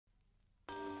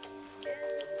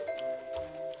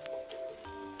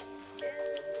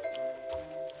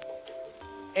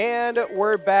And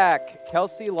we're back.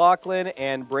 Kelsey, Lachlan,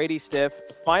 and Brady Stiff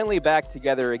finally back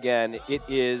together again. It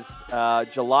is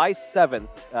July 7th,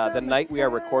 the night we are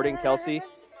recording, Kelsey.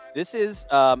 This is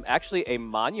actually a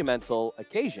monumental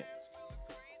occasion.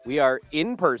 We are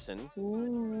in person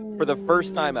for the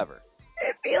first time ever.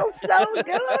 It feels so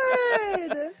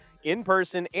good. In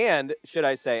person and, should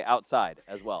I say, outside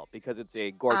as well, because it's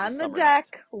a gorgeous on the summer deck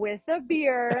night. with a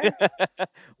beer.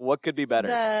 What could be better?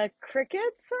 The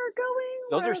crickets are going.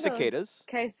 Those are cicadas.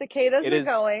 Okay, cicadas are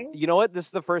going. You know what? This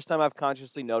is the first time I've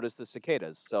consciously noticed the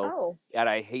cicadas. So, and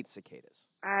I hate cicadas.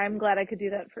 I'm glad I could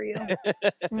do that for you.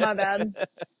 My bad.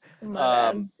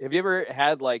 My bad. Have you ever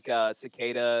had like a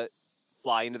cicada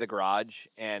fly into the garage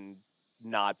and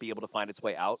not be able to find its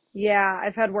way out? Yeah,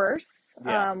 I've had worse.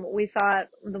 Yeah. We thought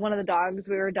one of the dogs,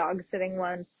 we were dog sitting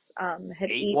once,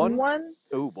 had eaten one.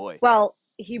 Oh boy. Well,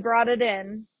 he brought it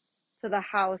in to the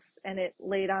house and it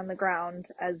laid on the ground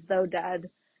as though dead.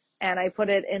 And I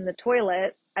put it in the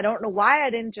toilet. I don't know why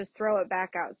I didn't just throw it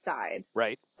back outside.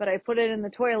 Right. But I put it in the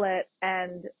toilet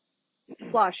and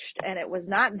flushed and it was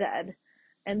not dead.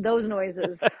 And those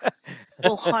noises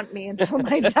will haunt me until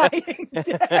my dying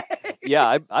day.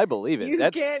 Yeah, I believe it. You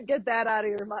can't get that out of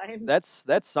your mind. That's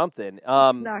something. It's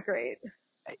not great.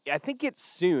 I think it's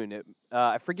soon.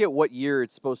 I forget what year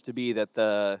it's supposed to be that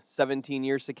the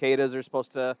 17-year cicadas are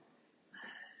supposed to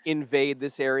invade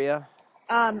this area.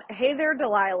 Hey There,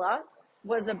 Delilah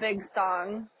was a big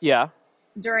song. Yeah.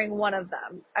 During one of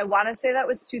them. I want to say that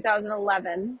was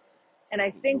 2011. And I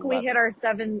think we hit our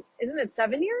isn't it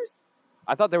 7 years?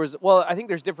 I thought there was, I think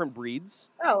there's different breeds.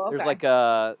 Oh, okay. There's like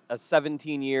a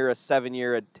 17-year, a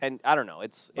 7-year, a 10, I don't know.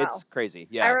 It's crazy.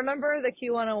 Yeah. I remember the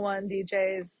Q101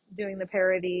 DJs doing the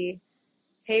parody,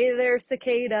 Hey There,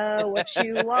 Cicada, what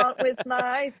you want with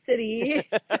my city?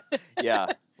 Yeah,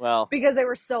 well. Because they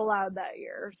were so loud that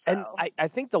year. So. And I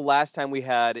think the last time we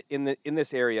had in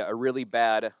this area a really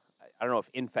bad, I don't know if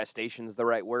infestation is the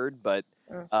right word, but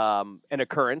an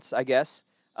occurrence, I guess.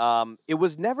 It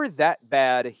was never that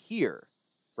bad here.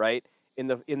 Right in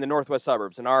the northwest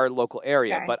suburbs in our local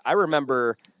area, okay. But I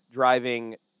remember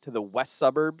driving to the west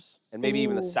suburbs and maybe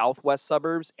even the southwest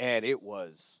suburbs, and it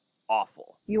was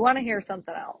awful. You want to hear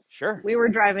something else? Sure. We were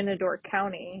driving to Door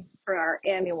County for our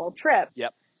annual trip.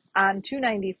 Yep. On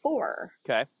 294.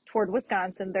 Okay. Toward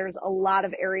Wisconsin, there's a lot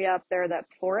of area up there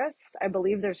that's forest. I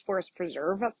believe there's Forest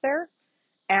Preserve up there.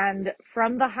 And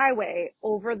from the highway,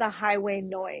 over the highway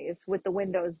noise with the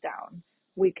windows down,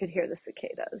 we could hear the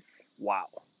cicadas. Wow.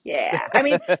 Yeah. I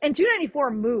mean, and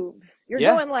 294 moves. You're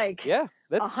going like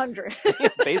 100.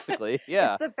 Basically,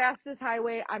 yeah. It's the fastest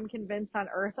highway, I'm convinced, on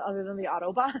Earth other than the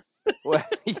Autobahn.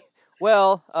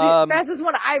 Well, the fastest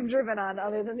one I've driven on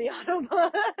other than the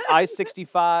Autobahn.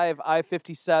 I-65,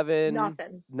 I-57.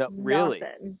 Nothing. No, really?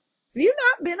 Nothing. Have you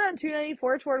not been on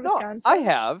 294 toward Wisconsin? No, I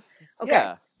have. Okay.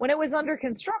 Yeah. When it was under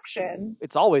construction.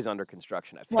 It's always under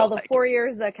construction, I feel Well, like. the 4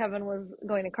 years that Kevin was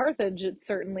going to Carthage, it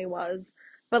certainly was.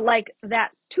 But like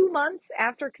that 2 months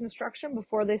after construction,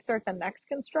 before they start the next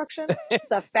construction, it's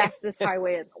the fastest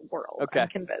highway in the world. Okay. I'm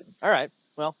convinced. All right.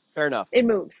 Well, fair enough. It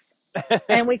moves.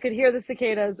 And we could hear the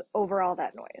cicadas over all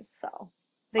that noise. So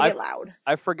they get loud.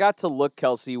 I forgot to look,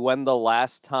 Kelsey, when the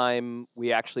last time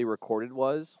we actually recorded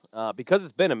was, because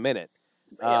it's been a minute.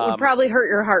 It would probably hurt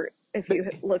your heart if you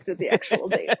looked at the actual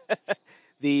date.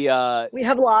 We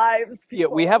have lives. People. Yeah,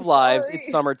 we have lives. It's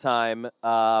summertime.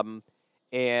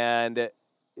 And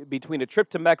between a trip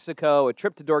to Mexico, a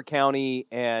trip to Door County,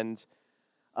 and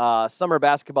summer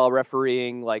basketball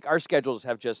refereeing, like our schedules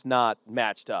have just not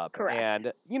matched up. Correct.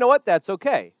 And you know what? That's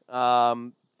okay.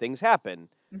 Things happen.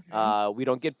 Mm-hmm. We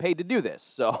don't get paid to do this.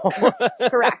 So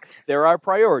correct. There are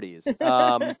priorities.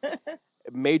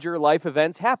 Major life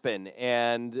events happen,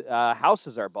 and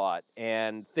houses are bought,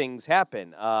 and things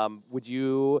happen. Would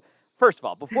you... First of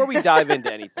all, before we dive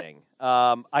into anything,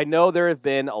 I know there have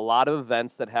been a lot of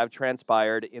events that have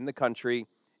transpired in the country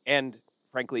and,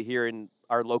 frankly, here in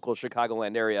our local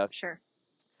Chicagoland area. Sure.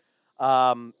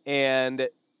 And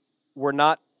we're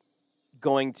not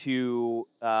going to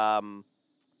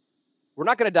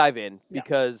dive in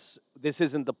because this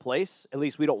isn't the place. At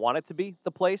least we don't want it to be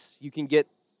the place. You can get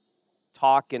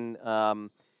talk and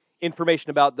information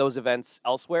about those events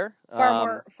elsewhere.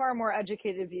 Far more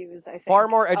educated views, I think. Far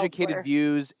more educated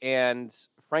views, and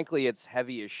frankly, it's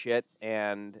heavy as shit,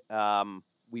 and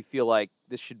we feel like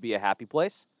this should be a happy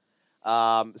place.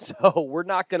 So we're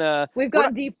not gonna... We've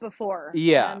gone deep before.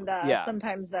 Yeah, and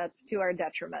sometimes that's to our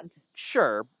detriment.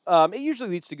 Sure. It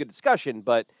usually leads to good discussion,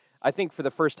 but I think for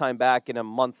the first time back in a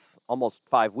month almost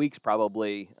 5 weeks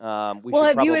probably. We Well,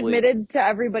 should have you probably. admitted to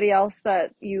everybody else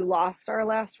that you lost our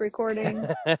last recording?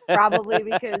 Probably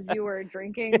because you were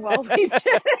drinking while we did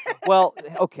it. Well,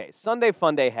 okay, Sunday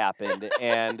Funday happened,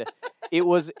 and it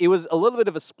was a little bit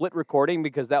of a split recording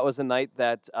because that was the night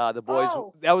that the boys.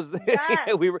 Oh, that was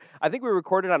yes. I think we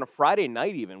recorded on a Friday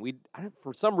night even.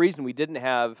 For some reason we didn't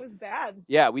have. It was bad.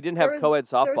 Yeah, we didn't have co-ed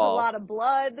softball. There was a lot of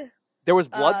blood. There was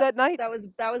blood that night. That was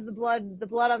the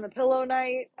blood on the pillow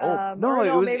night. Oh no,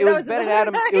 it was Ben and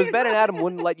Adam. It was Ben and Adam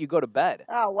wouldn't let you go to bed.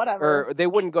 Oh, whatever. Or they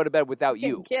wouldn't go to bed without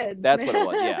you. Kids. That's what it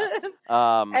was.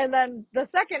 Yeah. And then the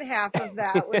second half of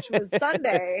that, which was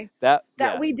Sunday, that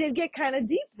we did get kind of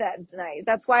deep that night.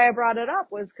 That's why I brought it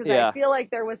up, was because I feel like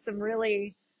there was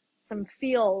some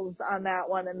feels on that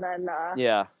one, and then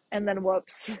and then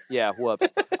whoops. Yeah, whoops.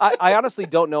 I honestly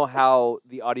don't know how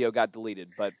the audio got deleted,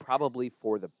 but probably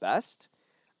for the best.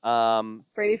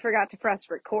 Brady forgot to press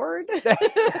record.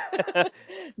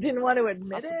 Didn't want to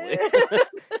admit possibly. it.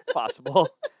 It's possible.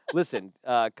 Listen,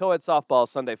 co-ed softball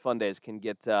Sunday fun days can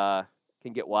get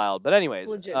wild. But anyways, it's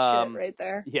legit shit right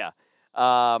there. Yeah.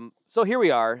 So here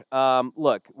we are.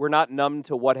 Look, we're not numb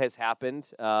to what has happened,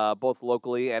 both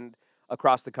locally and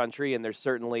across the country, and there's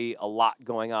certainly a lot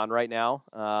going on right now.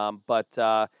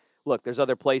 But look, there's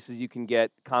other places you can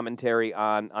get commentary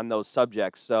on those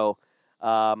subjects. So,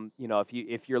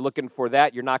 if you're looking for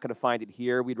that, you're not going to find it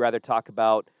here. We'd rather talk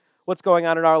about what's going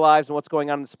on in our lives and what's going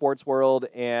on in the sports world,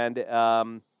 and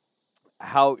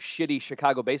how shitty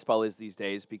Chicago baseball is these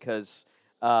days because,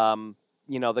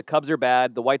 the Cubs are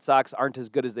bad. The White Sox aren't as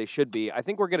good as they should be. I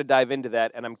think we're going to dive into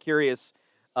that, and I'm curious,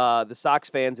 the Sox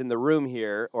fans in the room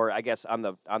here, or I guess on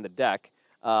the deck.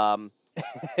 You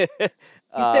say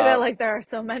that like there are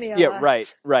so many of us. Yeah,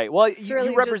 right. Well, really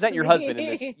you represent your husband in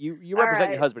me. this. You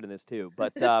represent your husband in this too.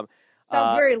 But sounds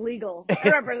very legal. I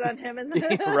represent him in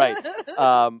this. Right.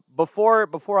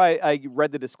 Before I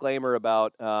read the disclaimer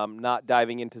about not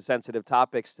diving into sensitive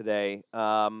topics today,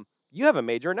 you have a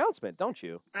major announcement, don't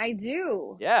you? I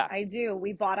do. Yeah. I do.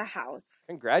 We bought a house.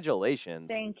 Congratulations.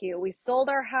 Thank you. We sold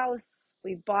our house.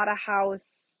 We bought a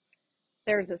house.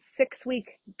 There's a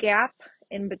 6-week gap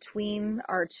in between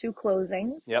our two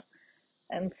closings. Yep.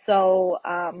 And so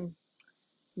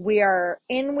we are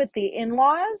in with the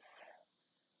in-laws,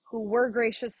 who were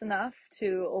gracious enough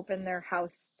to open their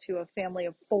house to a family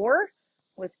of 4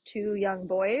 with 2 young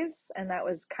boys, and that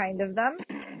was kind of them.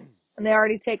 And they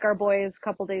already take our boys a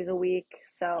couple days a week,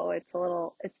 so it's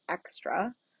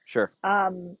extra. Sure.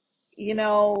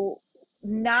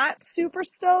 Not super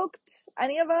stoked,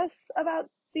 any of us, about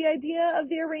the idea of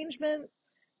the arrangement.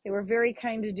 They were very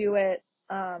kind to do it,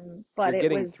 but You're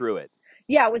getting through it.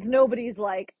 Yeah, it was nobody's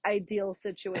ideal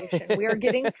situation. We are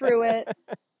getting through it.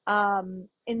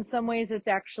 In some ways, it's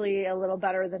actually a little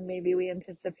better than maybe we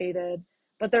anticipated.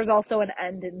 But there's also an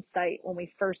end in sight. When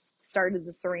we first started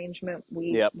this arrangement,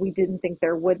 we didn't think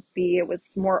there would be. It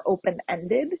was more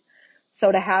open-ended.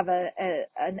 So to have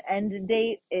an end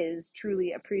date is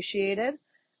truly appreciated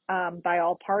by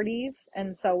all parties.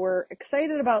 And so we're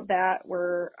excited about that.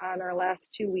 We're on our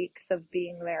last 2 weeks of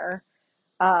being there.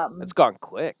 It's gone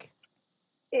quick.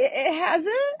 It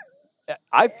hasn't?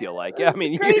 I feel like. I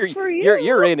mean,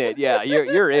 you're in it. Yeah,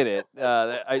 you're in it.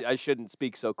 I shouldn't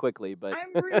speak so quickly, but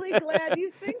I'm really glad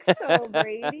you think so,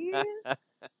 Brady.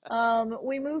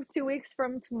 We moved 2 weeks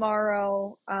from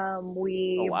tomorrow. Oh,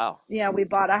 wow. Yeah, we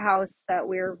bought a house that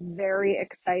we're very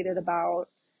excited about,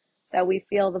 that we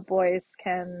feel the boys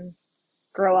can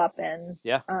grow up in.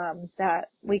 Yeah.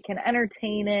 That we can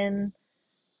entertain in,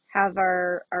 have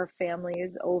our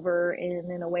families over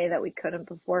in a way that we couldn't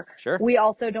before. Sure. We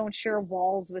also don't share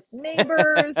walls with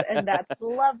neighbors, and that's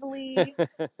lovely.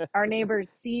 Our neighbors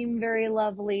seem very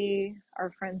lovely.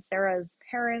 Our friend Sarah's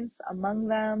parents among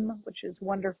them, which is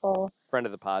wonderful. Friend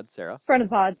of the pod, Sarah.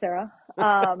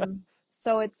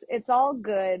 So it's all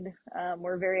good.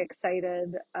 We're very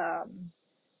excited.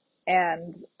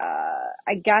 And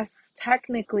I guess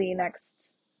technically next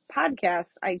podcast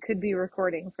I could be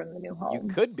recording from the new home. You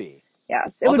could be.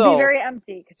 Yes. It would be very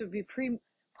empty because it would be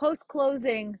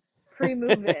post-closing,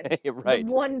 pre-move-in. Right.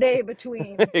 1 day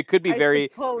between. It could be very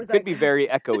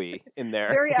echoey in there.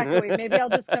 Very echoey. Maybe I'll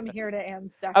just come here to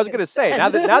Anne's deck. I was going to say, now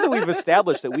that we've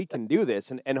established that we can do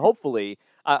this, and hopefully,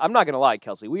 I'm not going to lie,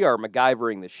 Kelsey, we are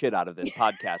MacGyvering the shit out of this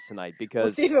podcast tonight because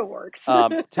we'll see if it works.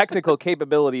 Technical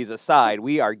capabilities aside,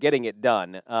 we are getting it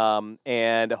done.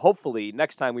 And hopefully,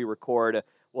 next time we record,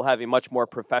 we'll have a much more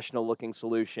professional-looking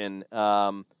solution.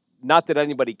 Not that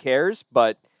anybody cares,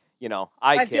 but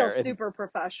I care. I feel super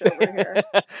professional over here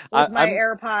with my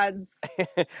AirPods.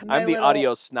 I'm the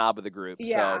audio snob of the group,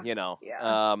 yeah, so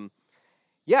Yeah.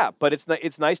 Yeah, but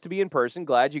it's nice to be in person.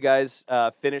 Glad you guys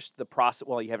finished the process.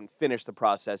 Well, you haven't finished the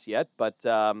process yet, but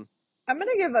I'm going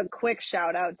to give a quick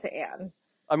shout out to Anne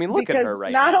I mean, look at her because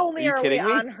right not now. Are only you are we kidding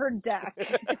me? on her deck,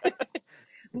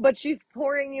 but she's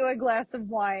pouring you a glass of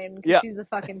wine because Yeah. she's a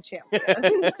fucking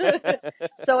champion.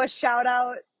 So a shout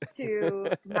out to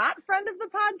not friend of the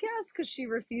podcast because she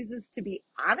refuses to be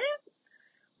on it,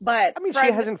 but I mean, she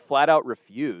friend, hasn't flat out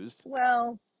refused.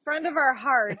 well, friend of our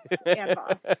hearts and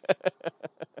boss.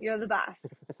 You're the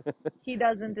best. He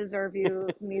doesn't deserve you,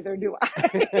 neither do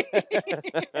I.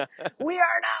 We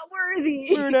are not worthy.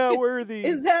 We're not worthy.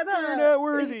 Is that We're not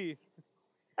worthy.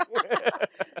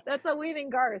 That's a Wayne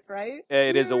and Garth, right?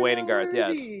 It is a We're Wayne not and Garth,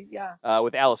 worthy. yes. Yeah.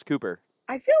 With Alice Cooper.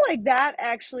 I feel like that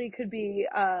actually could be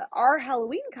our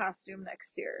Halloween costume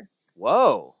next year.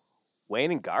 Whoa.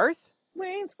 Wayne and Garth?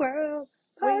 Wayne's World.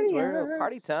 Wayne's World.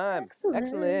 Party time.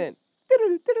 Excellent.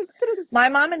 My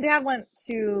mom and dad went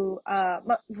to,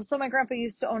 so my grandpa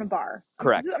used to own a bar.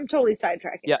 Correct. I'm totally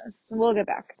sidetracking this. We'll get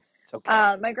back. It's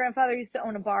okay. My grandfather used to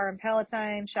own a bar in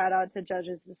Palatine. Shout out to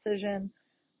Judge's Decision.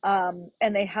 And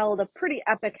they held a pretty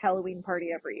epic Halloween party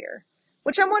every year,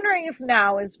 which I'm wondering if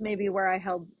now is maybe where I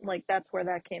held, like, that's where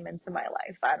that came into my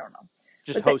life. I don't know.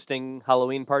 Just hosting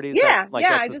Halloween parties? Yeah, like, yeah.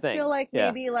 that's I the just thing. feel like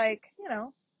maybe, like, you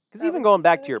know. Because even going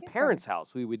back to your parents'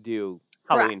 house, we would do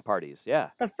Halloween parties. Yeah.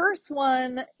 The first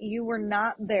one, you were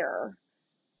not there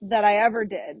that I ever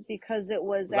did because it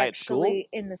was actually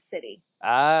in the city.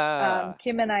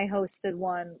 Kim and I hosted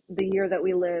one the year that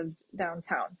we lived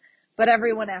downtown. But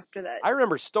everyone after that. I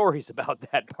remember stories about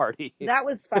that party. That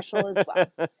was special as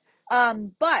well.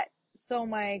 But so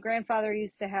my grandfather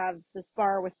used to have this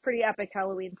bar with pretty epic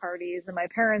Halloween parties, and my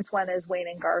parents went as Wayne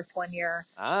and Garth one year.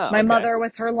 My mother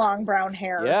with her long brown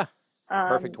hair. Yeah.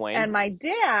 Perfect Wayne. And my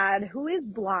dad, who is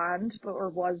blonde, or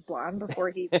was blonde before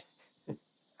he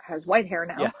has white hair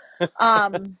now.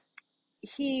 Yeah.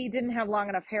 He didn't have long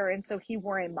enough hair, and so he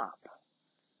wore a mop.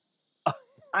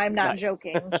 I'm not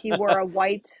joking. He wore a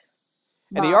white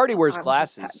mop. And he already wears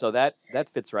glasses, so that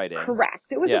fits right in. Correct.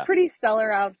 It was a pretty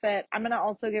stellar outfit. I'm going to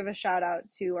also give a shout out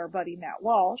to our buddy Matt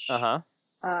Walsh,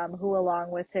 who,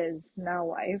 along with his now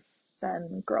wife,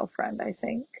 then girlfriend, I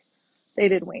think, they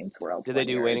did Wayne's World. Did they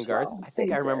do Wayne and Garth? I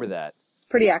think I remember that. It's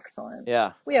pretty excellent.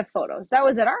 Yeah. We have photos. That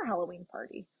was at our Halloween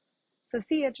party. So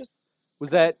see, it just...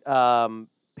 Was that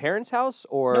parents' house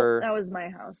or... Nope, that was my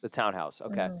house. The townhouse.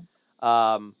 Okay.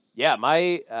 Mm-hmm. Yeah,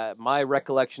 my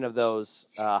recollection of those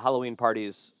Halloween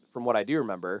parties, from what I do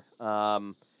remember,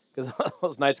 because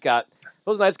those nights got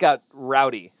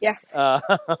rowdy. Yes.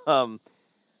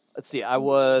 Let's see. I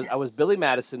was Billy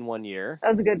Madison one year.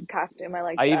 That was a good costume. I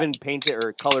liked that. I even painted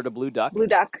or colored a blue duck. Blue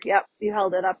duck. Yep. You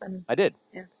held it up and. I did.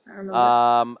 Yeah, I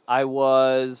remember. I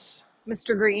was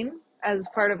Mr. Green as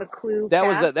part of a Clue. That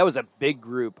cast. was a big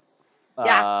group.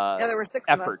 Yeah, there were 6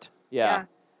 effort. of us. Yeah.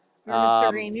 Mr.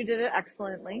 Green, you did it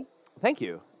excellently. Thank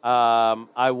you.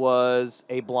 I was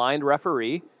a blind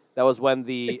referee. That was when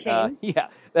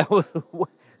that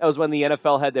was when the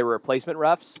NFL had their replacement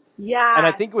refs. Yeah. And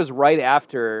I think it was right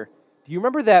after. Do you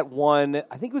remember that one?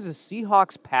 I think it was a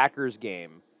Seahawks-Packers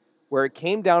game where it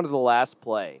came down to the last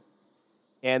play,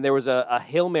 and there was a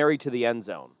Hail Mary to the end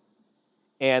zone.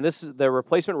 And the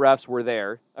replacement refs were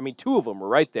there. I mean, 2 of them were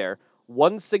right there.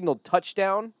 One signaled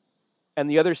touchdown, and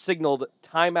the other signaled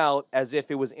timeout as if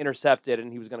it was intercepted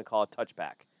and he was going to call a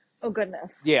touchback. Oh,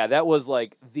 goodness. Yeah, that was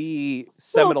like the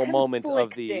seminal moment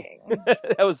of the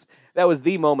that was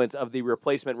the moment of the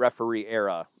replacement referee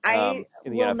era in the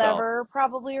NFL. I will never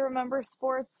probably remember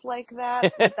sports like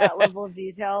that with that level of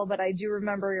detail, but I do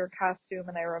remember your costume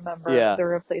and I remember the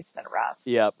replacement refs.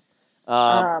 Yep.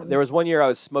 There was one year I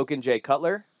was smoking Jay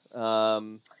Cutler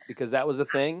because that was a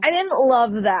thing. I didn't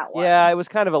love that one. Yeah, it was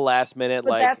kind of a last minute.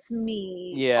 But that's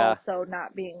me also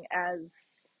not being as...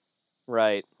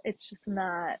 Right. It's just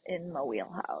not in my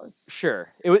wheelhouse.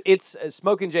 Sure. It's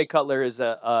Smoking Jay Cutler is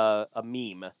a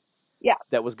meme. Yes.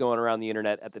 That was going around the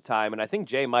internet at the time. And I think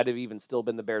Jay might have even still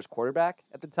been the Bears quarterback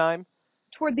at the time.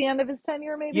 Toward the end of his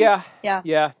tenure, maybe? Yeah. Yeah.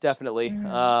 Yeah, definitely.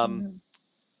 Mm-hmm.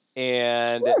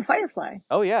 And ooh, Firefly.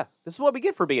 Oh yeah. This is what we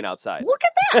get for being outside. Look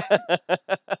at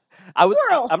that.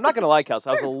 I'm not gonna lie, Kelsey.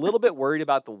 I was a little bit worried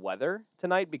about the weather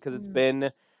tonight because it's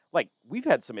been we've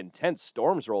had some intense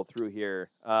storms roll through here.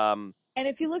 And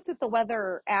if you looked at the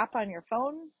weather app on your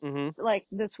phone, like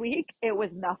this week, it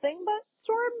was nothing but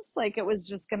storms. Like it was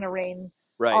just going to rain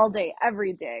all day,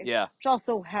 every day. Yeah. Which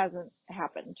also hasn't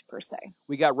happened per se.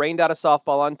 We got rained out of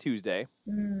softball on Tuesday.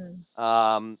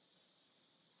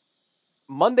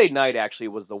 Monday night actually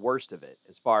was the worst of it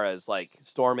as far as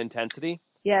storm intensity.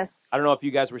 Yes. I don't know if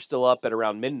you guys were still up at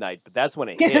around midnight, but that's when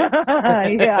it hit.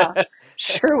 Yeah.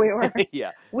 Sure we were.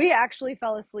 Yeah. We actually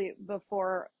fell asleep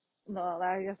before, well,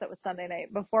 I guess that was Sunday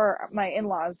night, before my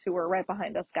in-laws, who were right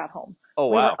behind us, got home. Oh,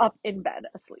 We were wow. up in bed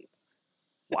asleep.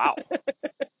 Wow.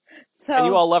 And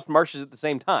you So all left Marsh's at the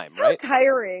same time, so right?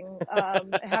 tiring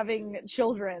having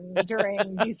children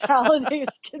during these holidays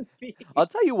can be. I'll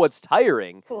tell you what's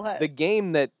tiring. What? The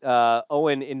game that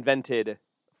Owen invented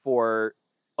for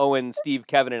Owen, Steve,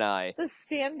 Kevin, and I. The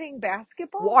standing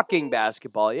basketball Walking thing?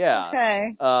 basketball, yeah.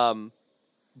 Okay.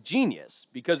 Genius,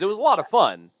 because it was a lot of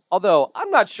fun. Although,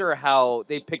 I'm not sure how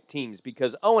they picked teams,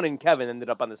 because Owen and Kevin ended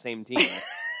up on the same team.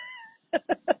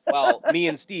 Well, me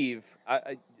and Steve,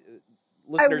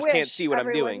 listeners can't see what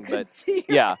I'm doing, but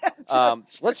yeah.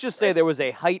 Let's just say there was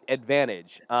a height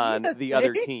advantage on the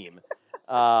other team.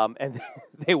 And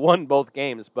they won both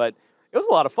games, but it was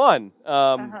a lot of fun.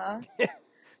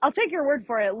 I'll take your word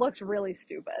for it. It looked really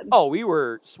stupid. Oh, we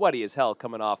were sweaty as hell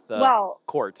coming off the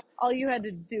court. All you had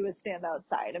to do was stand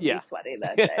outside and be sweaty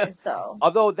that day. So,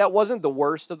 although that wasn't the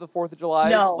worst of the 4th of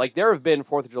July. No. Like, there have been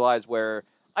 4th of Julys where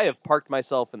I have parked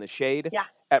myself in the shade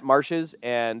at Marsh's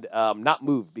and not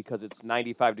moved because it's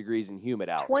 95 degrees and humid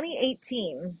out.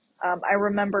 2018, I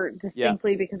remember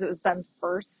distinctly because it was Ben's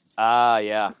first.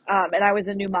 Yeah. And I was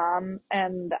a new mom,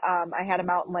 and I had him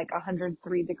out in like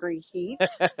 103-degree heat.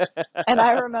 And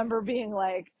I remember being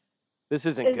like, "This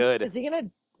isn't good. Is he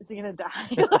gonna die?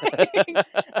 Like,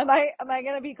 am I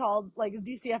gonna be called, like, is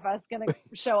DCFS gonna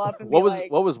show up and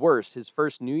what was worse, his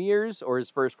first New Year's or his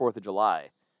first 4th of July?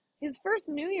 His first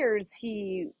New Year's,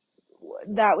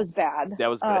 that was bad.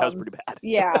 That was pretty bad.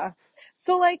 Yeah.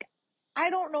 So, like, I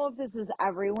don't know if this is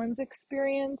everyone's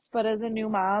experience, but as a new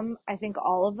mom, I think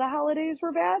all of the holidays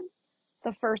were bad.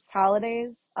 The first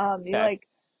holidays, you're like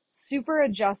super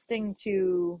adjusting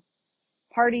to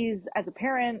parties as a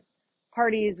parent,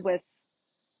 parties with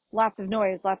lots of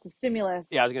noise, lots of stimulus.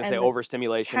 Yeah, I was gonna say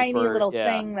overstimulation. Tiny little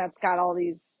thing that's got all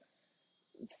these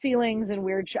feelings and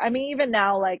weird. I mean, even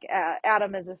now, like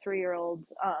Adam is a 3-year-old.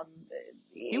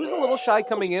 He was a little shy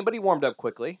coming in, but he warmed up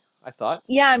quickly, I thought.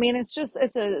 Yeah, I mean, it's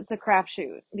a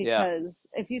crapshoot because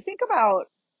if you think about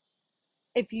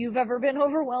if you've ever been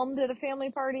overwhelmed at a family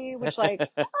party, which like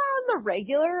on the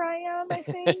regular I am, I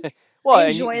think. Well, I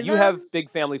and you have big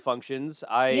family functions.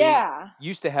 I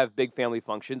used to have big family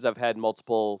functions. I've had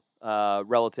multiple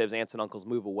relatives, aunts and uncles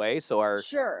move away, so our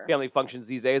family functions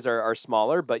these days are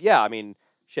smaller. But yeah, I mean,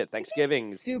 shit,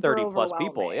 Thanksgiving's 30 plus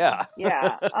people. Yeah.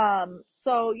 Yeah.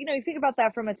 So, you know, you think about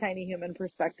that from a tiny human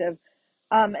perspective.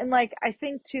 And like, I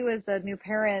think too, as a new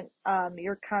parent,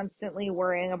 you're constantly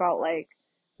worrying about like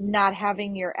not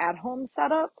having your at-home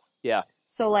setup. Yeah.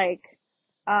 So like,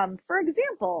 for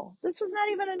example, this was not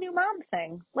even a new mom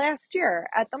thing. Last year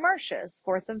at the Marshes,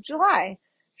 4th of July,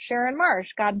 Sharon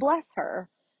Marsh, God bless her,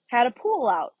 had a pool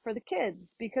out for the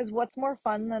kids because what's more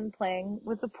fun than playing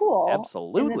with the pool?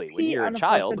 Absolutely, when you're a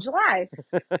child. 4th of July.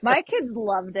 My kids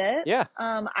loved it. Yeah.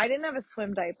 I didn't have a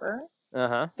swim diaper.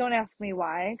 Uh-huh. Don't ask me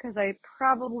why, because I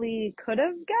probably could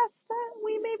have guessed that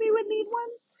we maybe would need one.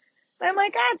 And I'm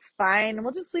like, it's fine.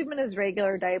 We'll just leave him in his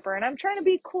regular diaper. And I'm trying to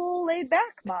be cool, laid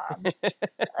back mom.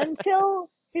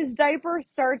 Until his diaper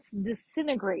starts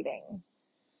disintegrating.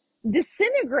 Because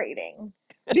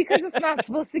it's not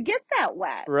supposed to get that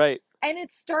wet. Right. And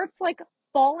it starts like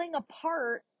falling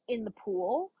apart in the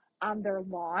pool, on their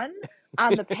lawn,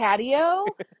 on the patio.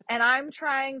 And I'm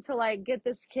trying to like get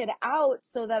this kid out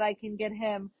so that I can get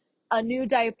him a new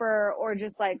diaper or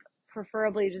just like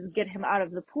preferably just get him out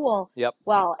of the pool. Yep.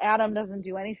 Well, Adam doesn't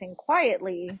do anything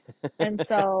quietly. And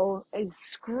so it's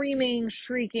screaming,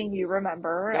 shrieking, you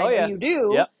remember. Oh, I know you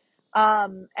do. Yep.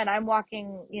 And I'm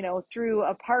walking, you know, through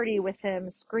a party with him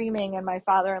screaming, and my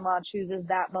father-in-law chooses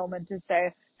that moment to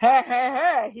say,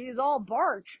 hey, he's all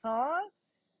barch, huh?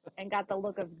 And got the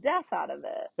look of death out of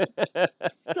it.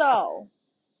 So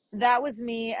that was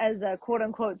me as a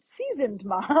quote-unquote seasoned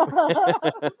mom.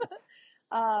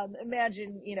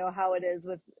 Imagine, you know, how it is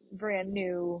with brand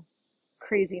new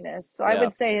craziness. So I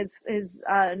would say his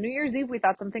New Year's Eve, we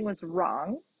thought something was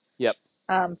wrong. Yep.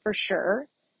 For sure.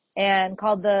 And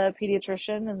called the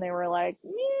pediatrician, and they were like,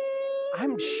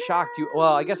 I'm shocked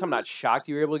well, I guess I'm not shocked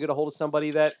you were able to get a hold of somebody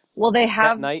that they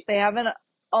haven't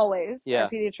always. Yeah. Our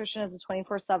pediatrician has a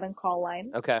 24/7 call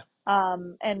line. Okay.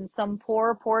 And some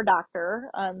poor doctor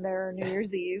on their New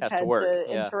Year's Eve had to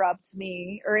interrupt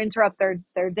me or interrupt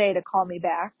their day to call me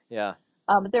back. Yeah.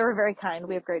 But they were very kind.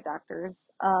 We have great doctors.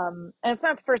 And it's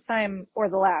not the first time or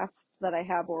the last that I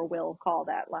have or will call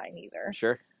that line either.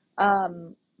 Sure.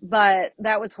 But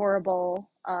that was horrible.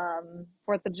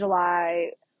 4th of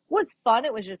July was fun.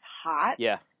 It was just hot.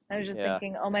 Yeah. I was just Yeah.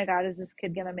 thinking, oh my God, is this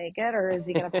kid going to make it? Or is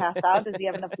he going to pass out? Does he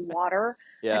have enough water? Or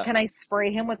Yeah. can I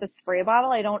spray him with a spray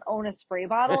bottle? I don't own a spray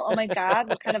bottle. Oh my God,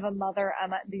 what kind of a mother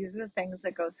am I? These are the things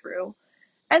that go through.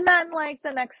 And then, like,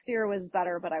 the next year was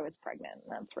better, but I was pregnant.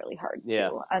 That's really hard Yeah.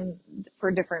 too, and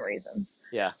for different reasons.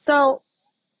 Yeah. So,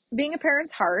 being a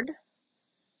parent's hard.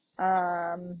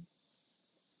 Um,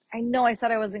 I know I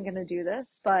said I wasn't going to do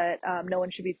this, but no one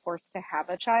should be forced to have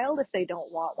a child if they don't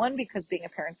want one, because being a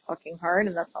parent's fucking hard,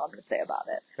 and that's all I'm going to say about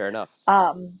it. Fair enough.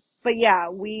 But yeah,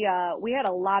 we had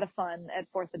a lot of fun at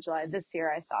 4th of July this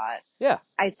year. Yeah.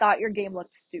 I thought your game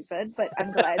looked stupid, but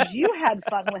I'm glad you had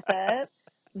fun with it.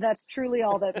 That's truly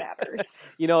all that matters.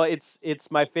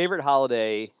 It's my favorite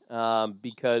holiday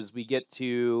because we get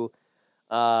to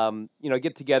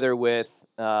get together with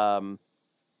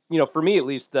for me at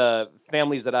least, the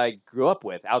families that I grew up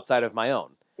with outside of my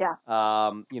own. Yeah.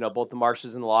 Both the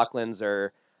Marshes and the Laughlins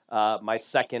are my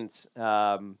second,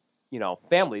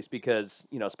 families because,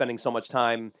 spending so much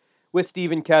time with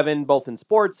Steve and Kevin, both in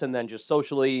sports and then just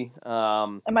socially.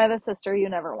 Am I the sister you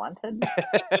never wanted?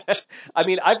 I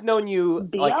mean, I've known you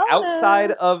Be like honest.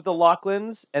 outside of the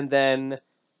Laughlins, and then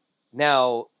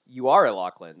now you are a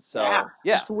Laughlin. So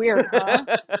yeah. It's weird, huh?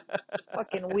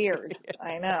 Fucking weird.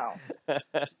 I know.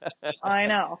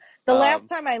 The last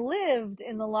time I lived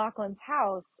in the Laughlin's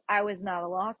house, I was not a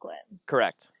Laughlin.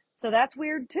 Correct. So that's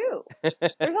weird too.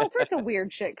 There's all sorts of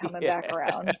weird shit coming back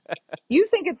around. You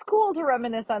think it's cool to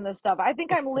reminisce on this stuff. I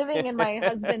think I'm living in my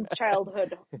husband's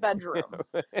childhood bedroom.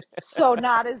 So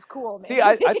not as cool, maybe. See,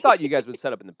 I thought you guys would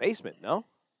set up in the basement, no?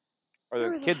 Or There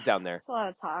the was kids down there? There was a lot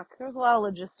of talk. There was a lot of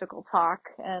logistical talk,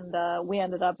 and we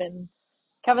ended up in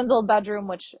Kevin's old bedroom,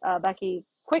 which Becky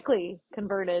quickly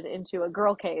converted into a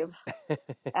girl cave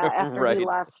after Right. he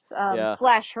left, Yeah.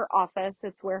 / her office.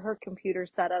 It's where her computer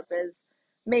setup is.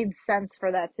 Made sense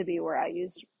for that to be where I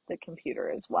used the computer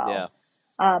as well.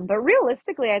 Yeah. But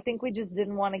realistically, I think we just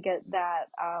didn't want to get that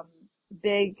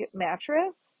big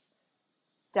mattress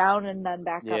down and then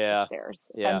back up the stairs.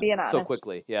 If I'm being honest. So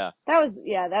quickly, yeah.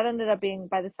 That ended up being,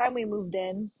 by the time we moved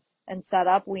in and set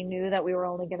up, we knew that we were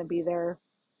only going to be there,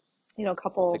 a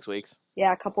couple 6 weeks.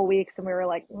 Yeah, a couple weeks, and we were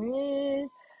like,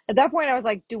 At that point I was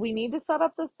like, do we need to set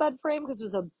up this bed frame? Because it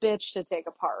was a bitch to take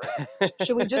apart.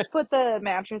 Should we just put the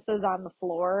mattresses on the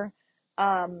floor?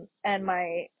 And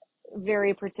my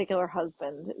very particular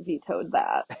husband vetoed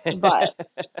that. But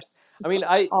I mean,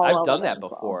 I've done that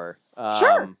before.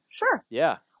 Well. Sure.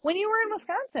 Yeah. When you were in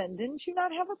Wisconsin, didn't you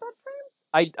not have a bed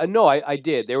frame? No, I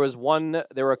did. There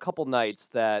were a couple nights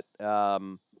that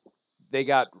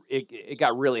it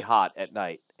got really hot at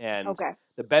night, and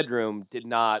the bedroom did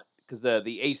not, because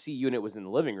the AC unit was in the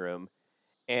living room,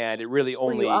 and it really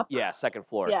only second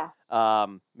floor. Yeah.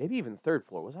 Maybe even third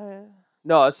floor. Was I?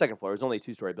 No, it was second floor. It was only a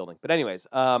 2-story building. But anyways,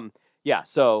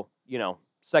 so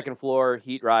second floor,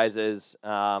 heat rises.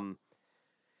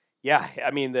 Yeah, I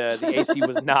mean, the AC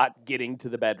was not getting to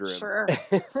the bedroom. Sure.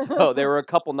 So there were a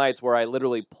couple nights where I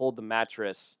literally pulled the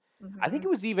mattress. Mm-hmm. I think it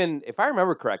was even, if I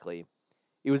remember correctly,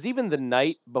 it was even the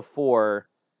night before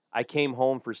I came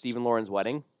home for Steve and Lauren's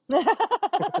wedding.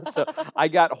 So I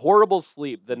got horrible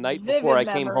sleep the night before I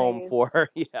came home for,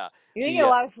 You didn't get a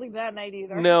lot of sleep that night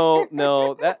either.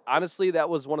 No. Honestly, that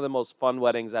was one of the most fun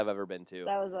weddings I've ever been to.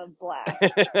 That was a blast.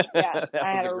 Yeah,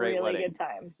 I had a really wedding. Good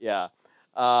time. Yeah.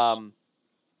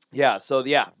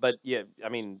 But I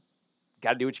mean,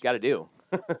 got to do what you got to do.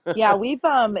 Yeah, we've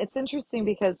it's interesting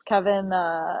because Kevin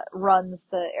runs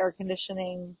the air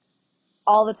conditioning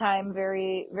all the time,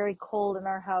 very, very cold in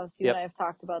our house. You and I have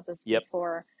talked about this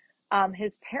before.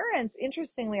 His parents,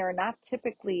 interestingly, are not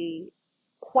typically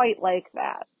quite like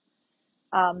that.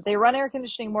 They run air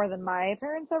conditioning more than my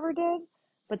parents ever did,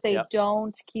 but they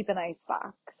don't keep an ice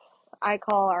box. I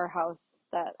call our house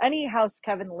that. Any house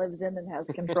Kevin lives in and has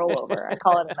control over, I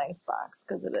call it an ice box,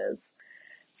 because it is.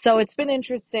 So it's been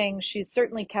interesting. She's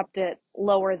certainly kept it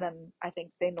lower than I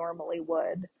think they normally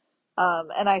would.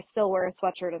 And I still wear a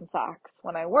sweatshirt and socks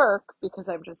when I work because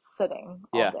I'm just sitting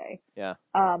all day. Yeah.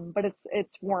 But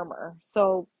it's warmer.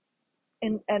 So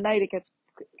at night it gets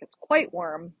quite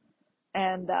warm,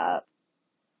 and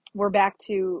we're back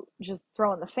to just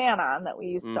throwing the fan on that we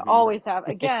used to always have.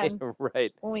 Again,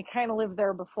 right. When we kind of lived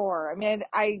there before. I mean,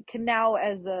 I can now,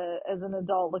 as an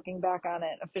adult looking back on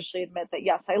it, officially admit that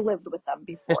yes, I lived with them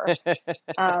before.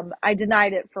 I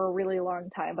denied it for a really long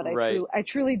time, but I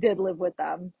truly did live with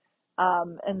them.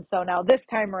 And so now this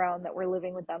time around that we're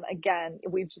living with them again,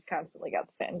 we've just constantly got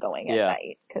the fan going at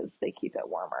night because they keep it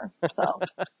warmer. So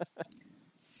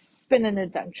it's been an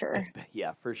adventure.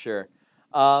 Yeah, for sure.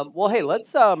 Well, hey,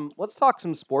 let's talk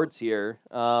some sports here.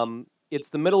 It's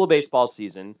the middle of baseball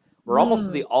season. We're almost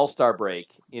to the All-Star break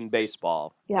in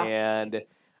baseball. Yeah. And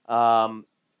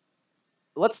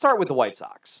let's start with the White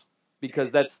Sox,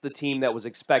 because that's the team that was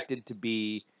expected to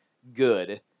be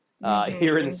good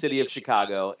here in the city of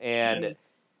Chicago. And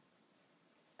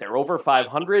they're over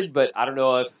 500, but I don't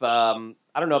know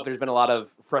if there's been a lot of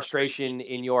frustration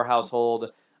in your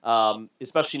household,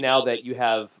 especially now that you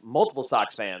have multiple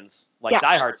Sox fans, like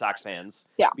diehard Sox fans,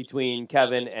 between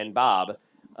Kevin and Bob.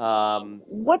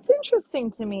 What's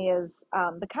interesting to me is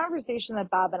the conversation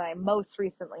that Bob and I most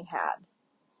recently had.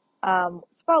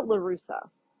 It's about LaRussa.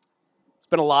 There's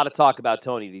been a lot of talk about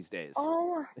Tony these days.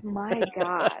 Oh my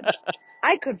God.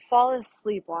 I could fall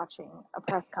asleep watching a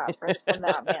press conference from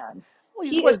that man.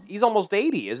 Well, he's almost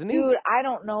 80, isn't he? Dude, I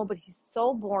don't know, but he's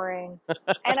so boring.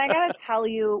 And I gotta tell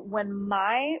you, when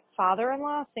my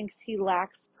father-in-law thinks he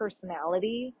lacks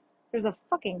personality, there's a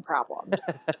fucking problem.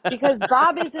 Because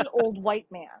Bob is an old white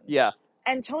man. Yeah.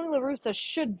 And Tony LaRussa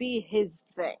should be his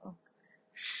thing.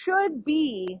 Should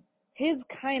be his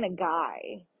kind of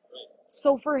guy.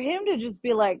 So for him to just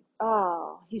be like,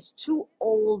 oh, he's too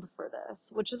old for this,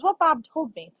 which is what Bob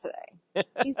told me today.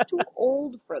 He's too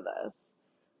old for this.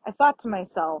 I thought to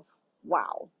myself,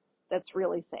 wow, that's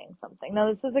really saying something.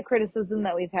 Now, this is a criticism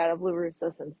that we've had of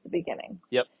LaRussa since the beginning.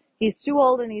 Yep. He's too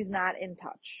old and he's not in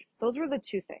touch. Those were the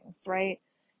two things, right?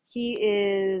 He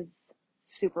is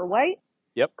super white.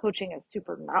 Yep. Coaching a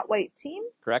super not white team.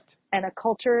 Correct. And a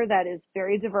culture that is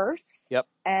very diverse. Yep.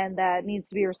 And that needs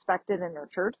to be respected and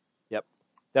nurtured. Yep.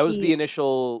 That was the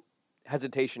initial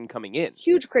hesitation coming in.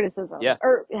 Huge criticism. Yeah.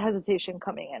 Or hesitation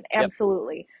coming in.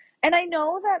 Absolutely. Yep. And I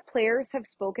know that players have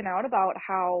spoken out about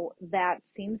how that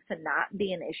seems to not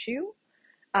be an issue.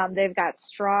 They've got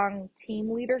strong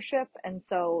team leadership, and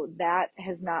so that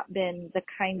has not been the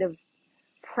kind of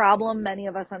problem many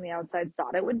of us on the outside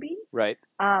thought it would be. Right.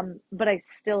 But I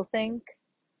still think,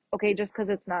 okay, just because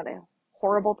it's not a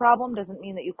horrible problem doesn't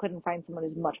mean that you couldn't find someone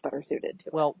who's much better suited to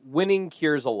it. Well, winning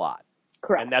cures a lot.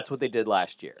 Correct. And that's what they did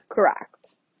last year. Correct.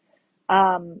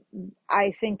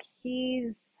 I think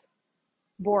he's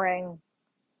boring.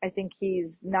 I think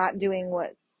he's not doing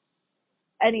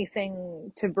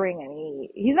anything to bring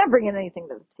he's not bringing anything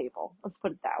to the table. Let's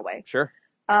put it that way. Sure.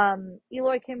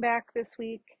 Eloy came back this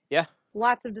week. Yeah.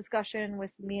 Lots of discussion with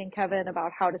me and Kevin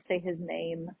about how to say his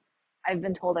name. I've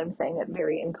been told I'm saying it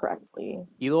very incorrectly.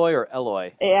 Eloy or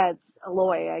Eloy? Yeah, it's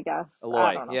Eloy, I guess.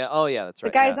 Eloy. Yeah. Oh, yeah, that's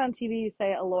right. The guys on TV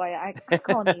say Eloy. I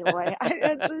call him Eloy.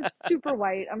 It's super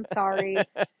white. I'm sorry.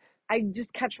 I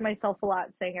just catch myself a lot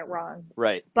saying it wrong.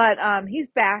 Right. But he's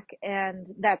back, and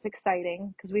that's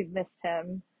exciting because we've missed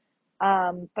him.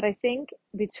 But I think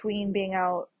between being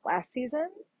out last season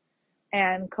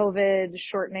and COVID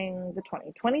shortening the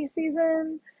 2020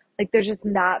 season, like there's just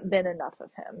not been enough of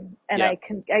him. And I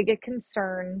get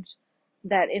concerned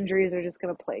that injuries are just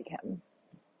going to plague him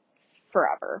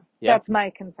forever. Yeah. That's my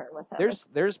concern with him.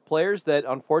 There's players that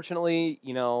unfortunately,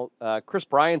 Chris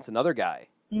Bryant's another guy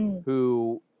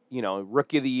who,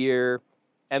 Rookie of the Year,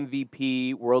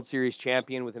 MVP, World Series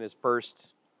champion within his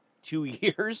first 2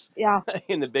 years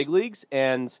in the big leagues,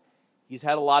 and he's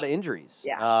had a lot of injuries.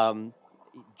 Yeah.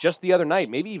 Just the other night,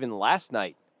 maybe even last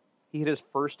night, he hit his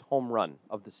first home run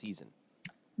of the season.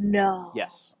 No.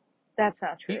 Yes. That's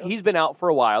not true. He's been out for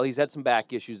a while. He's had some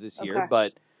back issues this year,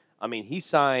 but, I mean, he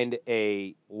signed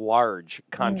a large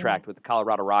contract with the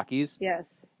Colorado Rockies. Yes.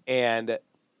 And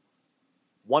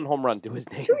one home run to his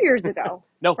name. 2 years ago.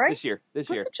 No, right? This year. Was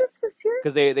it just this year?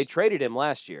 Because they traded him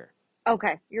last year.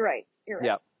 Okay, you're right.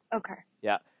 Yeah. Okay.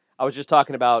 Yeah. I was just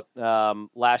talking about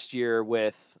last year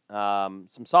with some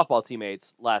softball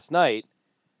teammates last night,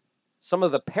 some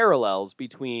of the parallels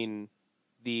between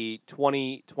the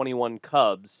 2021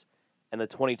 Cubs and the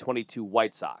 2022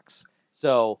 White Sox.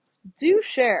 So do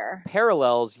share.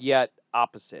 Parallels yet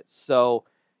opposites. So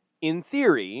in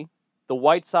theory, the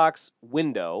White Sox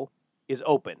window is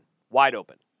open, wide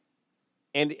open.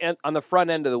 And on the front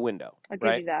end of the window. I'll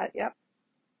give you that, yep.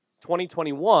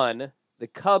 2021, the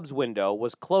Cubs window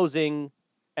was closing,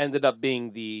 ended up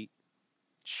being the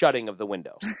shutting of the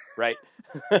window, right?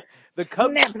 The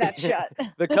Cubs snap that shut.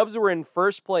 The Cubs were in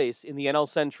first place in the NL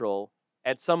Central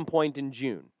at some point in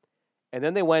June. And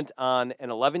then they went on an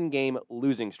 11-game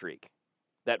losing streak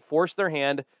that forced their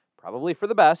hand, probably for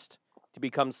the best, to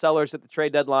become sellers at the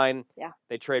trade deadline. Yeah.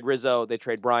 They trade Rizzo, they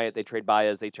trade Bryant, they trade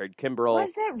Baez, they trade Kimbrel.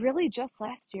 Was that really just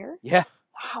last year? Yeah.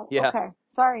 Wow. Yeah. Okay.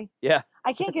 Sorry. Yeah.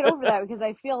 I can't get over that because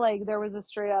I feel like there was a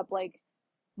straight up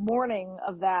mourning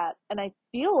of that. And I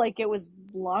feel like it was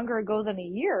longer ago than a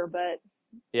year, but.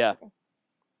 Yeah. Okay.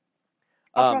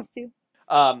 I'll trust you.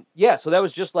 Yeah, so that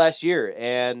was just last year.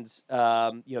 And,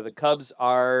 the Cubs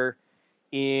are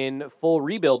in full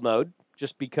rebuild mode,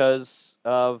 just because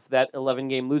of that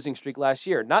 11-game losing streak last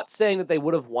year. Not saying that they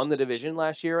would have won the division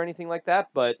last year or anything like that,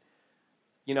 but,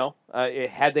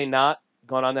 had they not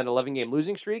gone on that 11-game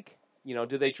losing streak,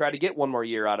 do they try to get one more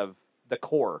year out of the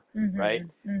core, right?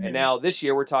 And now this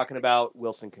year we're talking about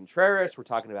Wilson Contreras, we're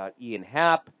talking about Ian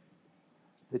Happ,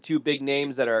 the two big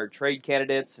names that are trade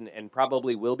candidates and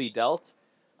probably will be dealt.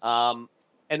 And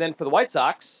then for the White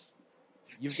Sox,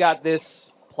 you've got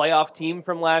this playoff team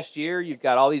from last year. You've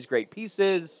got all these great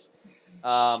pieces.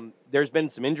 There's been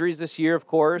some injuries this year, of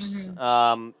course.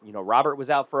 Robert was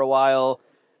out for a while.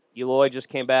 Eloy just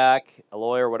came back.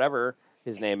 Eloy or whatever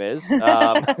his name is.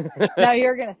 Now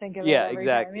you're going to think of it every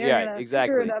time. You're Yeah, going to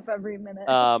exactly. screw it up every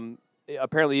minute.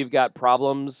 Apparently you've got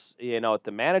problems, at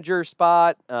the manager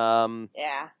spot.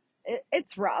 Yeah,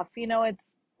 it's rough.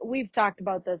 We've talked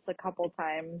about this a couple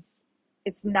times.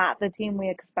 It's not the team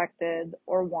we expected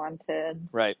or wanted.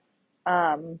 Right.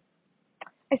 I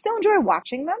still enjoy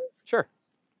watching them. Sure.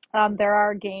 There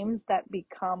are games that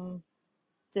become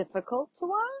difficult to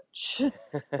watch,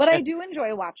 but I do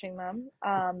enjoy watching them.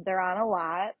 They're on a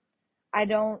lot. I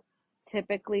don't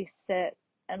typically sit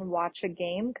and watch a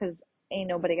game because ain't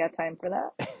nobody got time for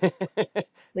that. At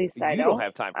least I don't. You don't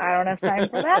have time for that. I don't have time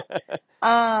for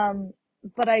that.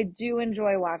 But I do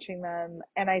enjoy watching them,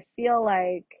 and I feel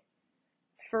like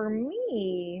for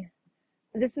me,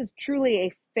 this is truly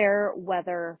a fair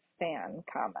weather fan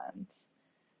comment.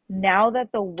 Now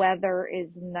that the weather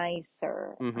is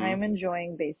nicer, I'm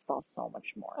enjoying baseball so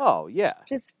much more. Oh, yeah.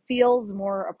 Just feels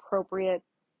more appropriate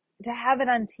to have it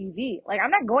on TV. Like,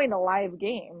 I'm not going to live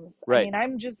games. Right. I mean,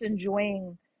 I'm just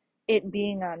enjoying it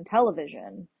being on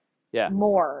television yeah.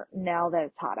 more now that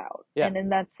it's hot out. Yeah. And then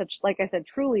that's such, like I said,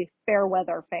 truly fair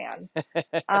weather fan.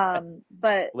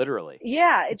 But literally.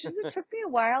 Yeah, it took me a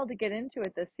while to get into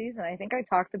it this season. I think I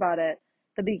talked about it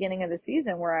the beginning of the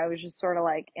season where I was just sort of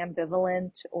like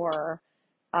ambivalent or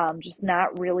just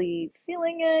not really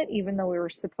feeling it, even though we were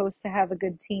supposed to have a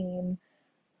good team.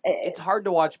 It's hard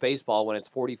to watch baseball when it's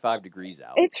 45 degrees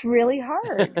out. It's really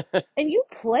hard. And you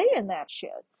play in that shit.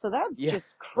 So that's just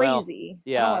crazy. Well,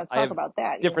 yeah, I don't want to talk about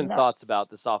that. Different thoughts about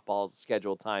the softball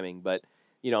schedule timing, but,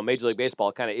 Major League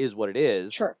Baseball kind of is what it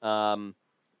is. Sure.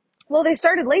 Well, they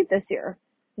started late this year.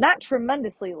 Not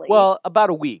tremendously late. Well, about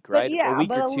a week, right? But yeah, a week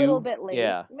but or a two. little bit late.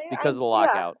 Yeah, because of the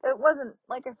lockout. Yeah, it wasn't,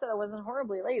 like I said, it wasn't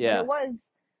horribly late, yeah. but it was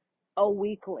a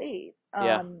week late.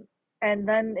 Yeah. And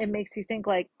then it makes you think,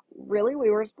 like, really? We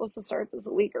were supposed to start this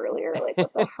a week earlier? Like,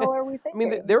 what the hell are we thinking? I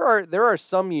mean, there are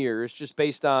some years, just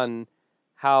based on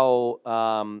how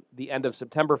the end of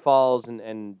September falls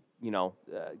and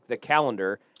the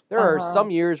calendar, there are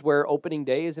some years where opening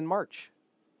day is in March.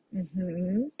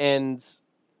 And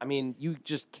I mean, you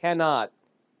just cannot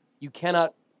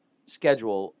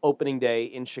schedule opening day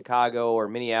in Chicago or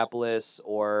Minneapolis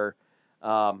or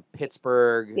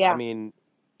Pittsburgh. Yeah. I mean,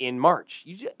 in March.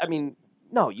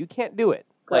 No, you can't do it.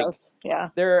 Gross. Yeah.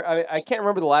 I can't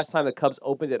remember the last time the Cubs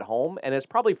opened at home, and it's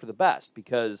probably for the best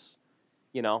because,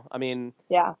 yeah.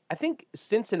 I think the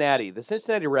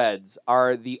Cincinnati Reds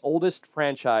are the oldest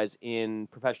franchise in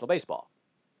professional baseball.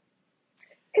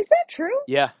 Is that true?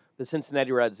 Yeah, the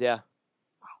Cincinnati Reds, yeah.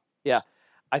 Yeah.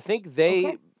 I think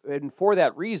and for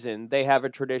that reason, they have a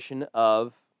tradition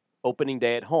of opening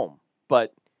day at home.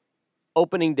 But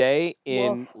opening day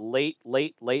in late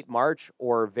March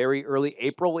or very early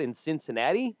April in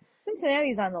Cincinnati.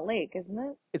 Cincinnati's on the lake, isn't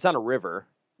it? It's on a river.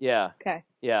 Yeah. Okay.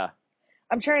 Yeah.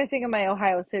 I'm trying to think of my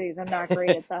Ohio cities. I'm not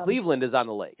great at them. Cleveland is on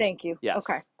the lake. Thank you. Yes.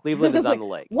 Okay. Cleveland is on the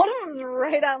lake. One of them's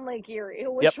right on Lake Erie.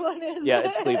 Which one is Yeah,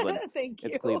 it's Cleveland. Thank you.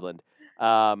 It's Cleveland.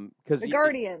 The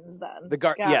Guardians, then.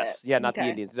 Yes. Yeah, not the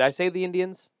Indians. Did I say the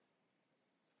Indians?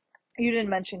 You didn't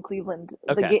mention Cleveland,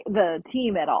 okay. the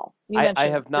team at all. You mentioned I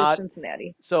have not, just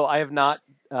Cincinnati. So I have not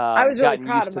I was really gotten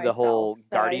proud used of to the myself whole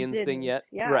that I Guardians thing didn't. yet.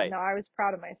 Yeah, right. No, I was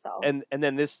proud of myself. And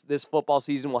then this football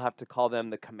season, we'll have to call them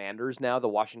the Commanders now, the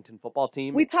Washington football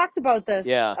team. We talked about this,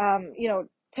 yeah.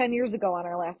 10 years ago on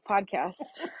our last podcast.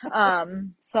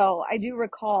 So I do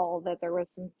recall that there was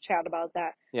some chat about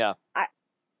that. Yeah.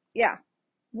 Yeah.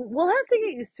 We'll have to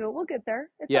get used to it. We'll get there.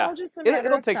 It's all just a matter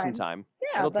it'll of take time. some time.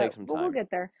 Yeah, it'll take some time. We'll get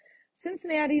there.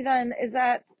 Cincinnati, then, is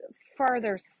that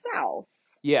farther south?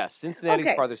 Yeah,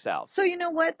 Cincinnati's farther south. So you know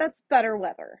what? That's better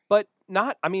weather. But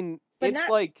not, it's not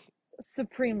like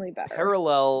supremely better.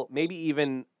 Parallel, maybe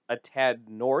even a tad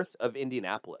north of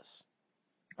Indianapolis.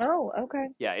 Oh, okay.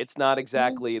 Yeah, it's not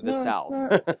exactly the south.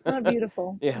 It's not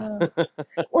beautiful. Yeah.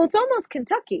 Well, it's almost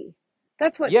Kentucky.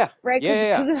 That's what, right?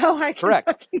 Yeah. Because of how high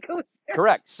Kentucky goes there.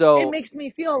 Correct. So it makes me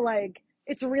feel like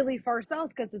it's really far south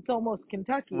because it's almost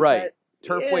Kentucky. Right. But,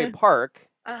 Turfway Park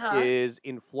is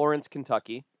in Florence,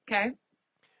 Kentucky. Okay.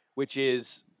 which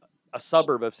is a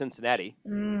suburb of Cincinnati.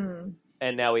 Mm.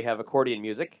 And now we have accordion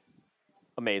music.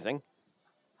 Amazing.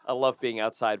 I love being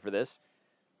outside for this.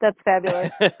 That's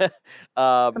fabulous.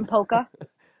 Some polka?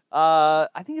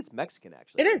 I think it's Mexican,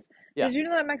 actually. It is. Yeah. Did you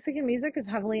know that Mexican music is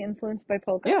heavily influenced by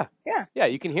polka? Yeah. Yeah. Yeah,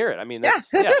 you can hear it. I mean, that's,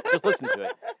 just listen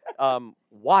to it.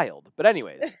 Wild. But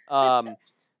anyways,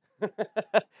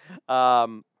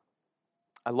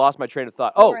 I lost my train of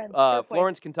thought. Florence,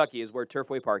 Florence, Kentucky is where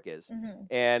Turfway Park is. Mm-hmm.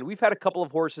 And we've had a couple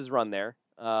of horses run there.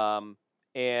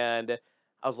 And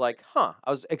I was like, I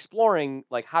was exploring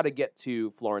like how to get to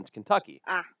Florence, Kentucky.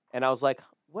 And I was like,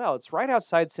 well, it's right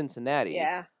outside Cincinnati.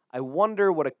 Yeah. I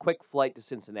wonder what a quick flight to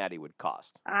Cincinnati would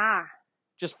cost.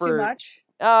 Just for too much?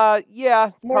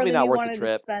 Yeah, More probably than not you worth wanted the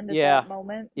trip. to spend at Yeah. that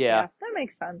moment? Yeah. That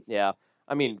makes sense. Yeah.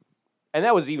 I mean, and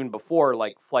that was even before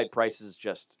like flight prices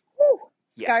just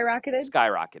skyrocketed?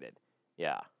 Skyrocketed.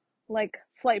 Yeah. Like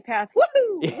flight path.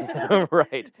 Woohoo! Yeah,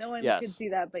 right. No one Yes. could see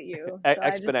that but you. So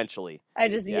Exponentially. I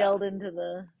just yelled into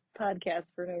the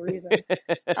podcast for no reason.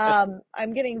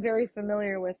 I'm getting very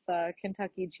familiar with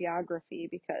Kentucky geography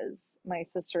because my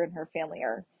sister and her family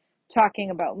are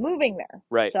talking about moving there.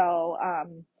 Right. So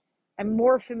I'm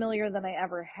more familiar than I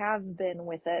ever have been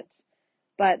with it,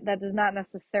 but that does not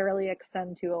necessarily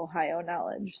extend to Ohio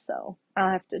knowledge. So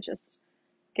I'll have to just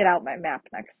get out my map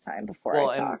next time before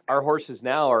I talk. And our horses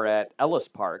now are at Ellis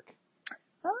Park,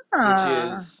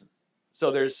 which is,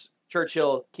 so there's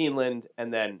Churchill, Keeneland,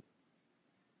 and then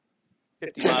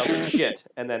 50 miles of shit,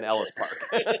 and then Ellis Park.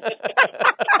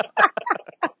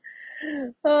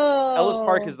 Ellis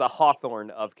Park is the Hawthorne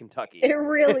of Kentucky. It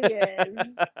really is.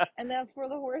 And that's where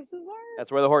the horses are? That's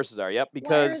where the horses are, yep.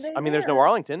 Because, I mean, there's no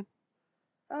Arlington.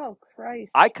 Oh,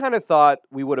 Christ. I kind of thought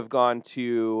we would have gone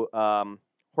to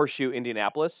Horseshoe,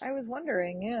 Indianapolis. I was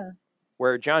wondering, yeah.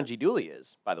 Where John G. Dooley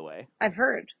is, by the way. I've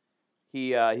heard.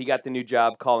 He got the new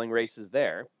job calling races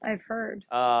there. I've heard.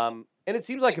 And it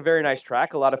seems like a very nice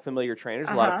track. A lot of familiar trainers,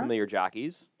 a lot of familiar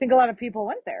jockeys. I think a lot of people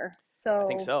went there. So I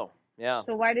think so. Yeah.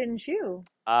 So why didn't you?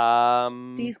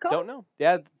 Dee's call? Don't know.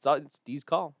 Yeah, it's Dee's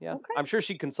call. Yeah. Okay. I'm sure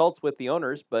she consults with the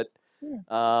owners, but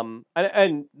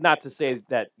and not to say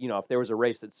that, you know, if there was a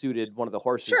race that suited one of the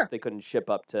horses, they couldn't ship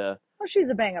up to. Well, she's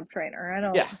a bang up trainer. I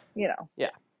don't. You know. Yeah.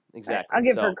 Exactly. I'll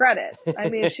give her credit. I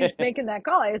mean, if she's making that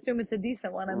call, I assume it's a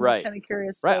decent one. I'm just kind of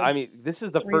curious. Right. I mean, this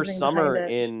is the first summer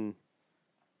in,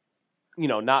 you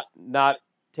know, not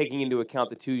taking into account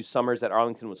the 2 summers that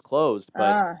Arlington was closed,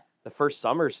 but the first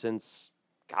summer since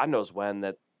God knows when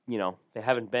that, you know, they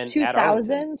haven't been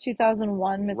 2000,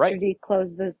 2001, Mr. D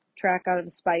closed the track out of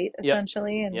spite,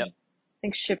 essentially, and I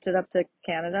think shipped it up to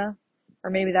Canada. Or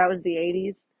maybe that was the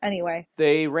 80s. Anyway.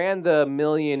 They ran the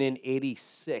million in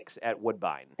 86 at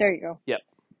Woodbine. There you go. Yep.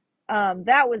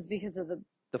 That was because of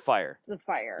the fire. The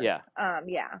fire. Yeah.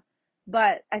 Yeah.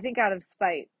 But I think out of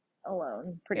spite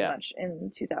alone, pretty much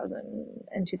in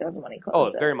 2001 he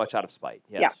closed it. Very much out of spite.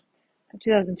 Yes. Yeah. In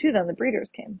 2002 then the breeders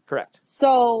came. Correct.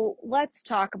 So let's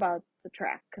talk about the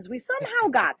track because we somehow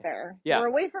got there. Yeah. We're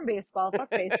away from baseball. Fuck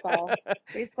baseball.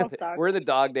 Baseball sucks. We're in the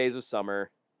dog days of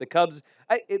summer. The Cubs.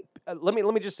 Let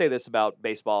me just say this about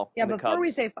baseball. Yeah, and the before Cubs.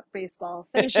 we say fuck baseball,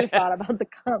 finish your thought about the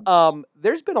Cubs.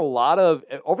 There's been a lot of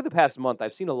over the past month.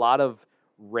 I've seen a lot of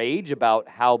rage about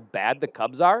how bad the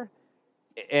Cubs are,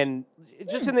 and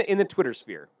just in the Twitter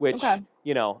sphere. Which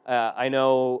you know, I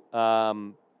know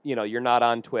you know you're not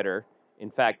on Twitter. In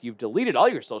fact, you've deleted all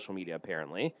your social media,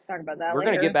 apparently. Talk about that We're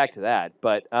later. going to get back to that,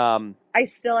 but... I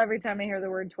still, every time I hear the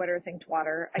word Twitter, think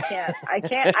twatter. I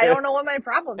can't. I don't know what my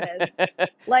problem is.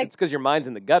 Like, it's because your mind's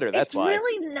in the gutter, that's why. It's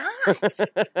really not.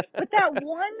 But that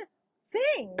one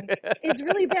thing is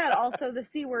really bad. Also, the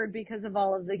C word because of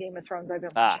all of the Game of Thrones I've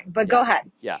been watching. But go ahead.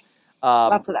 Yeah.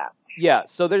 Lots of that. Yeah,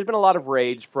 so there's been a lot of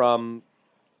rage from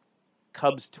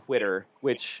Cubs Twitter,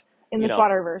 which... In the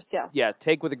Twatterverse, yeah. Yeah,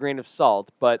 take with a grain of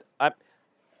salt, but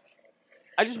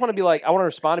I just want to be like, I want to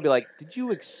respond to be like, did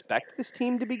you expect this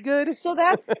team to be good? So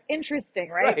that's interesting,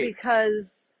 right?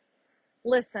 Because,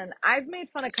 listen, I've made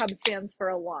fun of Cubs fans for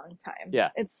a long time. Yeah.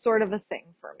 It's sort of a thing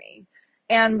for me.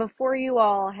 And before you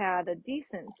all had a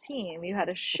decent team, you had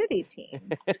a shitty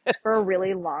team for a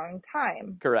really long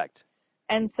time. Correct.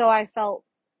 And so I felt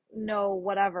no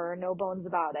bones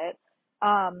about it.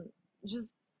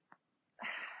 Just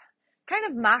kind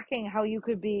of mocking how you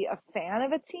could be a fan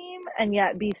of a team and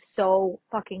yet be so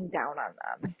fucking down on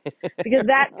them. Because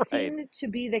that seemed to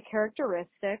be the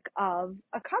characteristic of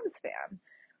a Cubs fan.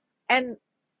 And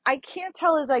I can't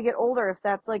tell as I get older if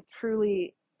that's like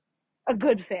truly a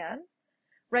good fan,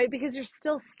 right? Because you're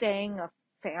still staying a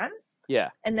fan. Yeah.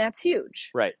 And that's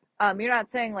huge. Right. You're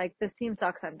not saying like this team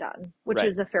sucks, I'm done, which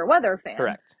is a fair weather fan.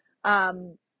 Correct.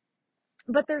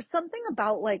 But there's something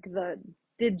about like the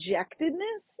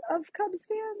dejectedness of Cubs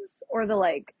fans, or the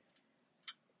like,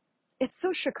 it's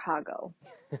so Chicago.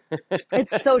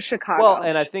 It's so Well, Chicago.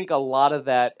 and I think a lot of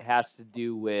that has to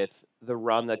do with the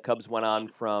run that Cubs went on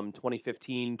from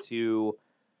 2015 to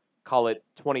call it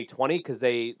 2020, because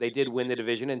they did win the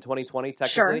division in 2020 Sure,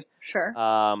 technically. sure.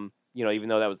 Even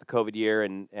though that was the COVID year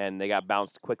and they got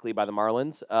bounced quickly by the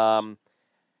Marlins. I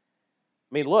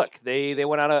mean, look, they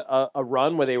went on a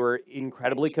run where they were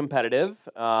incredibly competitive.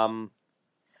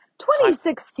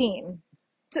 2016,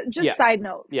 just Yeah, side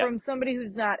note yeah. from somebody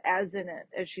who's not as in it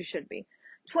as she should be.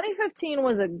 2015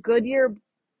 was a good year,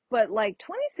 but like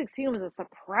 2016 was a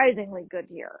surprisingly good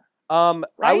year, I would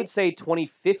right? say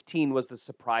 2015 was the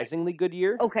surprisingly good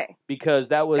year Okay, because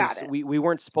that got was it. we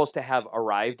weren't supposed to have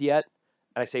arrived yet.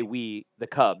 And I say we, the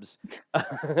Cubs.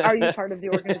 Are you part of the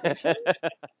organization?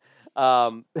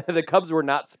 The Cubs were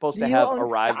not supposed Do to you have own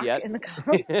arrived stock yet. in the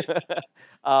Cubs?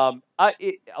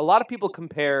 A lot of people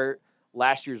compare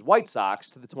last year's White Sox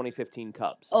to the 2015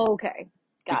 Cubs Okay,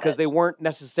 got because it. they weren't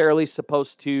necessarily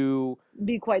supposed to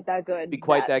Be quite that good. be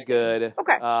quite that soon. good.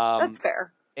 Okay, that's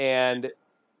fair. And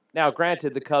now,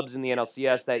 granted, the Cubs in the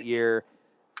NLCS that year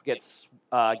get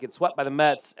swept by the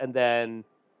Mets, and then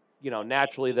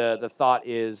naturally the thought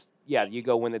is, yeah, you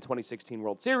go win the 2016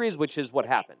 World Series, which is what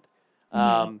happened.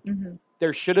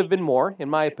 There should have been more, in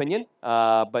my opinion,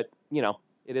 but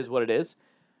it is what it is.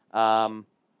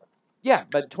 Yeah,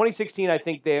 but 2016, I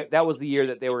think that was the year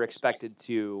that they were expected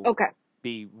to Okay,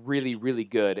 be really, really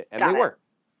good, and got they it. were.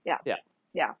 Yeah, Yeah.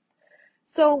 yeah.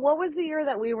 So, what was the year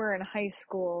that we were in high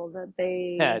school that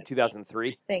they?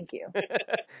 2003. Thank you.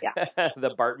 Yeah,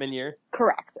 The Bartman year.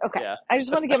 correct. Okay, Yeah. I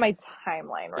just want to get my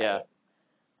timeline Yeah.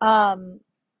 right.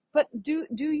 But do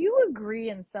you agree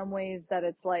in some ways that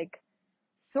it's like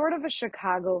sort of a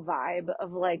Chicago vibe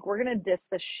of like we're gonna diss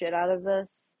the shit out of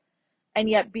this and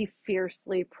yet be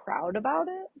fiercely proud about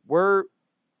it? We're,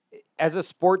 as a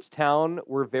sports town,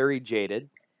 we're very jaded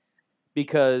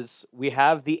because we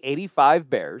have the 85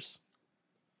 Bears.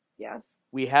 Yes.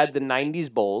 We had the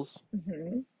 90s Bulls.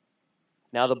 Mm-hmm.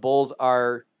 Now the Bulls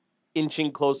are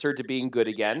inching closer to being good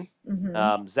again.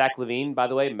 Mm-hmm. Zach LaVine, by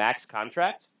the way, max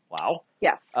contract. Wow.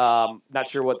 Yes. Not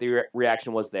sure what the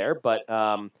reaction was there, but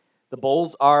the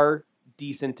Bulls are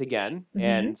decent again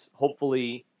and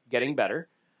hopefully getting better.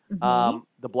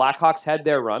 The Blackhawks had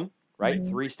their run, right?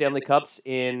 3 Stanley Cups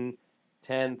in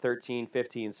 10, 13,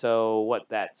 15. So what,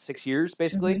 that 6 years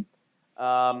basically?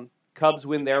 Cubs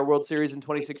win their World Series in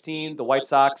 2016. The White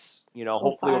Sox,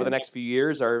 hopefully over the next few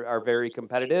years are very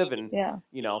competitive and, Yeah.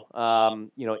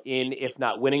 in, if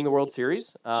not winning the World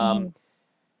Series.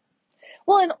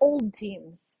 Well, and old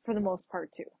teams for the most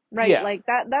part too, right? Yeah. Like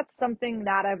that's something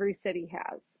not every city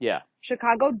has. Yeah.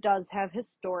 Chicago does have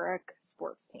historic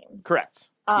sports teams. Correct.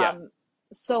 Yeah.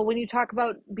 So when you talk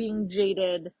about being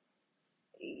jaded,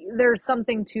 there's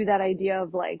something to that idea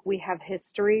of like we have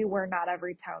history where not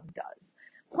every town does.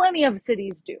 Plenty of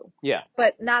cities do. Yeah.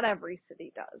 But not every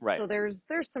city does. Right. So there's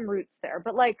some roots there.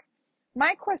 But like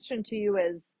my question to you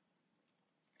is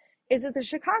it the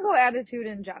Chicago attitude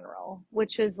in general,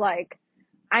 which is like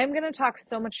I'm going to talk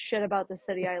so much shit about the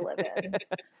city I live in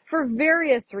for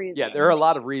various reasons. Yeah, there are a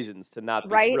lot of reasons to not be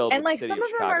right? thrilled And with like the city some of of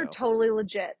them Chicago. are totally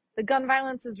legit. The gun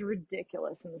violence is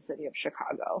ridiculous in the city of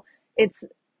Chicago. It's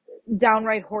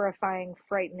downright horrifying,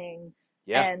 frightening,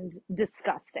 and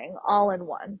disgusting all in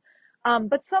one.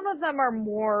 But some of them are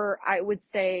more, I would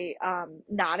say,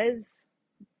 not as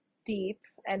deep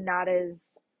and not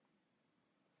as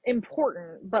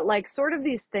important, but like sort of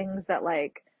these things that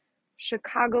like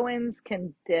Chicagoans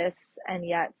can diss and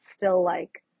yet still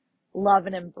like love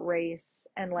and embrace.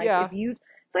 And like if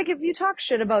you talk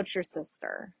shit about your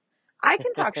sister, I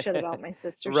can talk shit about my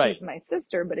sister. Right. She's my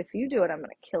sister, but if you do it, I'm going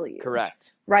to kill you.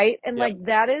 Correct. Right? And like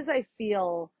that is, I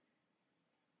feel,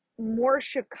 more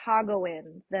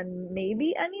Chicagoan than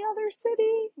maybe any other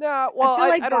city. No, well, I feel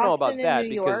like I don't know about Boston that and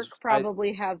New York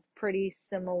probably have pretty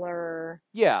similar.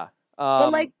 Yeah.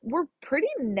 But like we're pretty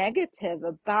negative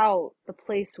about the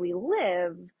place we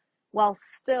live while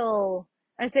still,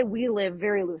 I say we live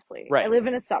very loosely. Right. I live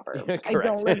in a suburb. I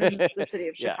don't live in the city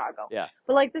of Chicago. Yeah.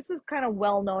 But like this is kind of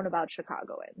well known about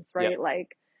Chicagoans, right?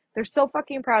 Like they're so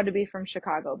fucking proud to be from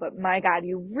Chicago, but my God,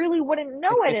 you really wouldn't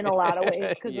know it in a lot of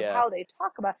ways because of how they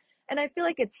talk about it. And I feel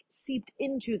like it's seeped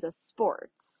into the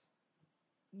sports.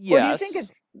 Yes. Or do you think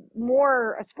it's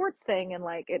more a sports thing and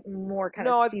like it more kind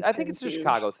of seeps I think it's a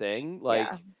Chicago thing. Like,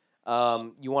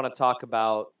 you want to talk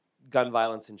about gun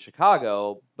violence in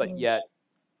Chicago, but yet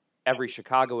every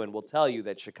Chicagoan will tell you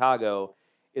that Chicago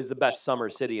is the best summer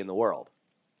city in the world.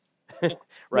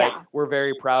 Right? Yeah. We're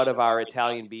very proud of our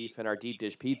Italian beef and our deep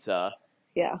dish pizza.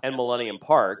 Yeah. and Millennium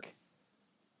Park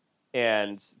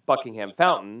and Buckingham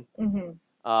Fountain and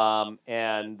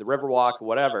the Riverwalk,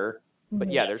 whatever. But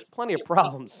yeah, there's plenty of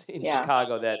problems in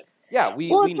Chicago that we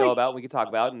know about, we can talk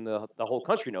about, and the whole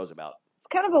country knows about. It's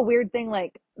kind of a weird thing,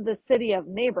 like the city of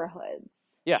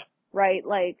neighborhoods. Yeah. Right?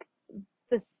 Like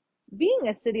this being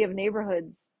a city of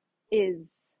neighborhoods is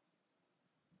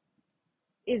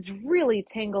really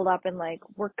tangled up in, like,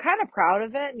 we're kind of proud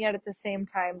of it, and yet at the same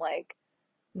time, like,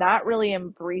 not really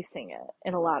embracing it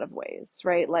in a lot of ways,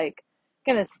 right? Like,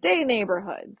 gonna stay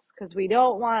neighborhoods because we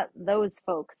don't want those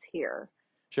folks here.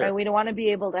 Sure. Right? We don't want to be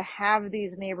able to have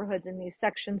these neighborhoods in these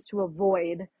sections to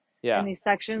avoid. Yeah. And these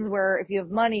sections where if you have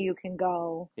money, you can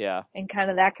go. Yeah. And kind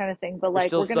of that kind of thing. But There's like,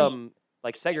 still we're gonna some,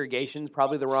 like, segregation's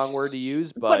probably the wrong word to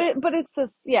use, but it's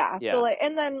this, yeah. Yeah. So like,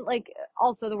 and then like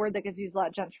also the word that gets used a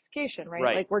lot, gentrification, right?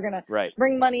 Right. Like we're gonna right.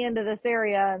 bring money into this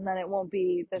area, and then it won't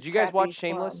be this. Did you guys crappy watch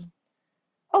slum. Shameless?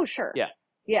 Oh sure. Yeah.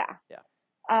 Yeah.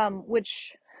 Yeah.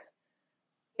 Which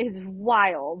is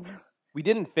wild. We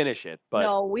didn't finish it, but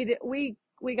No,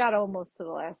 we got almost to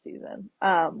the last season.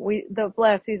 The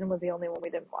last season was the only one we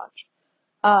didn't watch.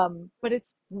 But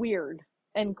it's weird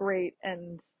and great,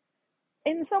 and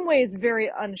in some ways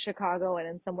very un-Chicago, and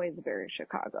in some ways very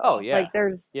Chicago. Oh yeah. Like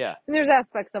there's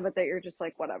aspects of it that you're just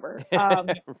like, whatever.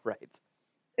 Right.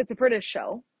 It's a British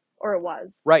show, or it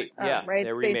was. Right. Yeah. Right.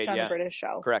 It's remade, based on a British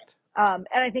show. Correct. And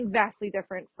I think vastly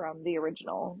different from the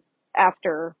original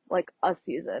after like a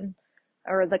season.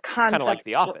 Or the concept. Kind of like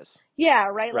The Office. Yeah,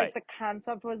 right? Like the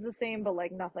concept was the same, but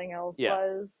like nothing else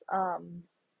was.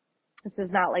 This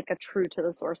is not like a true to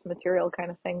the source material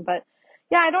kind of thing. But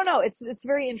yeah, I don't know. It's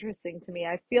very interesting to me.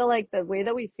 I feel like the way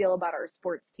that we feel about our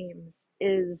sports teams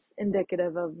is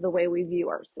indicative of the way we view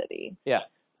our city. Yeah.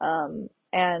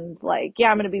 And like, yeah,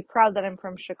 I'm going to be proud that I'm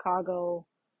from Chicago,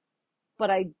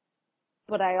 but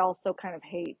I also kind of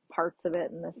hate parts of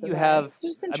it. And this you have, it's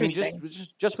just interesting. I mean,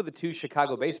 just with the two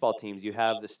Chicago baseball teams, you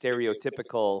have the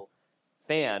stereotypical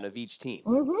fan of each team,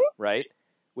 right?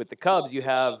 With the Cubs, you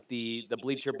have the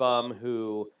bleacher bum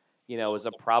who, you know, is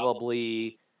a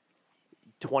probably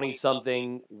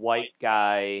 20-something white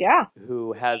guy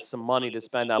who has some money to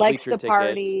spend on bleacher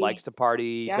tickets, likes to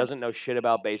party, doesn't know shit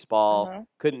about baseball,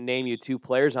 couldn't name you two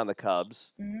players on the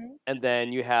Cubs. And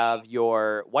then you have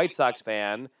your White Sox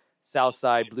fan,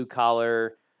 Southside,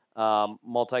 blue-collar,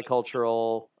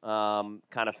 multicultural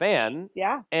kind of fan.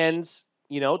 Yeah. And,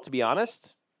 you know, to be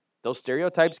honest, those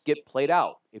stereotypes get played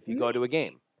out if you go to a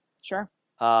game. Sure.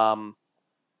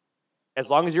 As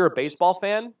long as you're a baseball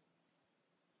fan,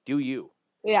 do you.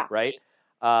 Yeah. Right?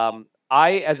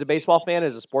 I, as a baseball fan,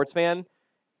 as a sports fan,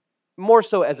 more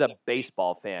so as a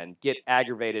baseball fan, get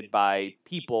aggravated by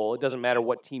people, it doesn't matter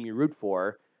what team you root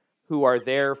for, who are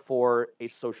there for a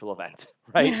social event,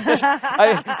 right?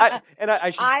 I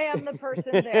am the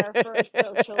person there for a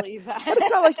social event. But it's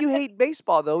not like you hate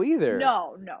baseball, though, either.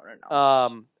 No.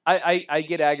 I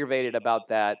get aggravated about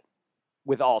that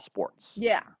with all sports.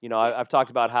 Yeah. You know, I've talked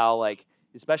about how, like,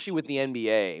 especially with the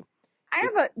NBA. I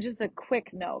have just a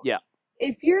quick note. Yeah.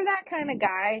 If you're that kind of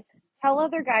guy, tell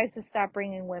other guys to stop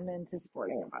bringing women to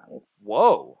sporting events.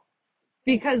 Whoa.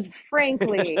 Because,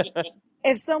 frankly...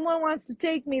 If someone wants to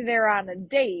take me there on a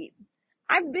date,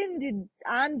 I've been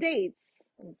on dates.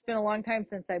 It's been a long time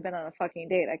since I've been on a fucking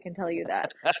date, I can tell you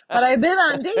that. But I've been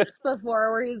on dates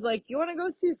before where he's like, you want to go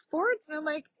see sports? And I'm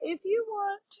like, if you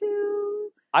want to.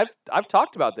 I've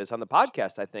talked about this on the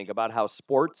podcast, I think, about how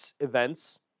sports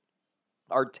events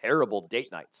are terrible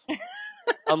date nights.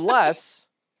 Unless...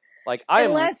 Like I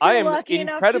am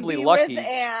incredibly lucky. With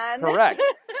Anne. Correct.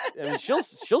 I mean,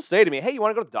 she'll say to me, "Hey, you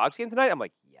want to go to the Dogs game tonight?" I'm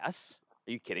like, "Yes."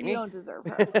 Are you kidding me? You don't deserve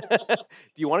her. Do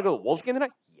you want to go to the Wolves game tonight?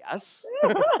 Yes.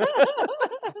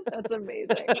 That's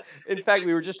amazing. In fact,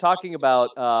 we were just talking about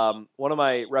one of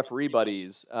my referee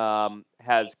buddies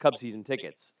has Cub season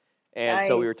tickets, and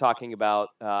so we were talking about.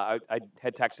 I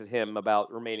had texted him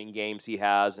about remaining games he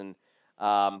has, and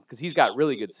because he's got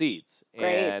really good seats,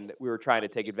 and we were trying to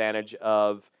take advantage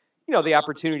of. You know, the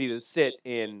opportunity to sit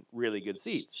in really good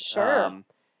seats. Sure.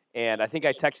 And I think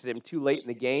I texted him too late in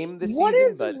the game this what season.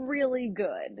 What is but really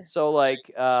good? So, like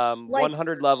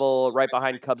 100 level, right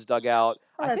behind Cubs dugout.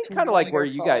 Oh, I think kind of like where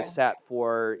you guys sat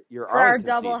for your Arlington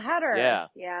our double seats. header.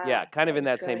 Yeah, kind of in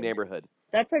that same neighborhood.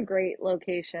 That's a great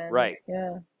location. Right.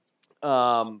 Yeah.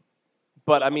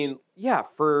 But I mean, yeah,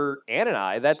 for Ann and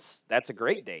I, that's a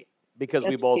great date because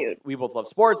we both love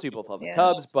sports, we both love the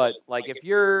Cubs. But like, if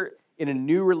you're in a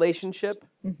new relationship,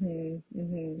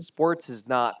 sports is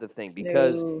not the thing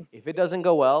because if it doesn't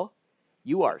go well,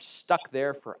 you are stuck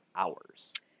there for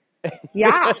hours.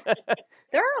 Yeah.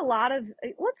 There are a lot of,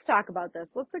 let's talk about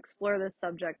this. Let's explore this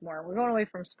subject more. We're going away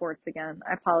from sports again.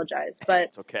 I apologize. But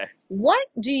It's okay. what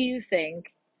do you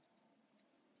think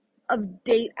of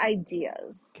date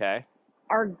ideas Okay.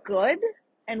 are good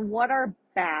and what are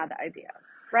bad ideas,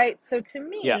 right? So to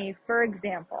me, for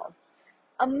example,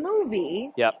 a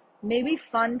movie Yep. may be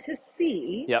fun to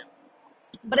see, Yep.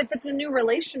 but if it's a new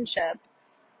relationship,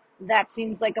 that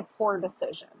seems like a poor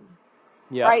decision,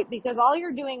 Yep. right? Because all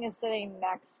you're doing is sitting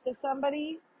next to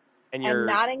somebody And and you're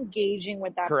not engaging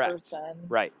with that correct. person.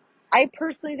 Right. I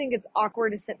personally think it's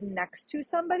awkward to sit next to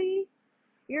somebody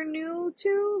you're new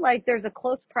to. Like, there's a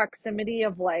close proximity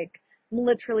of like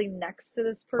literally next to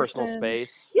this person. Personal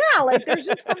space. Yeah, like there's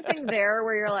just something there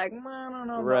where you're like, I don't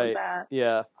know Right. about that.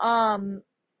 Yeah.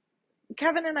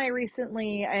 Kevin and I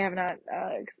recently, I have not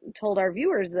told our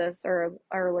viewers this, or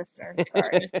our listeners,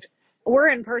 sorry. We're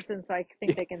in person, so I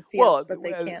think they can see us, but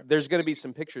they can't. There's going to be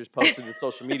some pictures posted to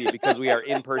social media because we are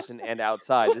in person and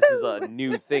outside. This is a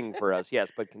new thing for us. Yes,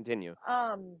 but continue.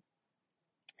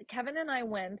 Kevin and I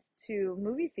went to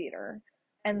movie theater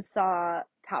and saw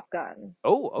Top Gun.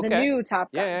 Oh, okay. The new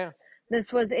Top Gun. Yeah.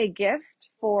 This was a gift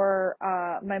for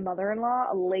my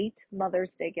mother-in-law, a late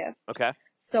Mother's Day gift. Okay.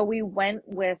 So we went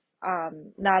with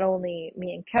not only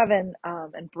me and Kevin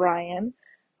and Brian,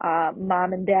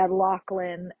 mom and dad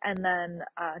Lachlan, and then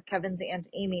Kevin's aunt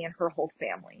Amy and her whole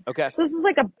family. Okay. So this was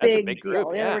like a big deal.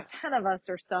 Group, yeah. There were 10 of us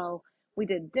or so. We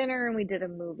did dinner and we did a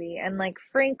movie. And like,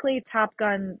 frankly, Top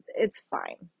Gun, it's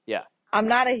fine. Yeah. I'm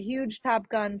not a huge Top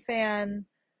Gun fan.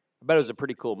 I bet it was a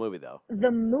pretty cool movie, though.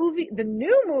 The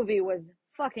new movie was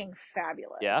fucking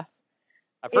fabulous. Yeah?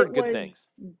 I've heard good things.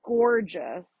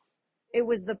 Gorgeous. It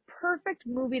was the perfect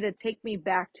movie to take me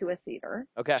back to a theater.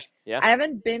 Okay, yeah. I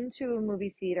haven't been to a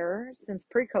movie theater since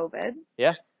pre-COVID.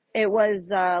 Yeah. It was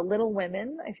Little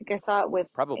Women. I think I saw it with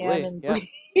probably Anne and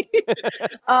Brady.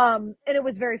 And it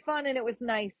was very fun and it was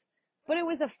nice. But it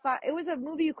was a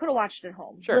movie you could have watched at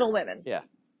home. Sure. Little Women. Yeah.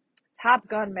 Top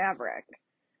Gun Maverick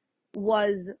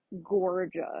was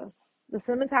gorgeous. The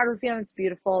cinematography on it's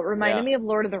beautiful. It reminded me of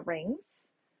Lord of the Rings.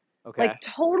 Okay. Like,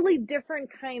 totally different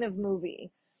kind of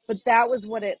movie. But that was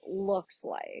what it looked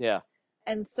like. Yeah.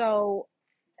 And so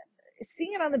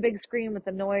seeing it on the big screen with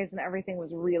the noise and everything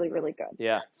was really, really good.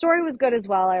 Yeah. Story was good as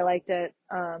well. I liked it.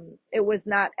 It was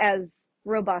not as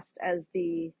robust as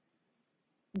the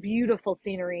beautiful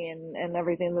scenery and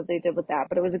everything that they did with that,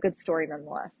 but it was a good story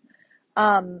nonetheless.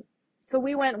 So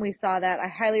we went and we saw that. I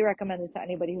highly recommend it to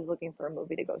anybody who's looking for a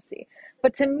movie to go see.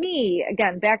 But to me,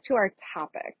 again, back to our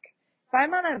topic, if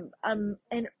I'm on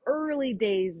an early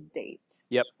days date,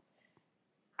 yep,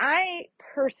 I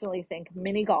personally think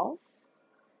mini golf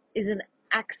is an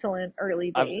excellent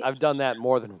early date. I've done that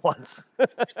more than once.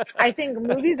 I think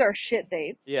movies are shit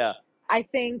dates. Yeah. I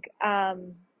think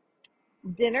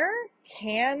dinner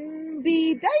can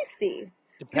be dicey.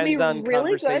 Depends on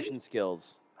really conversation good.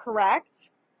 skills. Correct.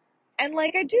 And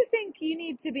like, I do think you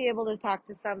need to be able to talk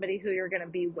to somebody who you're going to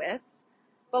be with,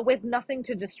 but with nothing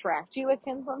to distract you, it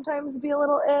can sometimes be a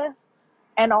little eh.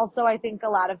 And also, I think a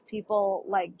lot of people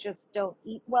like just don't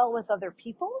eat well with other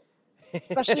people,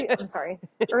 especially,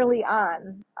 early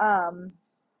on.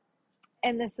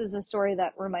 And this is a story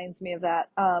that reminds me of that.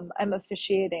 I'm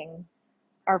officiating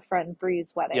our friend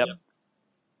Bree's wedding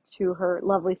to her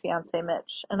lovely fiance,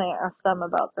 Mitch. And I asked them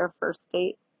about their first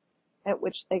date at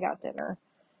which they got dinner.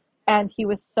 And he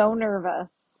was so nervous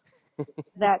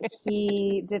that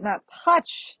he did not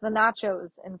touch the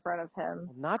nachos in front of him.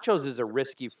 Nachos is a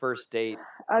risky first date.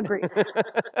 Agreed.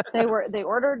 They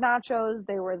ordered nachos.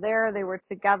 They were there. They were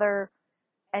together.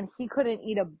 And he couldn't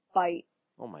eat a bite.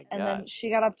 Oh, my God. And then she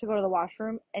got up to go to the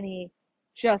washroom, and he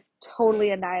just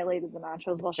totally annihilated the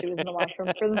nachos while she was in the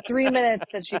washroom for the 3 minutes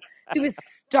that she was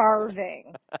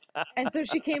starving. And so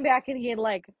she came back and he had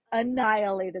like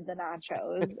annihilated the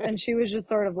nachos, and she was just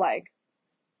sort of like,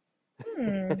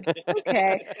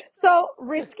 okay. So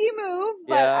risky move,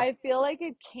 but I feel like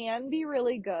it can be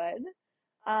really good.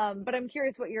 But I'm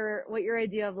curious what your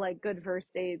idea of like good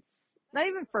first dates, not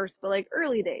even first, but like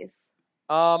early days.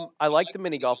 I like the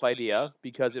mini golf idea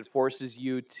because it forces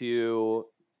you to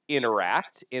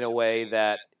interact in a way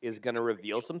that is going to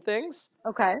reveal some things.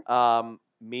 Okay. I'm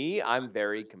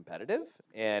very competitive,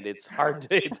 and it's hard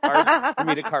for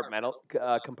me to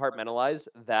compartmentalize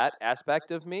that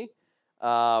aspect of me.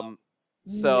 So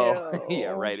No. yeah,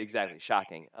 right, exactly,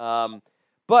 shocking.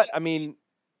 But I mean,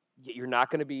 you're not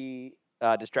going to be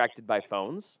distracted by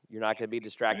phones. You're not going to be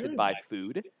distracted by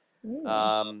food.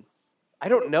 I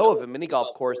don't know of a mini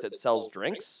golf course that sells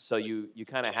drinks, so you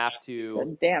kind of have to.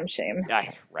 It's a damn shame.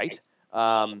 Right.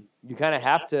 You kind of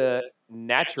have to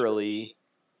naturally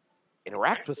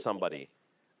interact with somebody.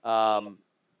 So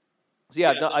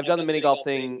yeah, I've done the mini golf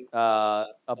thing a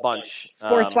bunch.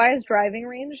 Sports wise, driving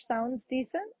range sounds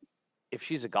decent. If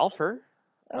she's a golfer,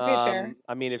 Okay, fair.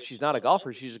 I mean, if she's not a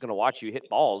golfer, she's just going to watch you hit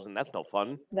balls, and that's no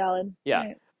fun. Valid.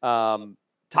 Yeah. Right.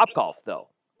 Top golf though,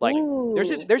 like Ooh.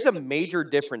 there's a major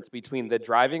difference between the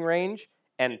driving range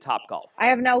and Top Golf. I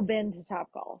have now been to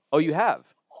Top Golf. Oh, you have?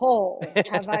 Oh,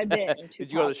 have I been to Did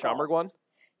you go to the Top Schaumburg Golf? one?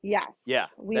 Yes. Yeah,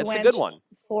 we that's went a good one.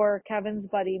 For Kevin's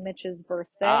buddy Mitch's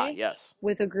birthday. Ah, yes.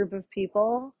 With a group of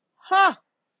people. Huh.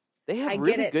 They have I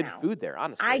really get it good now. food there,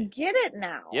 honestly. I get it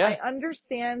now. Yeah. I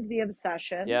understand the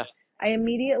obsession. Yeah. I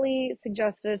immediately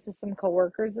suggested it to some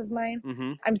coworkers of mine.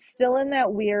 Mm-hmm. I'm still in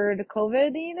that weird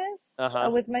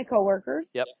COVID-iness with my coworkers.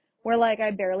 Yep. Where like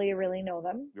I barely really know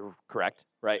them. You're correct.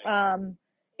 Right.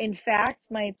 In fact,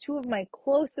 two of my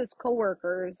closest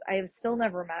coworkers I have still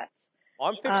never met. Well,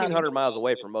 I'm 1,500 miles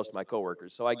away from most of my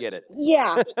coworkers, so I get it.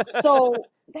 Yeah. So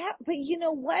but you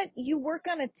know what? You work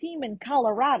on a team in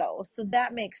Colorado, so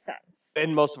that makes sense.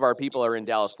 And most of our people are in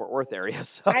Dallas-Fort Worth area.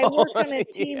 So I work on a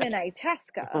team in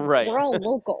Itasca. Right. We're all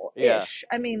local-ish. Yeah.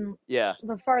 I mean, yeah.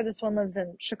 The farthest one lives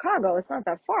in Chicago. It's not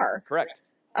that far. Correct.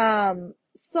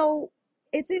 So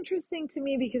it's interesting to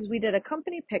me because we did a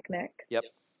company picnic. Yep.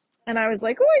 And I was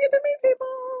like, oh, I get to meet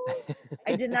people.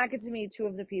 I did not get to meet two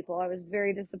of the people. I was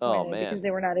very disappointed because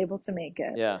they were not able to make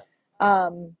it. Yeah.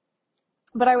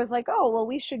 But I was like, oh, well,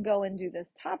 we should go and do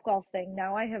this Top Golf thing.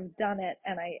 Now I have done it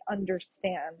and I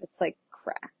understand. It's like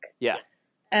crack. Yeah.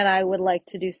 And I would like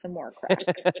to do some more crack.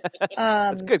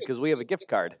 That's good because we have a gift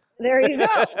card. There you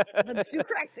go. Let's do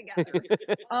crack together.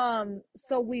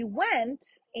 So we went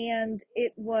and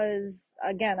it was,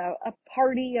 again, a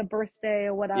party, a birthday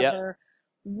or whatever. Yep.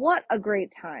 What a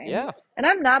great time. Yeah. And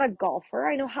I'm not a golfer.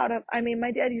 I know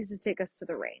my dad used to take us to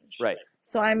the range. Right.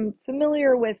 So I'm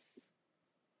familiar with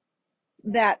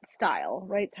that style,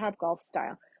 right? Top Golf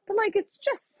style. But like, it's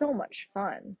just so much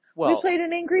fun. Well, we played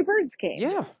an Angry Birds game.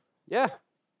 Yeah. Yeah.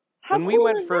 How when cool we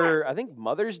went is for, that? I think,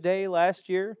 Mother's Day last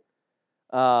year,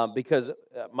 because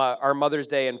our Mother's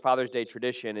Day and Father's Day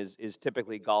tradition is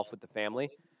typically golf with the family.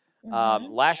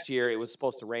 Last year, it was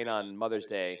supposed to rain on Mother's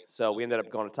Day, so we ended up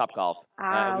going to Top Golf.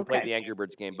 We played the Angry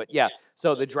Birds game. But yeah,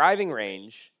 so the driving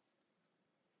range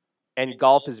and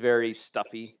golf is very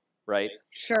stuffy, right?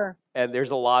 Sure. And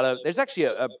there's actually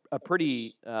a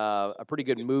pretty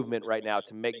good movement right now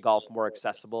to make golf more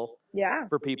accessible. Yeah.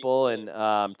 For people and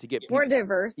to get people, more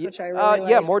diverse, which I really like.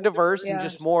 Yeah, more diverse and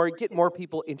just get more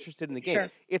people interested in the game.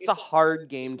 Sure. It's a hard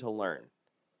game to learn.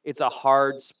 It's a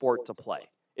hard sport to play.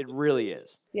 It really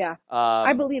is. Yeah.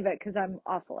 I believe it because I'm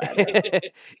awful at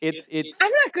it. It's.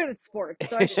 I'm not good at sports,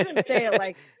 so I shouldn't say it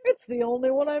like it's the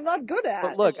only one I'm not good at.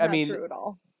 But look, it's not true at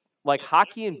all. Like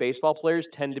hockey and baseball players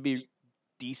tend to be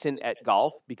decent at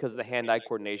golf because of the hand-eye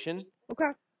coordination.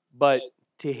 Okay. But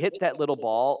to hit that little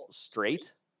ball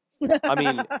straight, I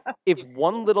mean, if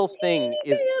one little thing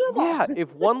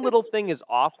if one little thing is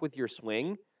off with your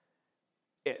swing,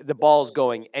 the ball's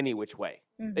going any which way.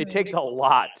 Mm-hmm. It takes a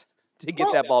lot to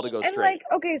get that ball to go straight. And like,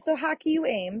 okay, so hockey you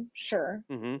aim, sure.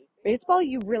 Mm-hmm. Baseball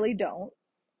you really don't.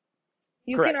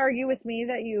 You Correct. can argue with me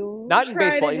that you not in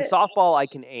baseball. In softball, I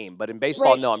can aim, but in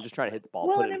baseball, no. I'm just trying to hit the ball.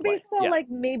 Well, put and it in play. baseball, like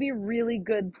maybe really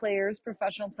good players,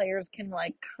 professional players, can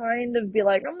like kind of be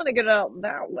like, I'm gonna get it out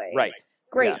that way. Right.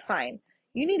 Great, fine.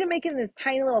 You need to make it in this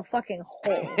tiny little fucking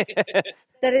hole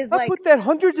that is like. I put that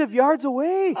hundreds of yards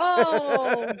away.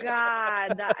 Oh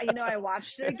God! I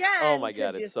watched it again. Oh my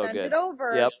God, it's so good. It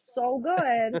over. Yep. So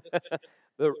good.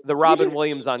 the Robin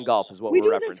Williams on golf is what we're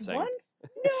referencing. This one?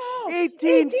 No,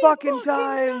 18 fucking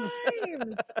times.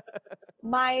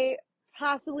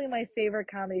 Possibly my favorite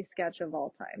comedy sketch of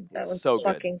all time. That was so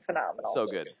fucking phenomenal. So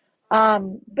good.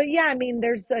 But yeah, I mean,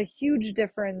 there's a huge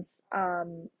difference.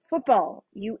 Football,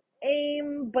 you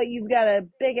aim, but you've got a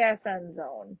big ass end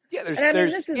zone. Yeah, this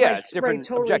is like, it's different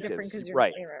totally objectives. Different because you're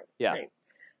right. Yeah. Right.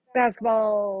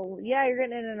 Basketball, yeah, you're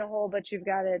getting it in a hole, but you've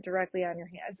got it directly on your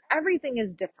hands. Everything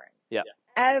is different. Yeah.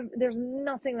 There's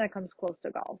nothing that comes close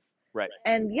to golf. Right.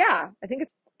 And yeah, I think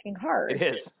it's fucking hard. It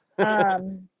is.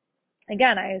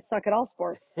 Again, I suck at all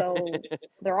sports, so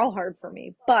they're all hard for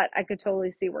me. But I could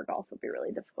totally see where golf would be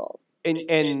really difficult.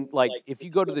 And like if you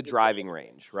go to the driving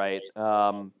range, right?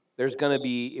 There's gonna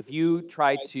be if you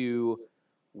try to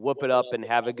whoop it up and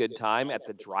have a good time at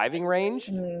the driving range,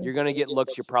 you're gonna get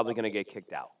looks. You're probably gonna get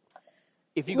kicked out.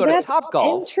 If you go to Top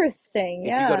Golf, interesting.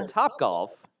 If you go to Top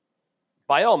Golf,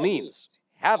 by all means,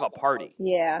 have a party.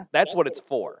 Yeah, that's what it's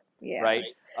for. Yeah, right.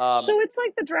 So it's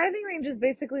like the driving range is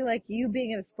basically like you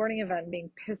being at a sporting event, being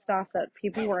pissed off that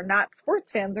people who are not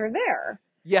sports fans are there.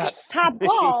 Yes. Top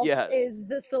Golf is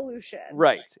the solution.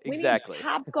 Right. Exactly. We need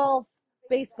Top Golf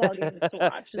baseball games to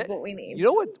watch is what we need. You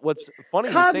know what's funny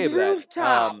you Cubs say that?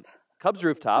 rooftop. Cubs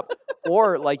rooftop.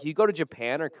 Or like you go to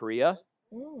Japan or Korea,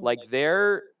 like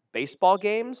their baseball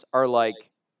games are like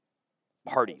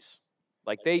parties.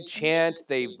 Like they chant,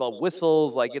 they blow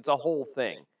whistles, like it's a whole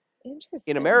thing. Interesting.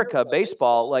 In America,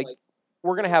 baseball, like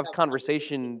we're going to have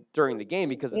conversation during the game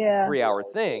because it's a 3-hour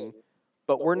thing,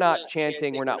 but we're not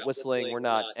chanting, we're not whistling, we're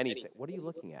not anything. What are you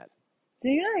looking at? Do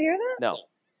you not hear that? No. Is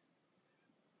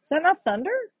that not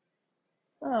thunder?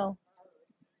 Oh.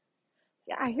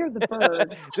 Yeah, I hear the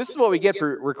bird. This is what we get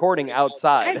for recording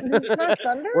outside. It's not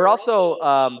thunder? We're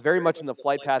also very much in the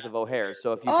flight path of O'Hare,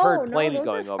 so if you've heard planes those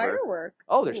going are over. Fireworks.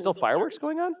 Oh, there's still fireworks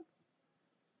going on?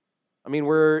 I mean,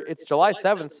 it's July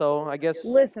 7th, so I guess.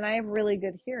 Listen, I have really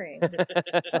good hearing.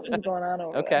 Something's going on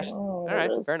over there. Okay. All right,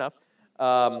 fair enough.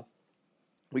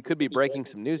 We could be breaking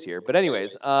some news here, but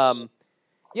anyways,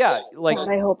 yeah, like. God,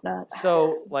 I hope not.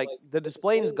 So, like, the Des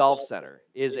Plaines Golf Center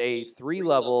is a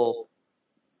 3-level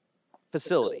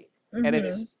facility, and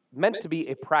it's meant to be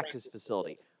a practice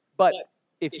facility. But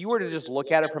if you were to just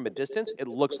look at it from a distance, it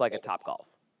looks like a Topgolf.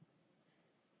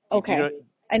 Okay.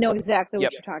 I know exactly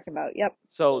what you're talking about. Yep.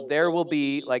 So there will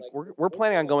be, like, we're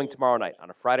planning on going tomorrow night, on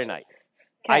a Friday night.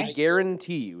 Okay. I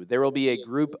guarantee you there will be a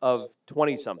group of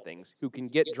 20-somethings who can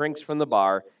get drinks from the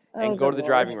bar and go to the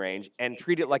driving range and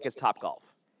treat it like it's Topgolf.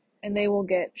 And they will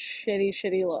get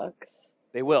shitty looks.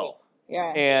 They will.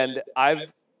 Yeah. And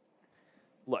I've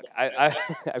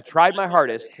tried my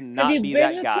hardest to not be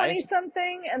that guy. Have you been the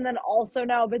 20-something and then also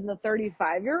now been the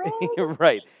 35-year-old?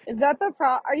 Right. Is that the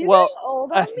problem? Are you getting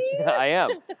old on me? I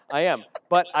am.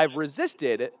 But I've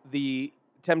resisted the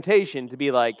temptation to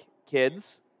be like,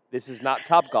 kids, this is not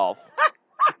Topgolf.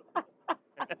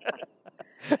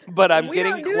 But I'm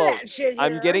getting close.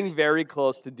 I'm getting very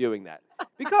close to doing that.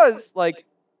 Because, like,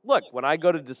 look, when I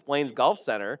go to Des Plaines Golf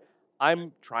Center,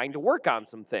 I'm trying to work on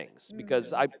some things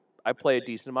because I play a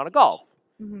decent amount of golf.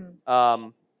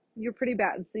 You're pretty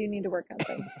bad, so you need to work on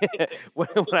things. When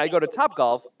I go to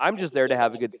Topgolf, I'm just there to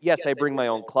have a good. Yes, I bring my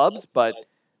own clubs, but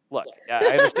look,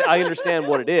 I understand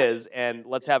what it is, and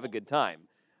let's have a good time.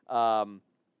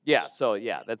 That's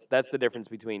the difference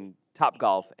between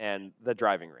Topgolf and the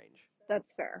driving range.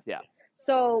 That's fair. Yeah.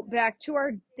 So back to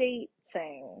our date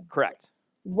thing. Correct.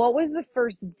 What was the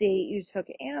first date you took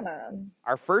Anne on?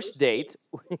 Our first date,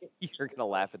 you're going to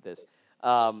laugh at this.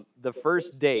 The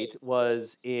first date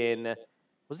was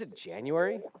was it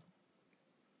January?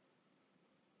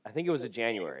 I think it was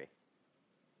January.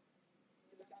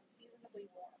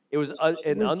 It was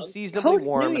an unseasonably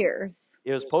warm. Post New Year's.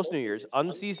 It was post New Year's,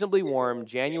 unseasonably warm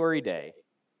January day.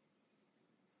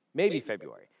 Maybe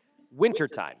February.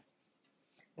 Wintertime.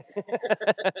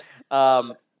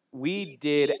 We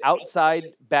did outside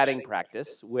batting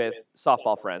practice with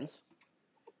softball friends.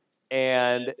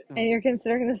 And you're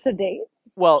considering this a date?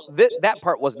 Well, that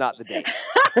part was not the date.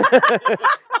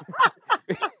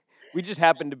 We just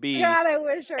happened to be at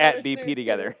BP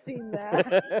together. Seen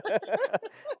that.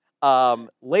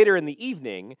 Later in the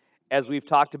evening, as we've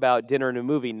talked about dinner and a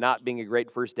movie not being a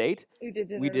great first date, we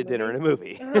did dinner and a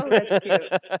movie. Oh, that's cute.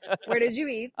 Where did you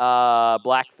eat?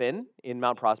 Blackfin in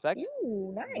Mount Prospect.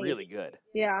 Ooh, nice. Really good.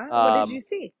 Yeah. What did you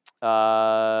see? Do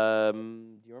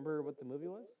you remember what the movie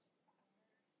was?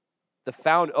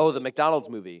 The McDonald's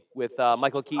movie with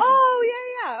Michael Keaton. Oh,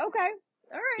 yeah. Okay.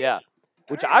 All right. Yeah,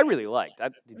 which I really liked.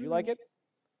 Did you like it?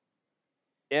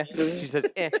 Yeah. She says,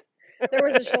 eh. There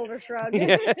was a shoulder shrug.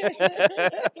 Yeah.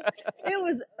 It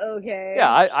was okay.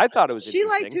 Yeah, I thought it was She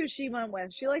interesting. liked who she went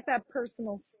with. She liked that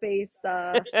personal space,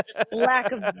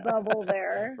 lack of bubble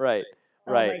there. Right.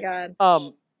 Oh, my God.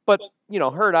 But,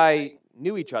 her and I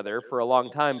knew each other for a long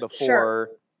time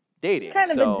before dating. Kind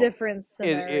of a different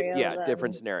scenario.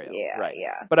 Different scenario. Yeah, right.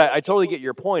 Yeah. But I totally get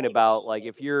your point about, like,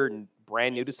 if you're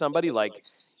brand new to somebody, like,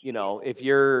 if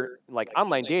you're, like,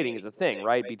 online dating is a thing,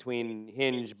 right? Between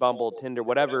Hinge, Bumble, Tinder,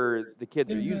 whatever the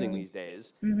kids are using these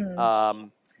days.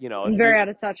 I'm very out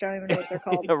of touch. I don't even know what they're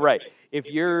called. Right. If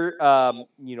you're,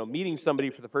 meeting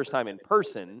somebody for the first time in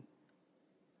person,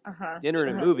 dinner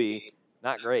and a movie,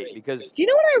 not great. Because do you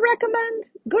know what I recommend?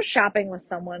 Go shopping with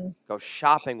someone. Go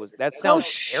shopping with. That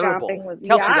sounds terrible. Kelsey,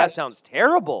 yes. That sounds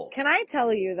terrible. Can I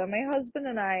tell you that my husband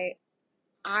and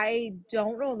I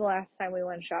don't know the last time we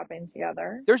went shopping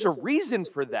together. There's a reason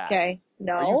for that. Okay.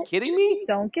 No. Are you kidding me?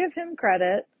 Don't give him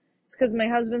credit. It's because my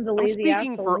husband's a lazy asshole. I'm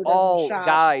speaking for all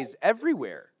guys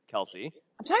everywhere, Kelsey.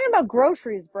 I'm talking about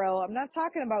groceries, bro. I'm not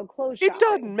talking about clothes shopping. It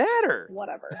doesn't matter.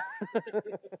 Whatever.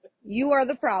 You are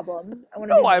the problem.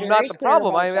 No, I'm not the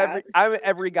problem. I'm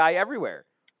every guy everywhere.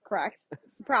 Correct.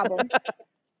 It's the problem.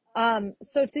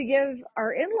 So to give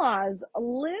our in-laws a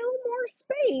little more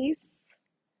space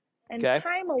and Okay.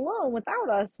 time alone without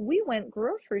us. We went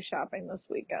grocery shopping this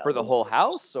weekend. For the whole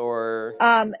house, or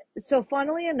So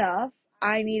funnily enough,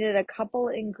 I needed a couple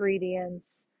ingredients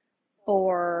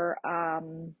for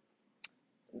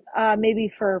maybe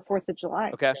for 4th of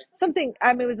July. okay, Something,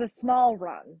 I mean, it was a small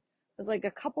run. It was like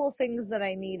a couple of things that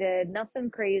I needed, nothing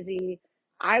crazy.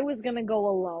 I was going to go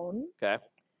alone. okay,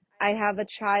 I have a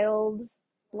child,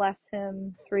 bless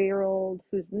him, 3-year-old,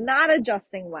 who's not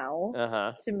adjusting well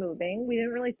uh-huh, to moving. We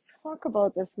didn't really talk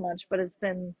about this much, but it's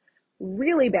been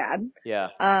really bad. yeah,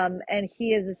 And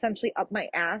he is essentially up my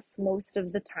ass most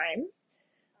of the time.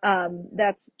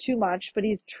 That's too much, but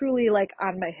he's truly like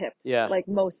on my hip, yeah. like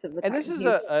most of the And time. this is He's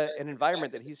an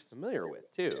environment that he's familiar with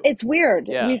too. It's weird.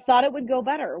 Yeah. We thought it would go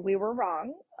better. We were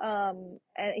wrong.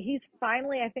 And he's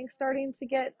finally, I think, starting to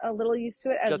get a little used to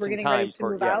it as Just we're in getting time ready to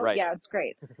for- move yeah, out. right. Yeah, it's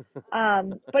great.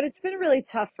 But it's been really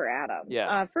tough for Adam.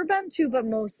 Yeah. For Ben too, but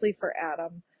mostly for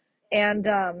Adam. And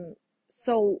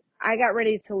so I got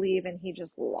ready to leave and he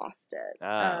just lost it.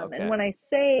 Okay. And when I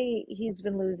say he's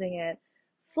been losing it,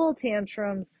 full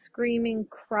tantrums, screaming,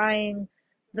 crying,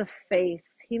 the face.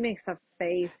 He makes a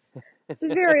face. It's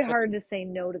very hard to say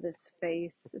no to this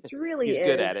face. It really He's is.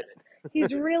 good at it.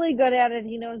 He's really good at it.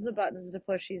 He knows the buttons to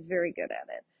push. He's very good at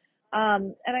it.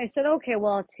 And I said, okay,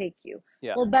 well, I'll take you.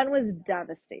 Yeah. Well, Ben was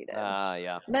devastated.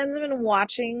 Yeah. Ben's been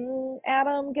watching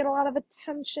Adam get a lot of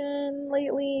attention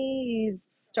lately. He's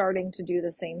starting to do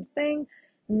the same thing.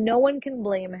 No one can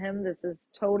blame him. This is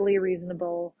totally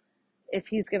reasonable. If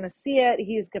he's going to see it,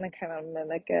 he's going to kind of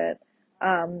mimic it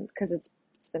because it's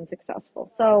been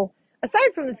successful. So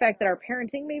aside from the fact that our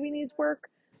parenting maybe needs work,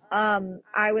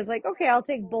 I was like, okay, I'll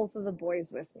take both of the boys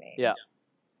with me. Yeah.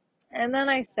 And then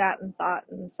I sat and thought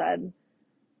and said,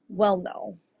 well,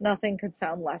 no, nothing could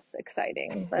sound less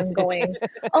exciting than going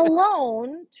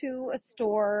alone to a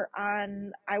store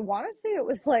on, I want to say it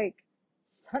was like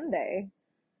Sunday.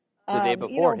 The day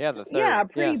before, yeah, the 3rd. Yeah,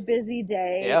 pretty busy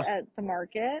day Yeah. at the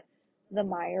market, the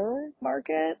Meyer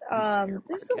market. Meyer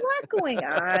There's market. a lot going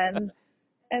on.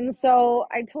 And so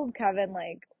I told Kevin,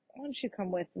 like, why don't you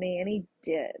come with me? And he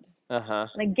did. Uh-huh.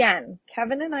 And again,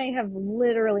 Kevin and I have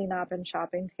literally not been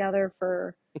shopping together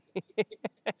for,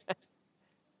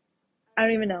 I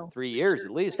don't even know, 3 years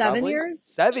at least. 7 probably. years?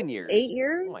 7 years. 8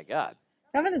 years? Oh my God.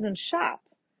 Kevin doesn't shop.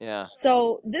 Yeah.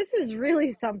 So this is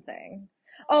really something.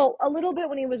 Oh, a little bit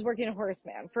when he was working at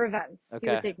Horseman for events. He Okay.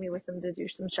 would take me with him to do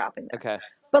some shopping there. Okay.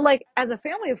 But like as a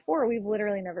family of 4, we've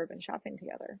literally never been shopping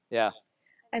together. Yeah.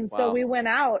 And so Wow. we went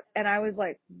out and I was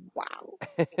like, wow,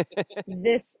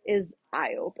 this is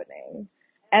eye-opening.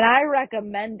 And I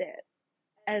recommend it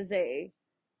as a,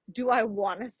 do I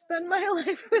want to spend my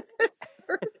life with this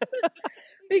person?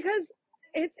 Because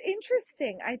it's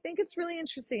interesting. I think it's really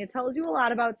interesting. It tells you a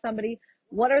lot about somebody.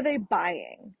 What are they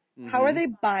buying? How are they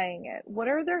buying it? What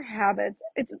are their habits?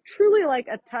 It's truly like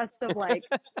a test of like,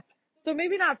 so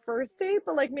maybe not first date,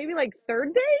 but like maybe like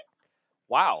 3rd date?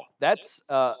 Wow. That's,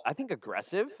 I think,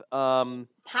 aggressive.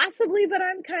 Possibly, but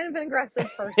I'm kind of an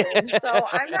aggressive person, so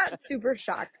I'm not super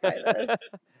shocked by this.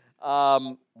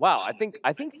 Wow. I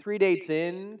think 3 dates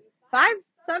in. 5,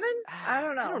 7? I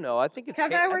don't know. I don't know. I think it's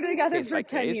Kevin and I were together for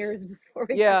 10 case. years before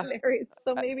we Yeah. got married,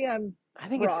 so maybe I'm I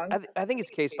think wrong. I think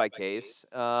it's case by case.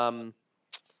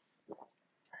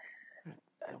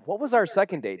 What was our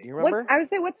second date? Do you remember? I would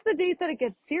say, what's the date that it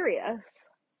gets serious?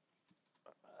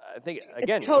 I think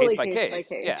again, It's totally case by case.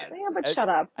 Yeah, but shut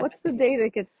up. What's the date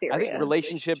it gets serious? I think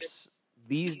relationships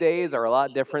these days are a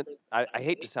lot different. I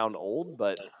hate to sound old,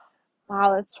 but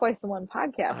wow, that's twice in one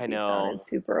podcast. I You know. sounded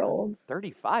super old.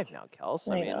 35 now,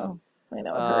 Kels. I know. It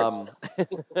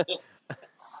hurts.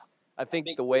 I think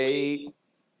the way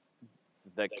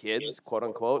the kids, quote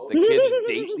unquote, the kids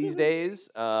date these days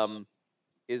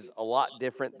is a lot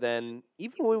different than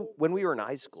even when we were in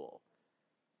high school.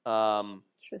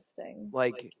 Interesting.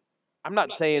 Like, I'm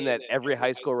not saying that every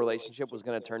high school relationship was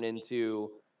going to turn into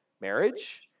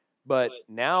marriage, but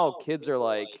now kids are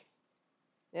like,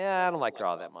 yeah, I don't like her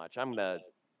all that much. I'm going to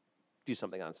do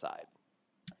something on the side.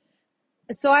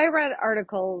 So I read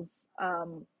articles,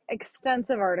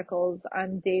 extensive articles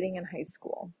on dating in high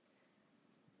school.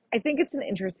 I think it's an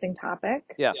interesting topic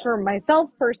for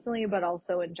myself personally, but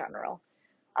also in general.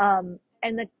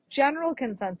 And the general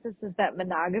consensus is that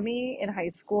monogamy in high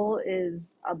school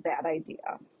is a bad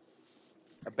idea.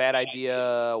 A bad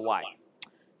idea? Why?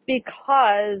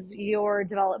 Because your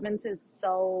development is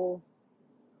so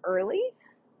early.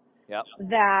 Yep.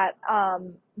 That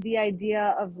the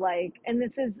idea of like, and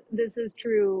this is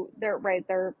true. They're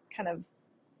kind of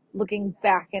looking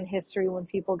back in history when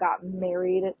people got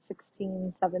married at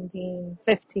 16, 17,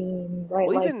 15, right?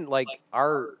 Well, Like, even like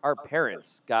our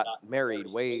parents got married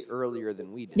way earlier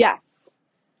than we did. yes.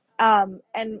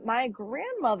 And my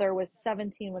grandmother was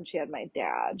 17 when she had my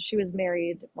dad. She was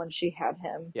married when she had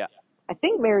him. Yeah. I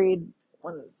think married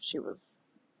when she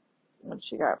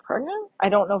got pregnant. I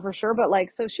don't know for sure, but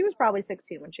like, so she was probably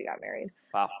 16 when she got married.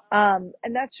 Wow.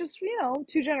 And that's just,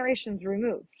 2 generations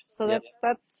removed. So Yep.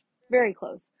 that's very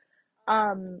close.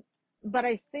 But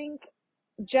I think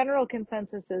general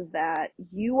consensus is that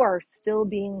you are still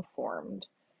being formed,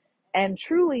 and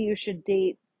truly you should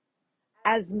date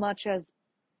as much as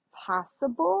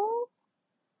possible.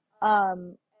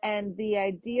 And the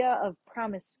idea of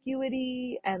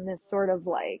promiscuity and this sort of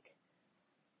like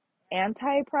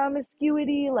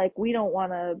anti-promiscuity, like we don't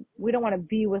want to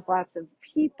be with lots of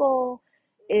people,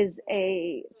 is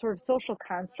a sort of social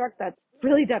construct that's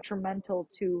really detrimental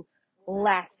to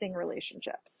lasting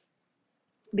relationships.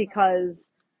 Because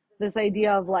this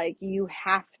idea of like you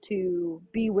have to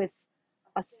be with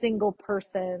a single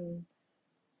person,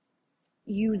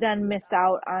 you then miss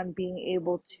out on being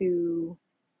able to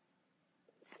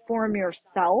form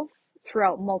yourself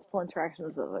throughout multiple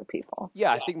interactions with other people.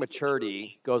 Yeah, I think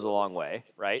maturity goes a long way,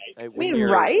 right? I mean,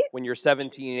 right? When you're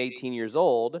 17, 18 years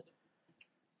old,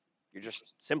 you're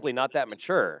just simply not that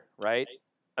mature, right?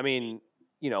 I mean,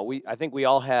 I think we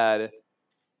all had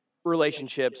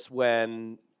relationships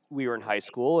when we were in high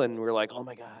school and we were like, "Oh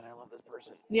my god, I love this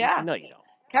person." Yeah. No, you don't.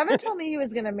 Kevin told me he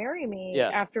was going to marry me Yeah.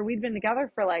 after we'd been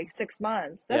together for like 6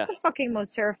 months. That's Yeah. the fucking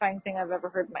most terrifying thing I've ever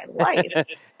heard in my life.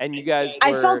 And you guys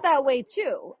I were felt that way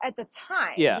too at the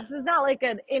time. Yeah. This is not like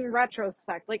an in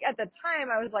retrospect. Like at the time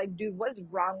I was like, dude, what's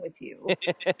wrong with you?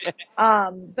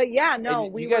 But yeah, no,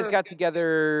 and you guys got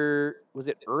together, was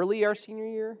it early our senior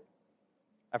year?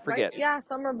 I forget. Right? Yeah,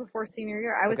 summer before senior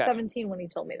year. I was Okay. 17 when he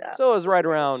told me that. So it was right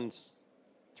around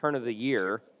turn of the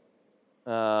year.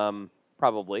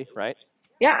 Probably, right?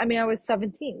 Yeah, I mean, I was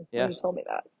 17 Yeah. when he told me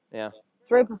that. Yeah. It's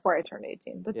right before I turned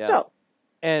 18, but Yeah. still.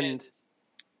 And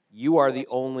you are the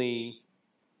only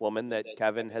woman that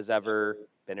Kevin has ever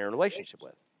been in a relationship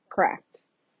with. Correct.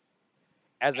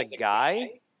 As a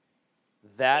guy,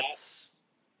 that's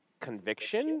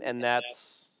conviction, and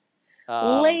that's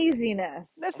laziness.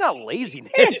 That's not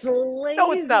laziness. It's laziness.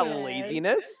 No, it's not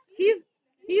laziness. He's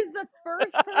the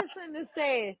first person to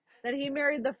say that he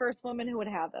married the first woman who would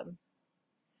have him.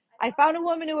 I found a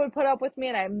woman who would put up with me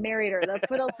and I married her. That's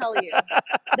what he'll tell you.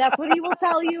 That's what he will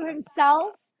tell you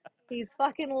himself. He's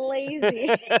fucking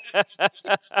lazy.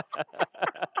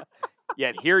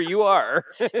 Yet here you are.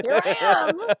 Here I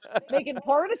am, making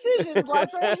poor decisions,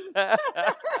 left brains.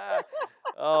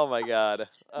 Oh my God.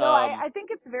 No, I think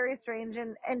it's very strange,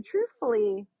 and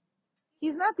truthfully,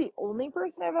 he's not the only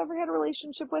person I've ever had a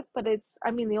relationship with, but it's, I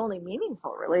mean, the only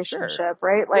meaningful relationship, Sure.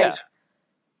 right? Like, Yeah.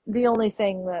 the only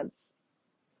thing that's,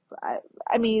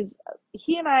 I mean,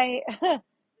 he and I,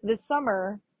 this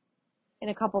summer, in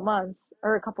a couple months,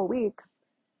 or a couple weeks,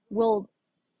 will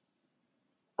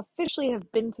officially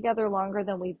have been together longer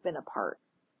than we've been apart.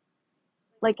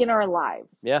 Like, in our lives.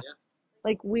 Yeah.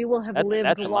 Like, we will have lived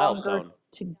that's a longer milestone.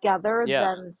 together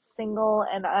Yeah. than single,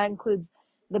 and that includes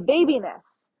the babiness,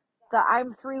 that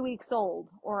I'm 3 weeks old,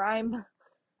 or I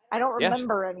don't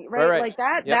remember any, right? Right. Like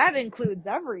that, Yep. that includes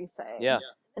everything. Yeah.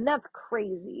 And that's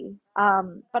crazy.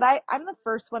 But I'm the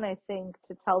first one, I think,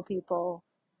 to tell people,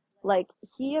 like,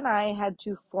 he and I had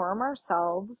to form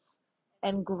ourselves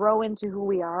and grow into who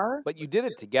we are. But you did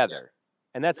it together,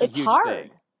 and that's a It's huge hard.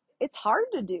 thing. It's hard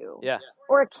to do. Yeah.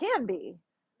 Or it can be.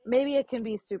 Maybe it can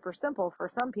be super simple for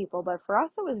some people, but for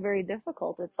us it was very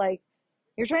difficult. It's like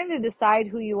you're trying to decide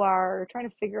who you are, trying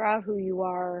to figure out who you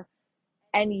are,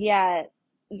 and yet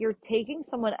you're taking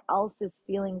someone else's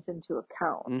feelings into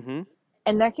account. Mm-hmm.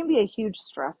 And that can be a huge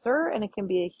stressor, and it can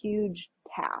be a huge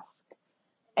task.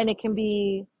 And it can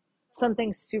be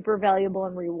something super valuable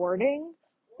and rewarding,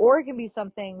 or it can be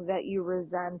something that you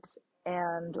resent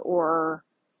or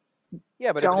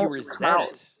but don't if you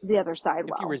resent the other side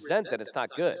if you resent, then it's not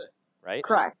good, right?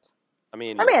 Correct. I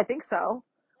mean, I think so.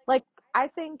 Like, I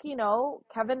think,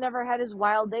 Kevin never had his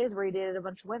wild days where he dated a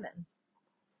bunch of women.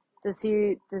 Does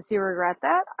he regret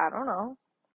that? I don't know.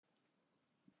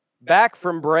 Back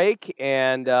from break,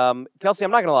 and Kelsey,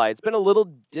 I'm not gonna lie, it's been a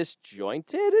little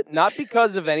disjointed, not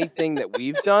because of anything that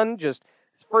we've done, just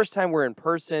it's the first time we're in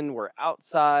person, we're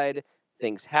outside,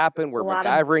 things happen, we're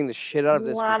MacGyvering the shit out of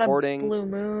this recording. A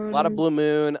lot of blue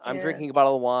moon. I'm drinking a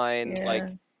bottle of wine. Yeah. Like,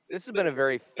 this has been a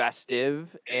very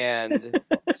festive and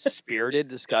spirited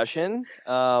discussion,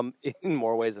 in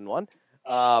more ways than one.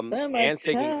 Anne's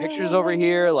taking pictures over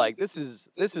here. Like, this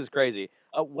is crazy.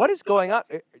 What is going on?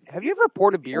 Have you ever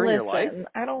poured a beer in your life? Listen,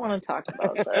 I don't want to talk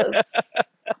about this.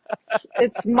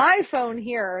 It's my phone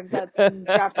here that's in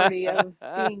jeopardy of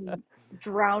being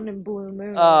drowned in blue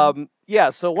moon. Yeah,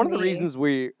 so one of the Me. reasons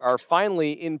we are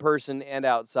finally in person and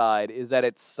outside is that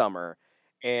it's summer.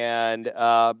 And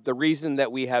the reason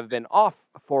that we have been off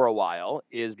for a while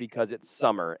is because it's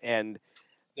summer. And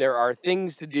there are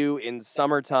things to do in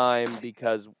summertime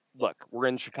because, look, we're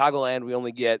in Chicagoland. We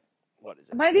only get, what is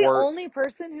it? Am I the only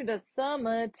person who does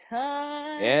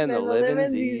summertime And the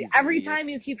living's easy. Every time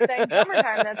you keep saying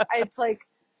summertime, it's like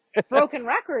broken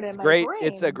record in my brain.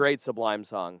 It's a great Sublime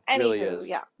song. It really is.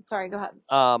 Yeah. Sorry, go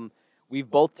ahead. We've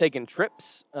both taken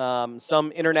trips,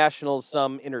 some international,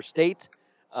 some interstate.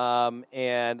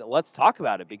 And let's talk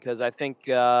about it because I think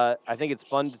it's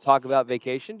fun to talk about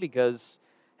vacation because,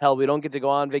 hell, we don't get to go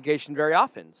on vacation very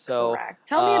often. So correct.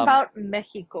 Tell me about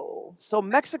Mexico. So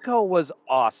Mexico was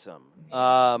awesome.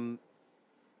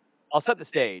 I'll set the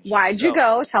stage. Why'd you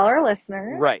go? Tell our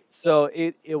listeners. Right. So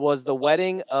it was the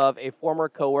wedding of a former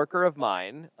coworker of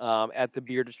mine at the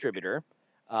beer distributor.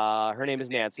 Her name is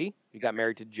Nancy. We got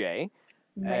married to Jay.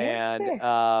 Nancy.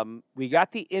 And we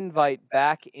got the invite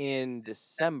back in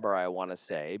December, I want to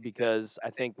say, because I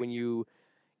think when you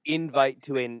invite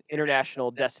to an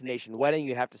international destination wedding,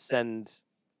 you have to send,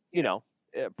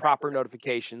 proper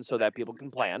notifications so that people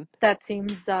can plan. That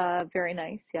seems very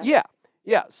nice. Yes.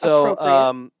 Yeah.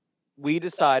 So we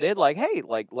decided, like, hey,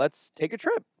 like, let's take a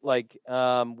trip. Like,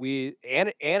 Anne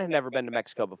had never been to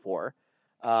Mexico before.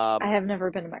 I have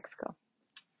never been to Mexico.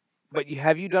 But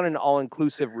have you done an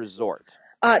all-inclusive resort?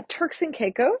 Turks and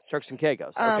Caicos. Turks and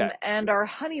Caicos, okay. And our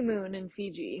honeymoon in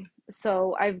Fiji.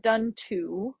 So I've done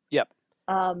 2. Yep.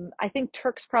 I think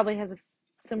Turks probably has a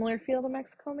similar feel to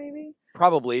Mexico, maybe?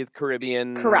 Probably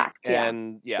Caribbean. Correct, yeah.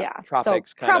 And,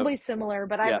 tropics so kind probably of. Similar,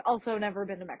 but I've also never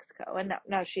been to Mexico. And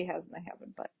now she has and I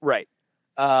haven't, but. Right.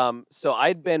 So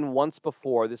I'd been once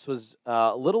before. This was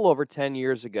a little over 10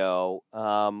 years ago.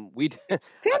 Family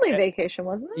vacation,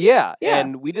 wasn't it? Yeah,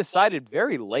 and we decided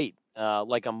very late,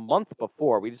 like a month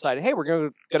before, we decided, hey,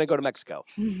 we're gonna go to Mexico.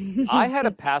 I had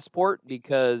a passport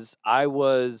because I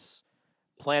was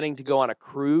planning to go on a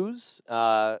cruise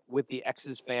with the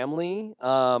ex's family,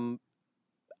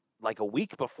 like a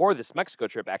week before this Mexico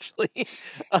trip, actually.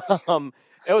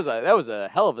 That was a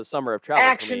hell of a summer of travel.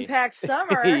 Action-packed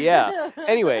summer. Yeah.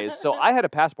 Anyways, so I had a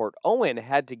passport. Owen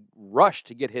had to rush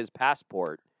to get his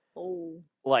passport. Oh,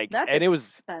 and it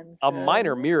was expensive. a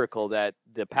minor miracle that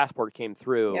the passport came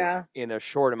through in a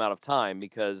short amount of time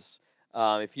because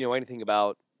if you know anything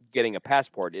about getting a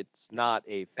passport, it's not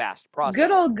a fast process.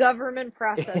 Good old government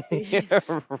processes.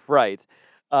 Right.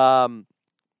 So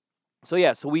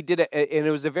we did it, and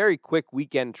it was a very quick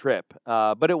weekend trip,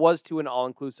 but it was to an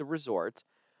all-inclusive resort.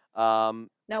 Now,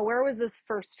 where was this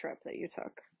first trip that you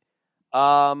took?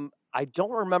 I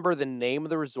don't remember the name of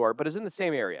the resort, but it's in the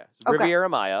same area. Riviera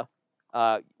Maya,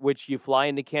 which you fly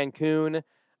into Cancun.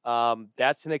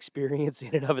 That's an experience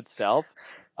in and of itself.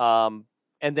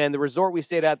 And then the resort we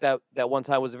stayed at that one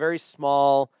time was very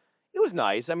small. It was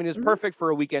nice. I mean, it was perfect for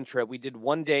a weekend trip. We did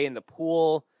one day in the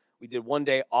pool. We did one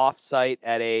day off-site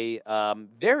at a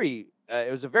it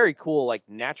was a very cool, like,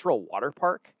 natural water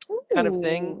park kind of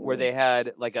thing where they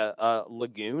had, like, a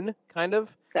lagoon, kind of.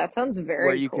 That sounds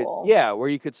very cool. Where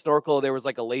you could snorkel. There was,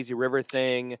 like, a lazy river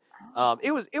thing.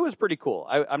 It was pretty cool.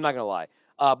 I'm not going to lie.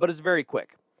 But it's very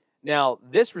quick. Now,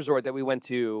 this resort that we went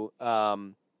to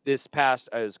this past,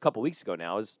 it was a couple weeks ago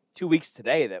now. It was 2 weeks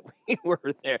today that we were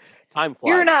there. Time flies.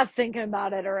 You're not thinking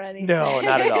about it or anything. No,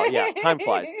 not at all. Yeah, time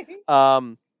flies.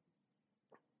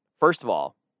 First of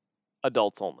all,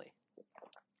 adults only.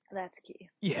 That's key.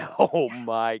 Yeah. Oh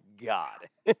my God.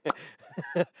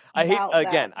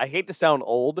 I hate to sound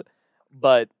old,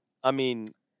 but I mean,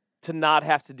 to not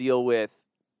have to deal with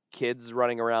kids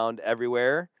running around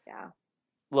everywhere. Yeah.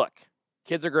 Look,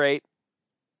 kids are great.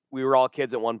 We were all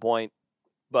kids at one point,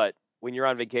 but when you're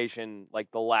on vacation,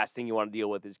 like, the last thing you want to deal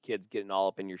with is kids getting all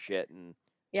up in your shit and.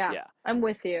 Yeah, I'm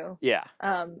with you. Yeah.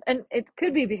 And it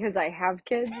could be because I have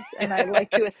kids and I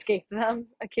like to escape them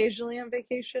occasionally on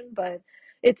vacation, but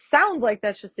it sounds like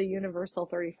that's just a universal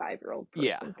 35-year-old person.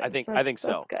 Yeah, thing. I think so.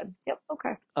 That's good. Yep.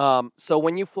 Okay. So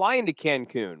when you fly into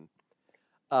Cancun,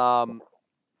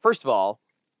 first of all,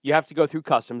 you have to go through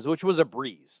customs, which was a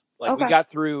breeze. Like, we got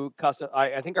through customs.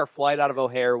 I think our flight out of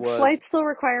O'Hare was. Flights still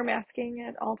require masking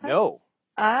at all times? No.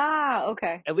 Ah,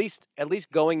 okay. At least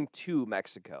going to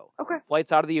Mexico. Okay.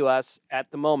 Flights out of the U.S. at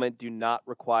the moment do not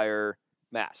require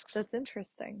masks. That's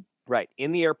interesting. Right.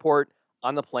 In the airport,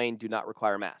 on the plane, do not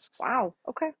require masks. Wow.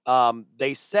 Okay.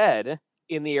 They said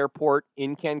in the airport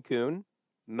in Cancun,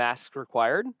 masks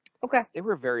required. Okay. They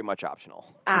were very much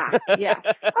optional.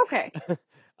 Yes. Okay.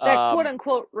 That quote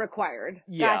unquote required.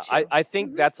 Yeah, Got you. I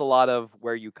think that's a lot of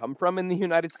where you come from in the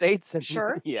United States. And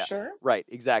Sure. yeah, Sure. right,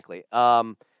 exactly.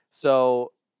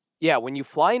 So yeah, when you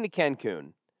fly into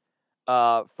Cancun,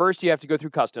 first you have to go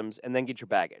through customs and then get your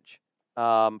baggage.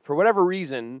 For whatever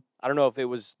reason, I don't know if it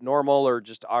was normal or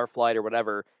just our flight or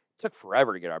whatever, it took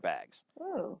forever to get our bags.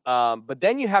 Oh. But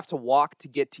then you have to walk to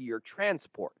get to your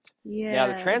transport. Yeah. Now,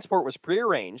 the transport was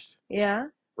prearranged. Yeah.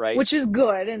 Right. Which is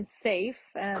good and safe.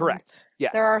 And correct.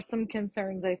 Yes. there are some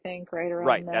concerns, I think, right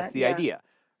around that. That's the idea.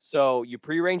 So you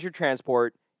prearrange your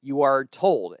transport. You are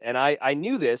told, and I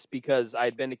knew this because I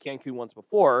had been to Cancun once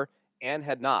before and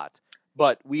had not,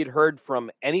 but we had heard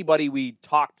from anybody we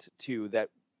talked to that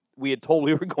we had told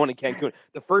we were going to Cancun.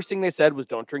 The first thing they said was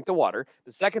don't drink the water.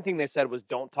 The second thing they said was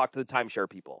don't talk to the timeshare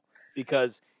people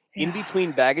because in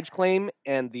between baggage claim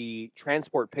and the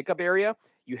transport pickup area,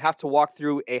 you have to walk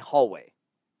through a hallway.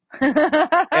 And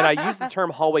I use the term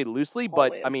hallway loosely,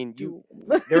 but I mean,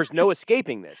 there's no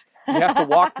escaping this. You have to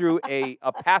walk through a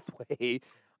pathway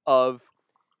of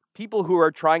people who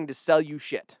are trying to sell you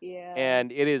shit. Yeah.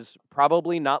 And it is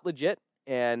probably not legit,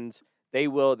 and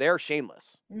they're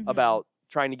shameless about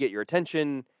trying to get your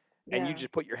attention, and you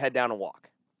just put your head down and walk.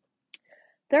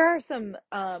 There are some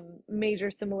major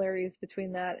similarities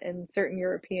between that and certain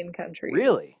European countries.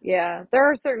 Really? Yeah. There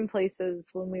are certain places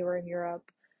when we were in Europe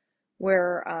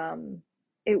where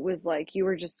it was like you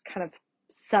were just kind of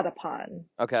set upon.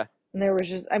 Okay. And there was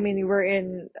just, I mean, you were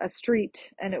in a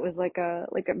street and it was like a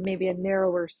maybe a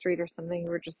narrower street or something. You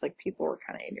were just like, people were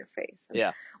kind of in your face. And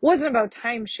yeah. It wasn't about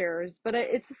timeshares, but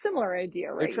it's a similar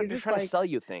idea, right? You're just trying to sell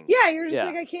you things. Yeah, you're just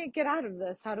like, I can't get out of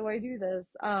this. How do I do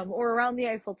this? Or around the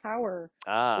Eiffel Tower.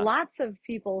 Lots of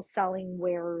people selling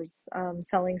wares,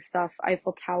 selling stuff,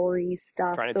 Eiffel Tower-y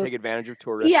stuff. Trying to take advantage of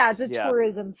tourists. Yeah, it's a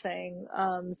tourism thing.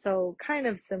 So kind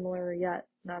of similar, yet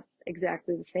not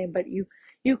exactly the same, but you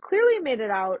clearly made it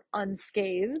out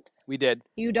unscathed. We did.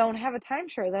 You don't have a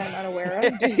timeshare that I'm unaware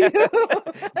of, do you?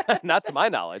 Not to my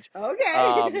knowledge.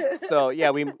 Okay. So yeah,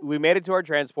 we made it to our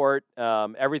transport.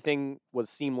 Everything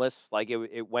was seamless, like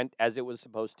it went as it was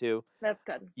supposed to. That's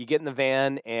good. You get in the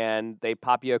van and they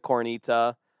pop you a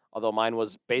Cornita, although mine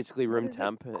was basically room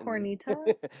temp.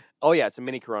 Cornita? Oh yeah, it's a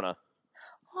mini Corona.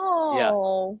 Oh, yeah.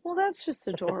 Well, that's just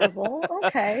adorable.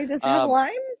 Okay, does it have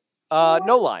lime?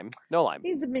 No lime.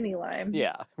 Needs a mini lime.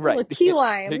 Yeah, right. A key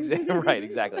lime. Right,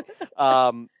 exactly.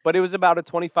 But it was about a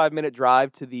 25-minute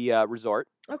drive to the resort.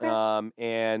 Okay.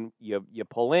 And you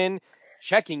pull in.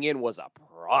 Checking in was a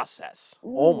process.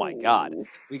 Ooh. Oh my God.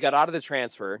 We got out of the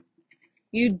transfer.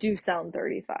 You do sound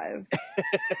 35.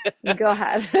 Go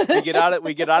ahead. we get out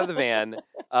of the van.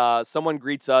 Someone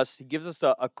greets us. He gives us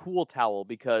a cool towel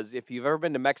because if you've ever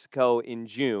been to Mexico in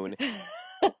June,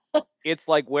 it's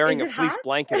like wearing a fleece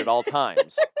blanket at all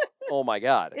times. Oh my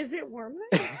God. Is it warm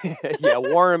there? Yeah,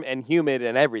 warm and humid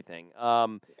and everything.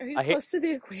 Are you close to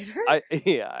the equator?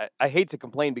 I hate to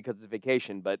complain because it's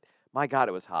vacation, but my God,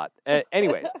 it was hot.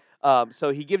 Anyways,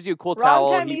 so he gives you a cool towel.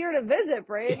 Wrong time of year to visit,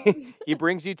 Braden. He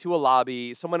brings you to a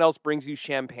lobby. Someone else brings you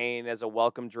champagne as a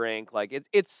welcome drink. Like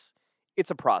it's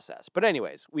a process. But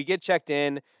anyways, we get checked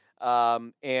in,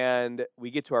 and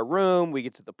we get to our room. We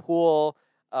get to the pool.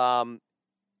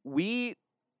 We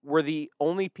were the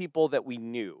only people that we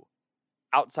knew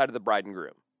outside of the bride and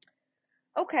groom.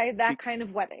 Okay, that kind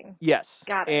of wedding. Yes.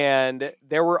 Got it. And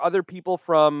there were other people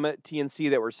from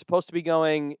TNC that were supposed to be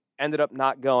going, ended up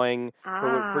not going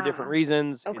for different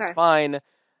reasons. Okay. It's fine.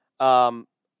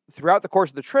 Throughout the course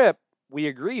of the trip, we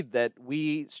agreed that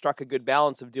we struck a good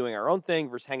balance of doing our own thing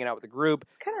versus hanging out with the group.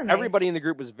 Kind of nice. Everybody in the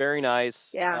group was very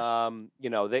nice. Yeah.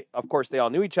 They all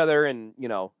knew each other and,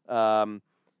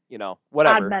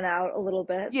 whatever. Odd men out a little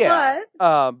bit. Yeah.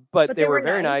 But they were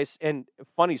very nice. And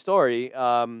funny story,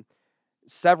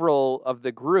 several of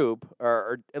the group,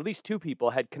 or at least two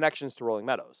people, had connections to Rolling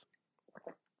Meadows.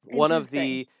 One of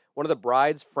the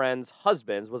bride's friends'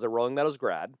 husbands was a Rolling Meadows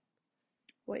grad.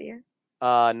 What year?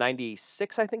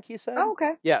 96, I think he said. Oh,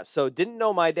 okay. Yeah, so didn't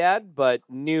know my dad, but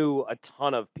knew a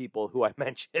ton of people who I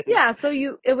mentioned. Yeah, so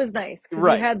it was nice.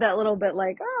 Right. You had that little bit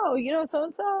like, oh,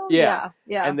 so-and-so. Yeah.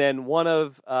 Yeah. And then one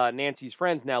of Nancy's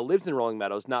friends now lives in Rolling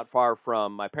Meadows, not far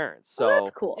from my parents. So that's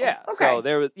cool. Yeah. Okay. So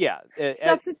there was,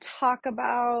 stuff to talk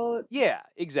about. Yeah,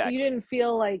 exactly. You didn't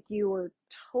feel like you were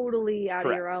totally out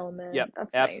Correct. of your element. Yep, that's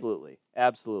absolutely. Nice.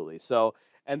 Absolutely. So,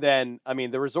 and then,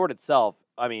 the resort itself,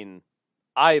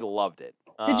 I loved it.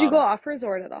 Did you go off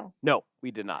resort at all? No,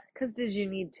 we did not. Because did you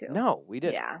need to? No, we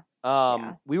didn't.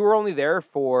 Yeah. We were only there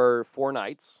for 4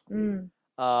 nights.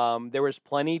 There was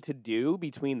plenty to do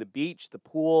between the beach, the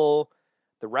pool,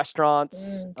 the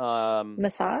restaurants.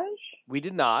 Massage? We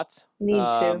did not. Need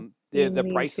to. The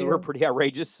Need prices were to. pretty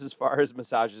outrageous as far as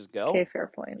massages go. Okay,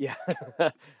 fair point. Yeah.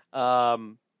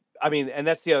 I mean, and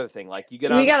that's the other thing. Like, you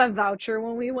get We on. got a voucher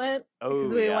when we went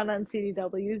because Oh, we yeah. went on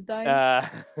CDW's dime,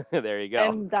 There you go.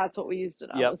 and that's what we used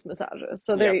it on, Yep. was massages.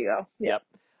 So there you go. Yep.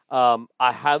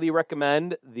 I highly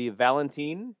recommend the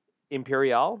Valentine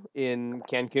Imperial in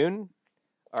Cancun,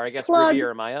 or I guess Plug.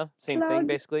 Riviera Maya. Same thing, Plug.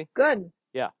 basically. Good.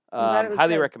 Yeah. I'm glad it was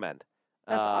Highly good. recommend.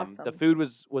 That's awesome. The food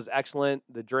was excellent.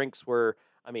 The drinks were,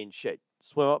 I mean, shit.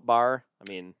 Swim up bar. I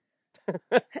mean,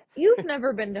 You've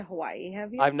never been to Hawaii,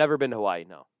 have you? I've never been to Hawaii.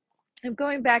 No. I'm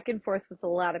going back and forth with a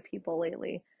lot of people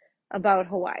lately about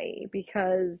Hawaii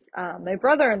because my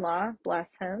brother-in-law,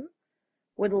 bless him,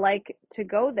 would like to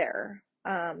go there.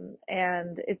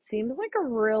 And it seems like a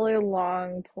really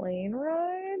long plane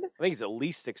ride. I think it's at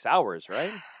least 6 hours,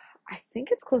 right? I think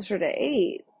it's closer to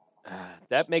 8.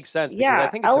 That makes sense because Yeah, I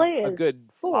think it's LA a is good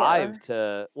 4. 5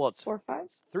 to, well, it's 4 or 5?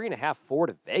 3.5, 4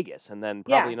 to Vegas, and then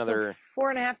probably another. So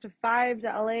 4.5 to 5 to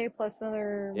LA plus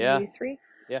another maybe 3.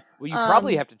 Yeah. Well, you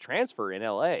probably have to transfer in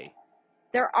LA.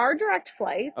 There are direct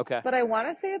flights, Okay. but I want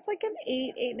to say it's like an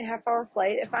 8.5 hour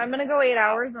flight. If I'm going to go 8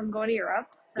 hours, I'm going to Europe.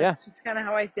 That's just kind of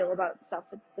how I feel about stuff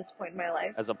at this point in my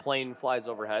life. As a plane flies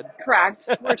overhead. Correct.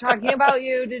 We're talking about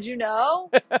you. Did you know?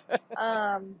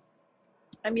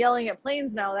 I'm yelling at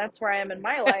planes now. That's where I am in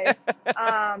my life.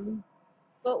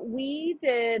 But we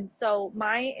did, so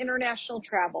my international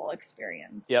travel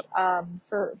experience,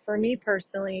 for me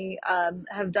personally,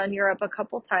 have done Europe a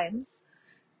couple times.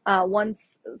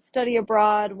 Once study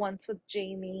abroad, once with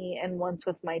Jamie, and once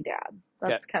with my dad.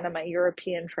 That's kind of my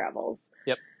European travels.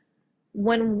 Yep.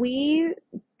 When we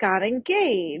got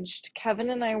engaged, Kevin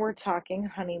and I were talking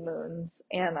honeymoons,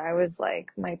 and I was like,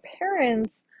 my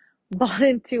parents bought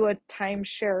into a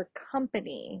timeshare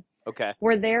company. Okay.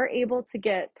 Where they're able to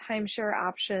get timeshare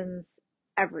options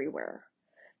everywhere.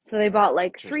 So they bought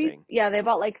like 3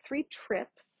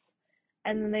 trips,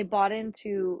 and then they bought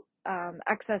into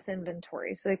excess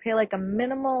inventory. So they pay like a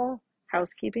minimal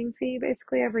housekeeping fee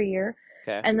basically every year.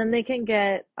 Okay. And then they can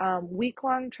get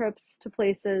week-long trips to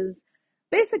places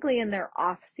basically in their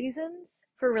off seasons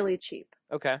for really cheap.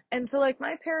 Okay. And so like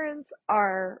my parents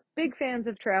are big fans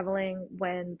of traveling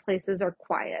when places are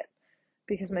quiet,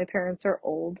 because my parents are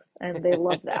old and they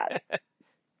love that.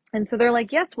 And so they're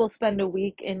like, yes, we'll spend a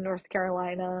week in North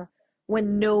Carolina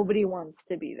when nobody wants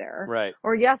to be there. Right.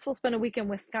 Or yes, we'll spend a week in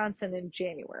Wisconsin in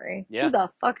January. Yeah. Who the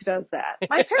fuck does that?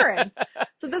 My parents.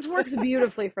 So this works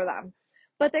beautifully for them.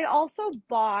 But they also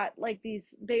bought like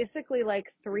these basically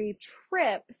like 3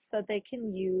 trips that they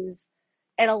can use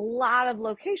at a lot of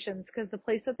locations, because the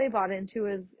place that they bought into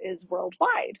is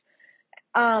worldwide.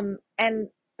 And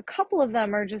a couple of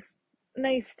them are just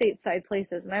nice stateside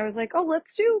places. And I was like, oh,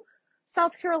 let's do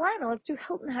South Carolina. Let's do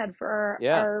Hilton Head for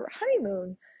our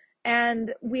honeymoon.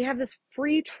 And we have this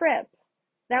free trip.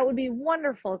 That would be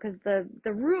wonderful, because the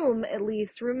room, at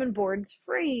least room and board's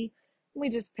free. We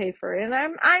just pay for it. And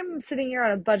I'm sitting here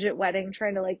on a budget wedding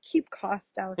trying to like keep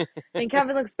costs down. And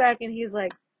Kevin looks back and he's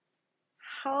like,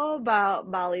 how about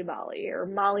Bali or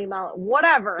Molly,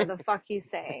 whatever the fuck he's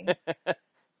saying.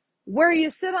 Where you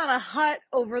sit on a hut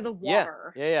over the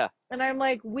water. Yeah. And I'm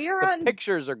like, we're the on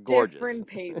pictures are gorgeous. Different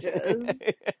pages.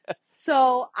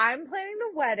 So I'm planning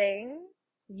the wedding.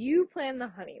 You plan the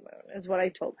honeymoon, is what I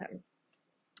told him.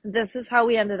 This is how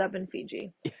we ended up in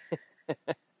Fiji.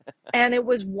 And it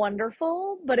was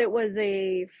wonderful, but it was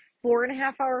a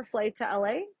 4.5 hour flight to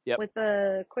LA with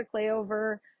a quick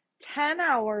layover, 10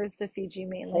 hours to Fiji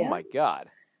mainland. Oh my God.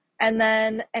 And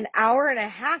then an hour and a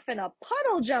half in a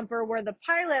puddle jumper where the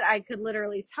pilot, I could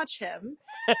literally touch him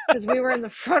because we were in the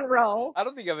front row. I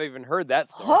don't think I've even heard that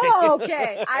story. Oh,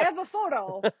 okay. I have a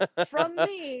photo from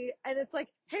me, and it's like,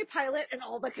 hey, pilot, and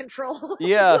all the controls.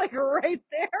 Yeah. Like right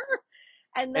there.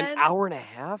 And then an hour and a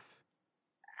half?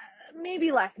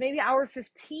 Maybe less, maybe hour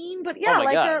 15, but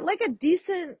like a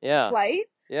decent flight.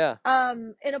 Yeah.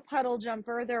 In a puddle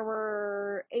jumper, there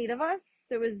were 8 of us.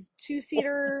 It was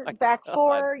 2-seater, back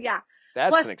 4. Yeah.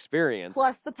 That's an experience.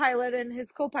 Plus the pilot and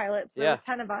his co-pilot. So there were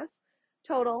 10 of us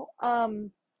total.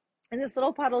 In this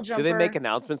little puddle jumper. Do they make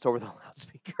announcements over the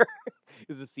loudspeaker?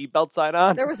 Is the seatbelt sign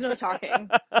on? There was no talking.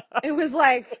 It was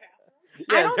like,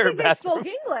 I don't think they spoke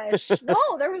English.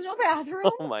 No, there was no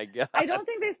bathroom. Oh my God. I don't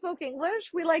think they spoke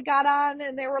English. We like got on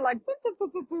and they were like, boo, boo,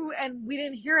 boo, boo, boo, and we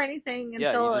didn't hear anything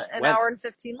until an hour and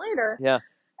 15 later. Yeah.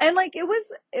 And like, it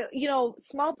was,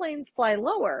 small planes fly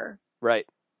lower. Right.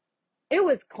 It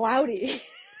was cloudy.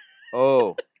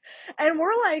 Oh. And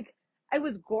we're like it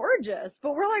was gorgeous,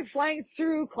 but we're like flying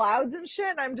through clouds and shit.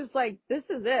 And I'm just like, this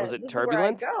is it. Was it This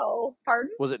turbulent? is where I go.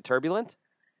 Pardon? Was it turbulent?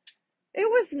 It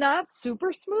was not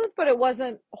super smooth, but it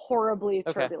wasn't horribly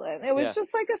Okay. turbulent. It was Yeah.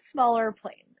 just like a smaller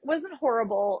plane. It wasn't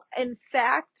horrible. In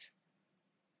fact,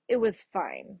 it was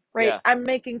fine, right? Yeah. I'm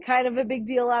making kind of a big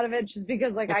deal out of it just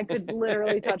because like I could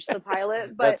literally touch the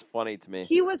pilot, but That's funny to me.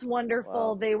 he was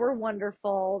wonderful. Wow. They were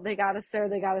wonderful. They got us there.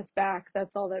 They got us back.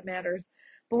 That's all that matters.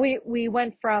 But we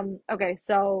went from, okay,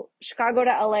 so Chicago to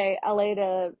LA, LA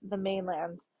to the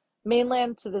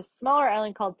mainland to this smaller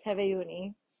island called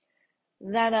Teveuni.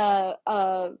 Then a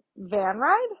van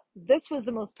ride. This was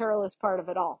the most perilous part of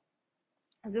it all.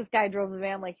 This guy drove the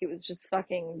van like he was just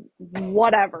fucking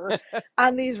whatever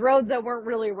on these roads that weren't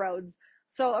really roads.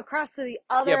 So across to the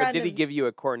other Yeah, but end did he of, give you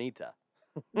a cornita?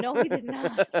 no, he did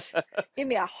not. Gave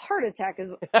me a heart attack.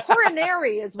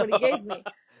 Coronary is what he gave me.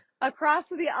 Across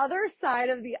to the other side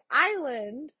of the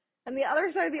island, and the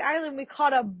other side of the island, we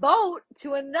caught a boat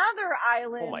to another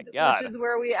island, Oh my God. which is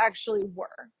where we actually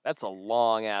were. That's a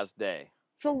long ass day.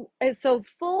 So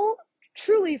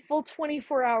truly full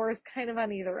 24 hours kind of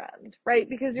on either end, right?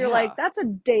 Because you're Yeah. like, that's a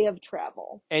day of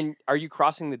travel. And are you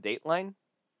crossing the date line?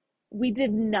 We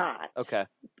did not. Okay.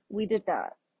 We did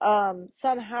not.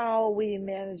 Somehow we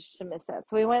managed to miss that.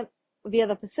 So we went via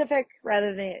the Pacific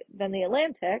rather than the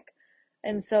Atlantic.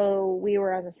 And so we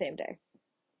were on the same day.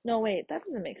 No, wait, that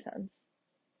doesn't make sense.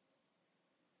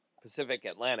 Pacific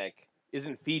Atlantic.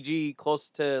 Isn't Fiji close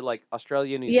to like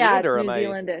Australia, New Yeah, Zealand? it's Or New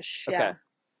am Zealandish. Okay. Yeah.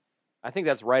 I think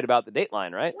that's right about the date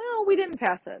line, right? Well, we didn't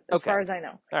pass it as Okay. far as I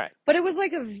know. All right. But it was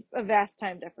like a vast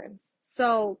time difference.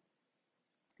 So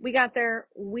we got there.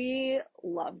 We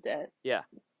loved it. Yeah.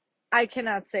 I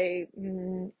cannot say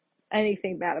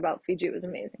anything bad about Fiji. It was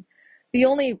amazing. The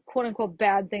only quote unquote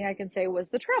bad thing I can say was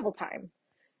the travel time.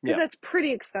 Because Yeah. that's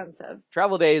pretty extensive.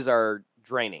 Travel days are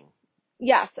draining.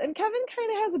 Yes. And Kevin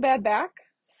kind of has a bad back.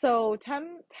 So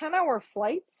 10-hour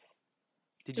flights.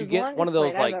 Did which you is the get one of longest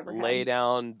those flight I've like ever had. lay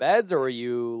down beds, or were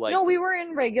you like? No, we were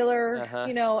in regular,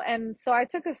 Uh-huh. and so I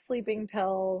took a sleeping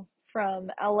pill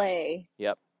from LA.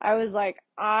 Yep. I was like,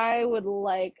 I would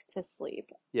like to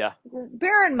sleep. Yeah.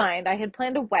 Bear in mind, I had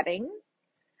planned a wedding.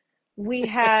 We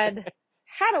had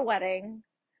had a wedding.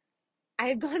 I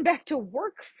had gone back to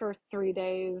work for 3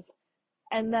 days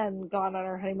and then gone on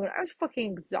our honeymoon. I was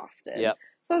fucking exhausted. Yep.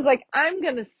 So I was like, I'm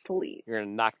going to sleep. You're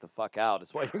gonna knock the fuck out.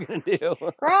 Is what you're gonna do.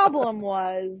 Problem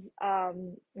was,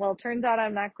 well, it turns out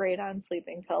I'm not great on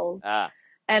sleeping pills. Ah.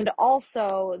 And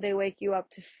also, they wake you up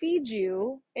to feed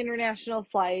you international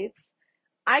flights.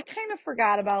 I kind of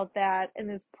forgot about that, and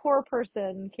this poor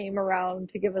person came around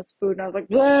to give us food, and I was like,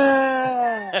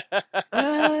 "Bleh,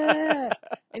 bleh."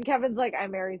 And Kevin's like, I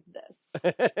married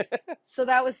this. So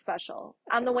that was special.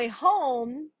 On the way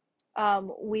home,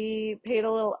 we paid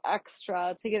a little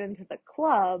extra to get into the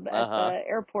club at the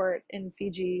airport in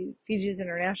Fiji's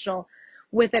International,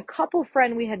 with a couple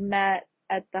friend we had met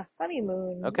at the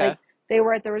honeymoon. Okay. Like, they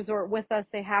were at the resort with us.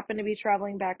 They happened to be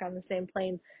traveling back on the same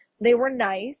plane. They were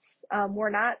nice.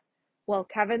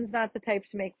 Kevin's not the type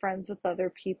to make friends with other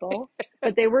people,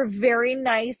 but they were very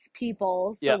nice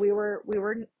people. So Yep.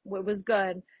 it was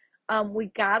good. We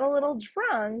got a little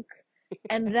drunk,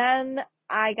 and then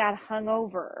I got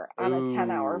hungover on a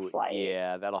 10-hour flight.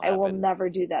 Yeah, that'll happen. I will never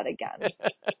do that again.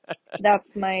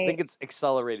 That's my... I think it's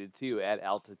accelerated too at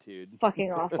altitude.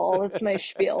 Fucking awful. That's my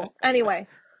spiel. Anyway,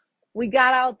 we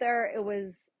got out there. It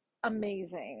was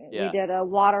amazing. Yeah. We did a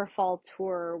waterfall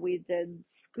tour. We did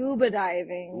scuba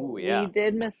diving. Ooh, yeah. We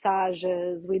did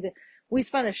massages. We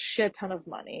spent a shit ton of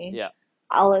money. Yeah.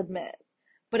 I'll admit.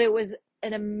 But it was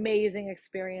an amazing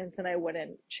experience, and I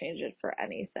wouldn't change it for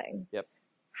anything. Yep.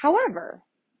 However,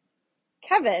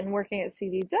 Kevin, working at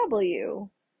CDW,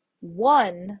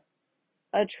 won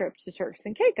a trip to Turks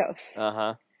and Caicos.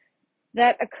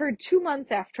 That occurred 2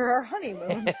 months after our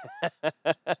honeymoon.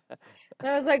 And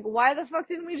I was like, why the fuck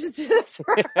didn't we just do this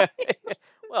for our honeymoon?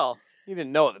 Well, you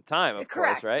didn't know at the time, of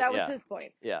Correct. course, right? That was his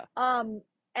point. Yeah.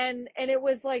 And it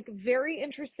was like very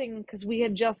interesting because we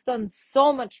had just done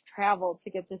so much travel to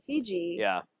get to Fiji.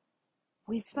 Yeah.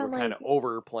 We spent We're kind of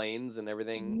over planes and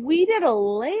everything. We did a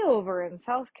layover in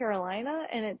South Carolina,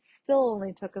 and it still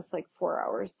only took us like 4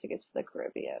 hours to get to the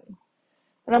Caribbean.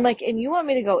 And I'm like, and you want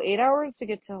me to go 8 hours to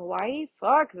get to Hawaii?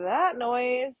 Fuck that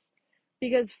noise.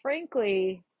 Because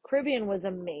frankly, Caribbean was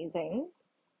amazing.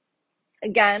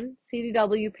 Again,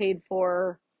 CDW paid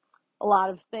for a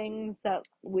lot of things that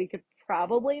we could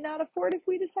probably not afford if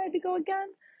we decide to go again.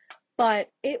 But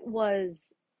it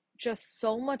was just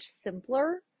so much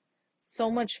simpler, so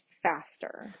much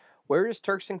faster. Where is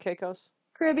Turks and Caicos?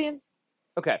 Caribbean.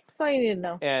 Okay. That's all you need to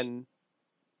know. And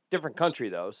different country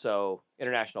though, so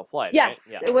international flight, right? Yes,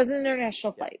 Yeah. it was an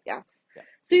international Yeah. flight. Yes. Yeah.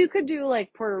 So you could do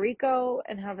like Puerto Rico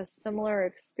and have a similar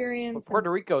But experience. And Puerto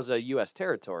Rico is a U.S.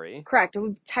 territory. correct, it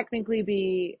would technically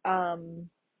be in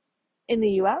the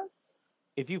U.S.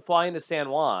 If you fly into San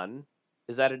Juan,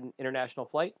 is that an international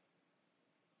flight?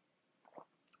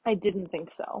 I didn't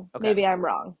think so. Okay. Maybe I'm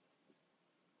wrong.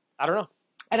 I don't know.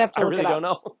 I'd have to I look really it up. don't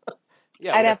know.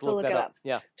 Yeah, I'd we'd have to look look that it up. up.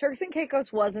 Yeah. Turks and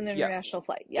Caicos was an Yeah. international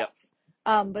flight. Yep. Yes.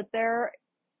 But there,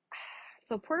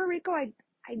 so Puerto Rico, I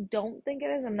don't think it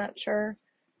is. I'm not sure.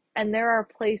 And there are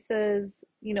places,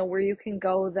 where you can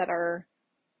go that are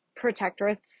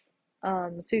protectorates.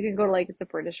 So you can go to like the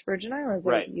British Virgin Islands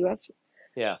or Right. U.S.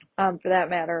 Yeah. For that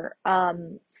matter.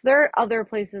 So there are other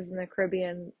places in the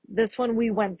Caribbean. This one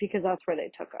we went because that's where they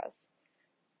took us.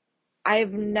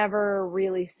 I've never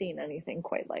really seen anything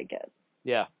quite like it.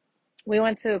 Yeah. We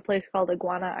went to a place called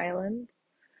Iguana Island,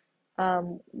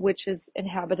 which is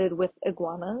inhabited with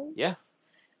iguanas. Yeah.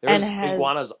 And There's has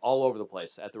iguanas all over the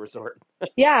place at the resort.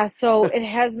 yeah, so it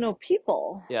has no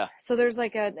people. Yeah. So there's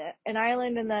like an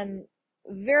island and then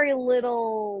very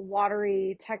little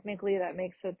watery technically that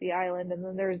makes it the island, and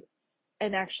then there's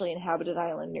an actually inhabited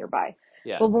island nearby.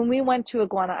 Yeah. But when we went to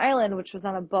Iguana Island, which was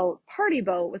on a boat, party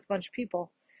boat with a bunch of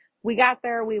people, we got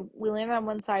there, we landed on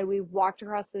one side, we walked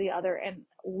across to the other, and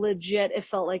legit it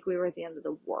felt like we were at the end of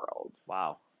the world.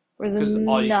 Wow. There was Because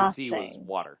all you could see was nothing.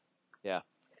 water. Yeah.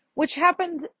 Which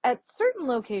happened at certain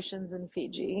locations in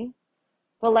Fiji,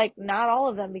 but like not all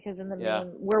of them, because in the Yeah. main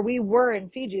where we were in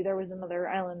Fiji, there was another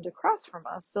island across from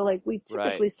us. So like we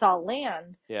typically Right. saw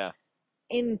land. Yeah.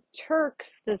 In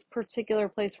Turks, this particular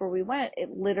place where we went, it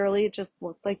literally just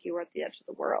looked like you were at the edge of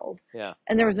the world. Yeah.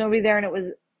 And there was nobody there, and it was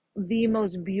the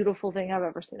most beautiful thing I've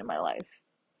ever seen in my life.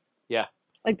 Yeah.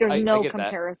 Like there's I no get that.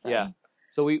 comparison. Yeah.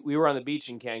 So we were on the beach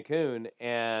in Cancun,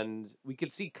 and we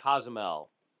could see Cozumel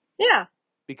Yeah.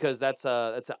 because that's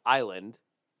an island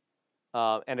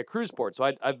and a cruise port. So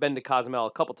I've been to Cozumel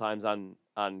a couple times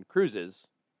on cruises,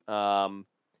 and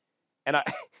I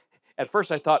at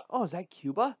first I thought, oh, is that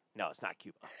Cuba? No, it's not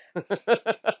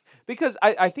Cuba, because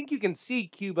I think you can see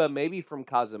Cuba maybe from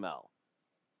Cozumel.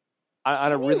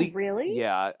 On a Really?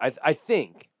 Yeah, I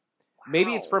think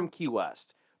maybe it's Wow. from Key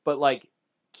West, but like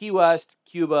Key West,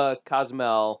 Cuba,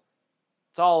 Cozumel,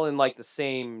 it's all in like the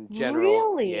same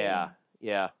general. Really? Yeah.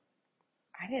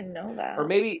 I didn't know that. Or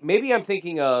maybe I'm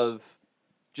thinking of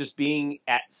just being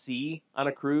at sea on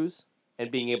a cruise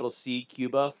and being able to see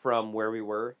Cuba from where we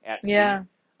were at sea. Yeah.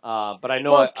 But I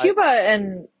know Well, Cuba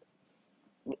and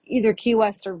either Key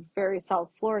West or very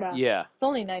South Florida. Yeah. It's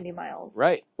only 90 miles.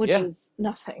 Right. Which Yeah. is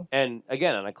nothing. And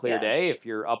again, on a clear Yeah. day, if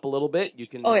you're up a little bit, you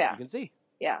can Oh, yeah. you can see.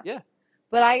 Yeah. Yeah.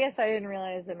 But I guess I didn't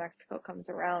realize that Mexico comes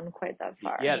around quite that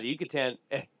far. Yeah, the Yucatan.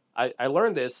 I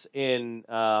learned this in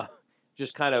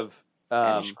just kind of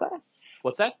Spanish class.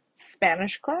 What's that?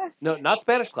 Spanish class? No, not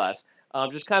Spanish class.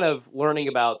 Just kind of learning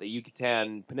about the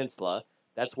Yucatan Peninsula.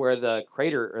 That's where the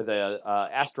crater or the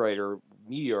asteroid or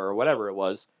meteor or whatever it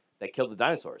was that killed the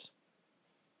dinosaurs.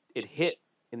 It hit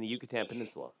in the Yucatan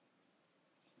Peninsula.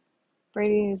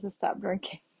 Brady needs to stop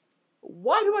drinking.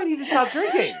 Why do I need to stop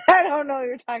drinking? I don't know.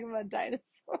 You're talking about dinosaurs.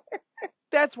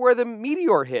 That's where the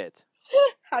meteor hit.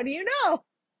 How do you know?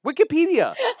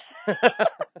 Wikipedia.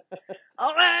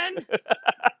 Owen!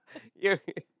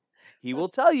 He will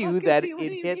tell you Okay, that see, what do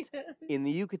it you hit mean? in the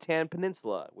Yucatan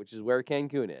Peninsula, which is where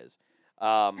Cancun is.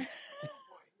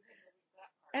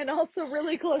 And also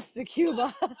really close to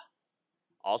Cuba.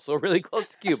 Also really close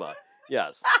to Cuba.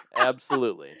 Yes,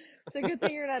 absolutely. It's a good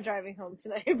thing you're not driving home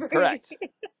tonight, Brady.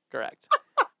 Correct.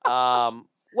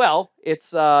 Well,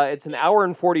 it's an hour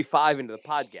and 45 into the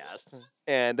podcast,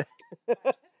 and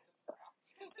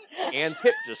Anne's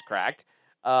hip just cracked.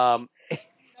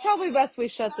 It's probably best we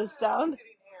shut this down.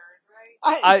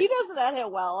 He doesn't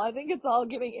edit well. I think it's all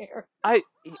getting air.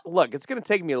 Look, it's going to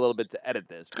take me a little bit to edit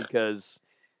this because,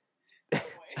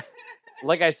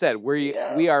 like I said, we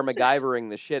are MacGyvering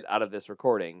the shit out of this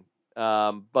recording.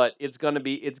 But it's gonna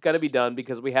be done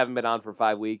because we haven't been on for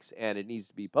 5 weeks and it needs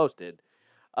to be posted.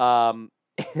 I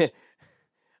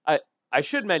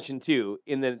should mention too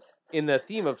in the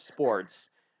theme of sports,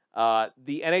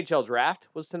 the NHL draft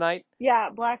was tonight. Yeah,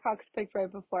 Blackhawks picked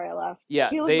right before I left. Yeah,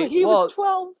 he looked like he was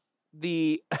 12.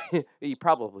 He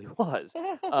probably was.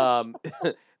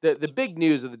 The big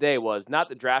news of the day was not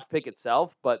the draft pick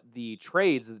itself, but the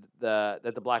trades that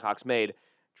the Blackhawks made,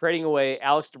 trading away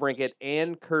Alex DeBrincat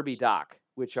and Kirby Dach,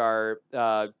 which are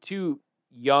two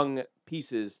young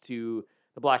pieces to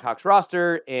the Blackhawks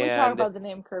roster. And we talk about the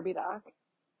name Kirby Dach.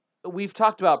 We've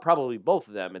talked about probably both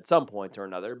of them at some point or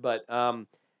another, but the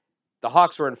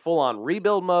Hawks were in full-on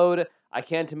rebuild mode. I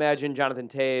can't imagine Jonathan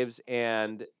Taves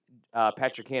and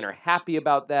Patrick Kane are happy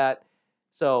about that.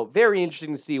 So very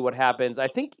interesting to see what happens. I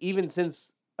think even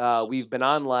since we've been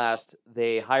on last,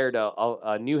 they hired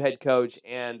a new head coach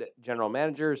and general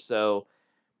manager. So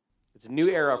it's a new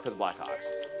era for the Blackhawks.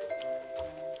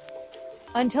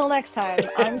 Until next time,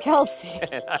 I'm Kelsey.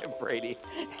 And I'm Brady.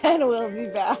 And we'll be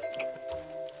back.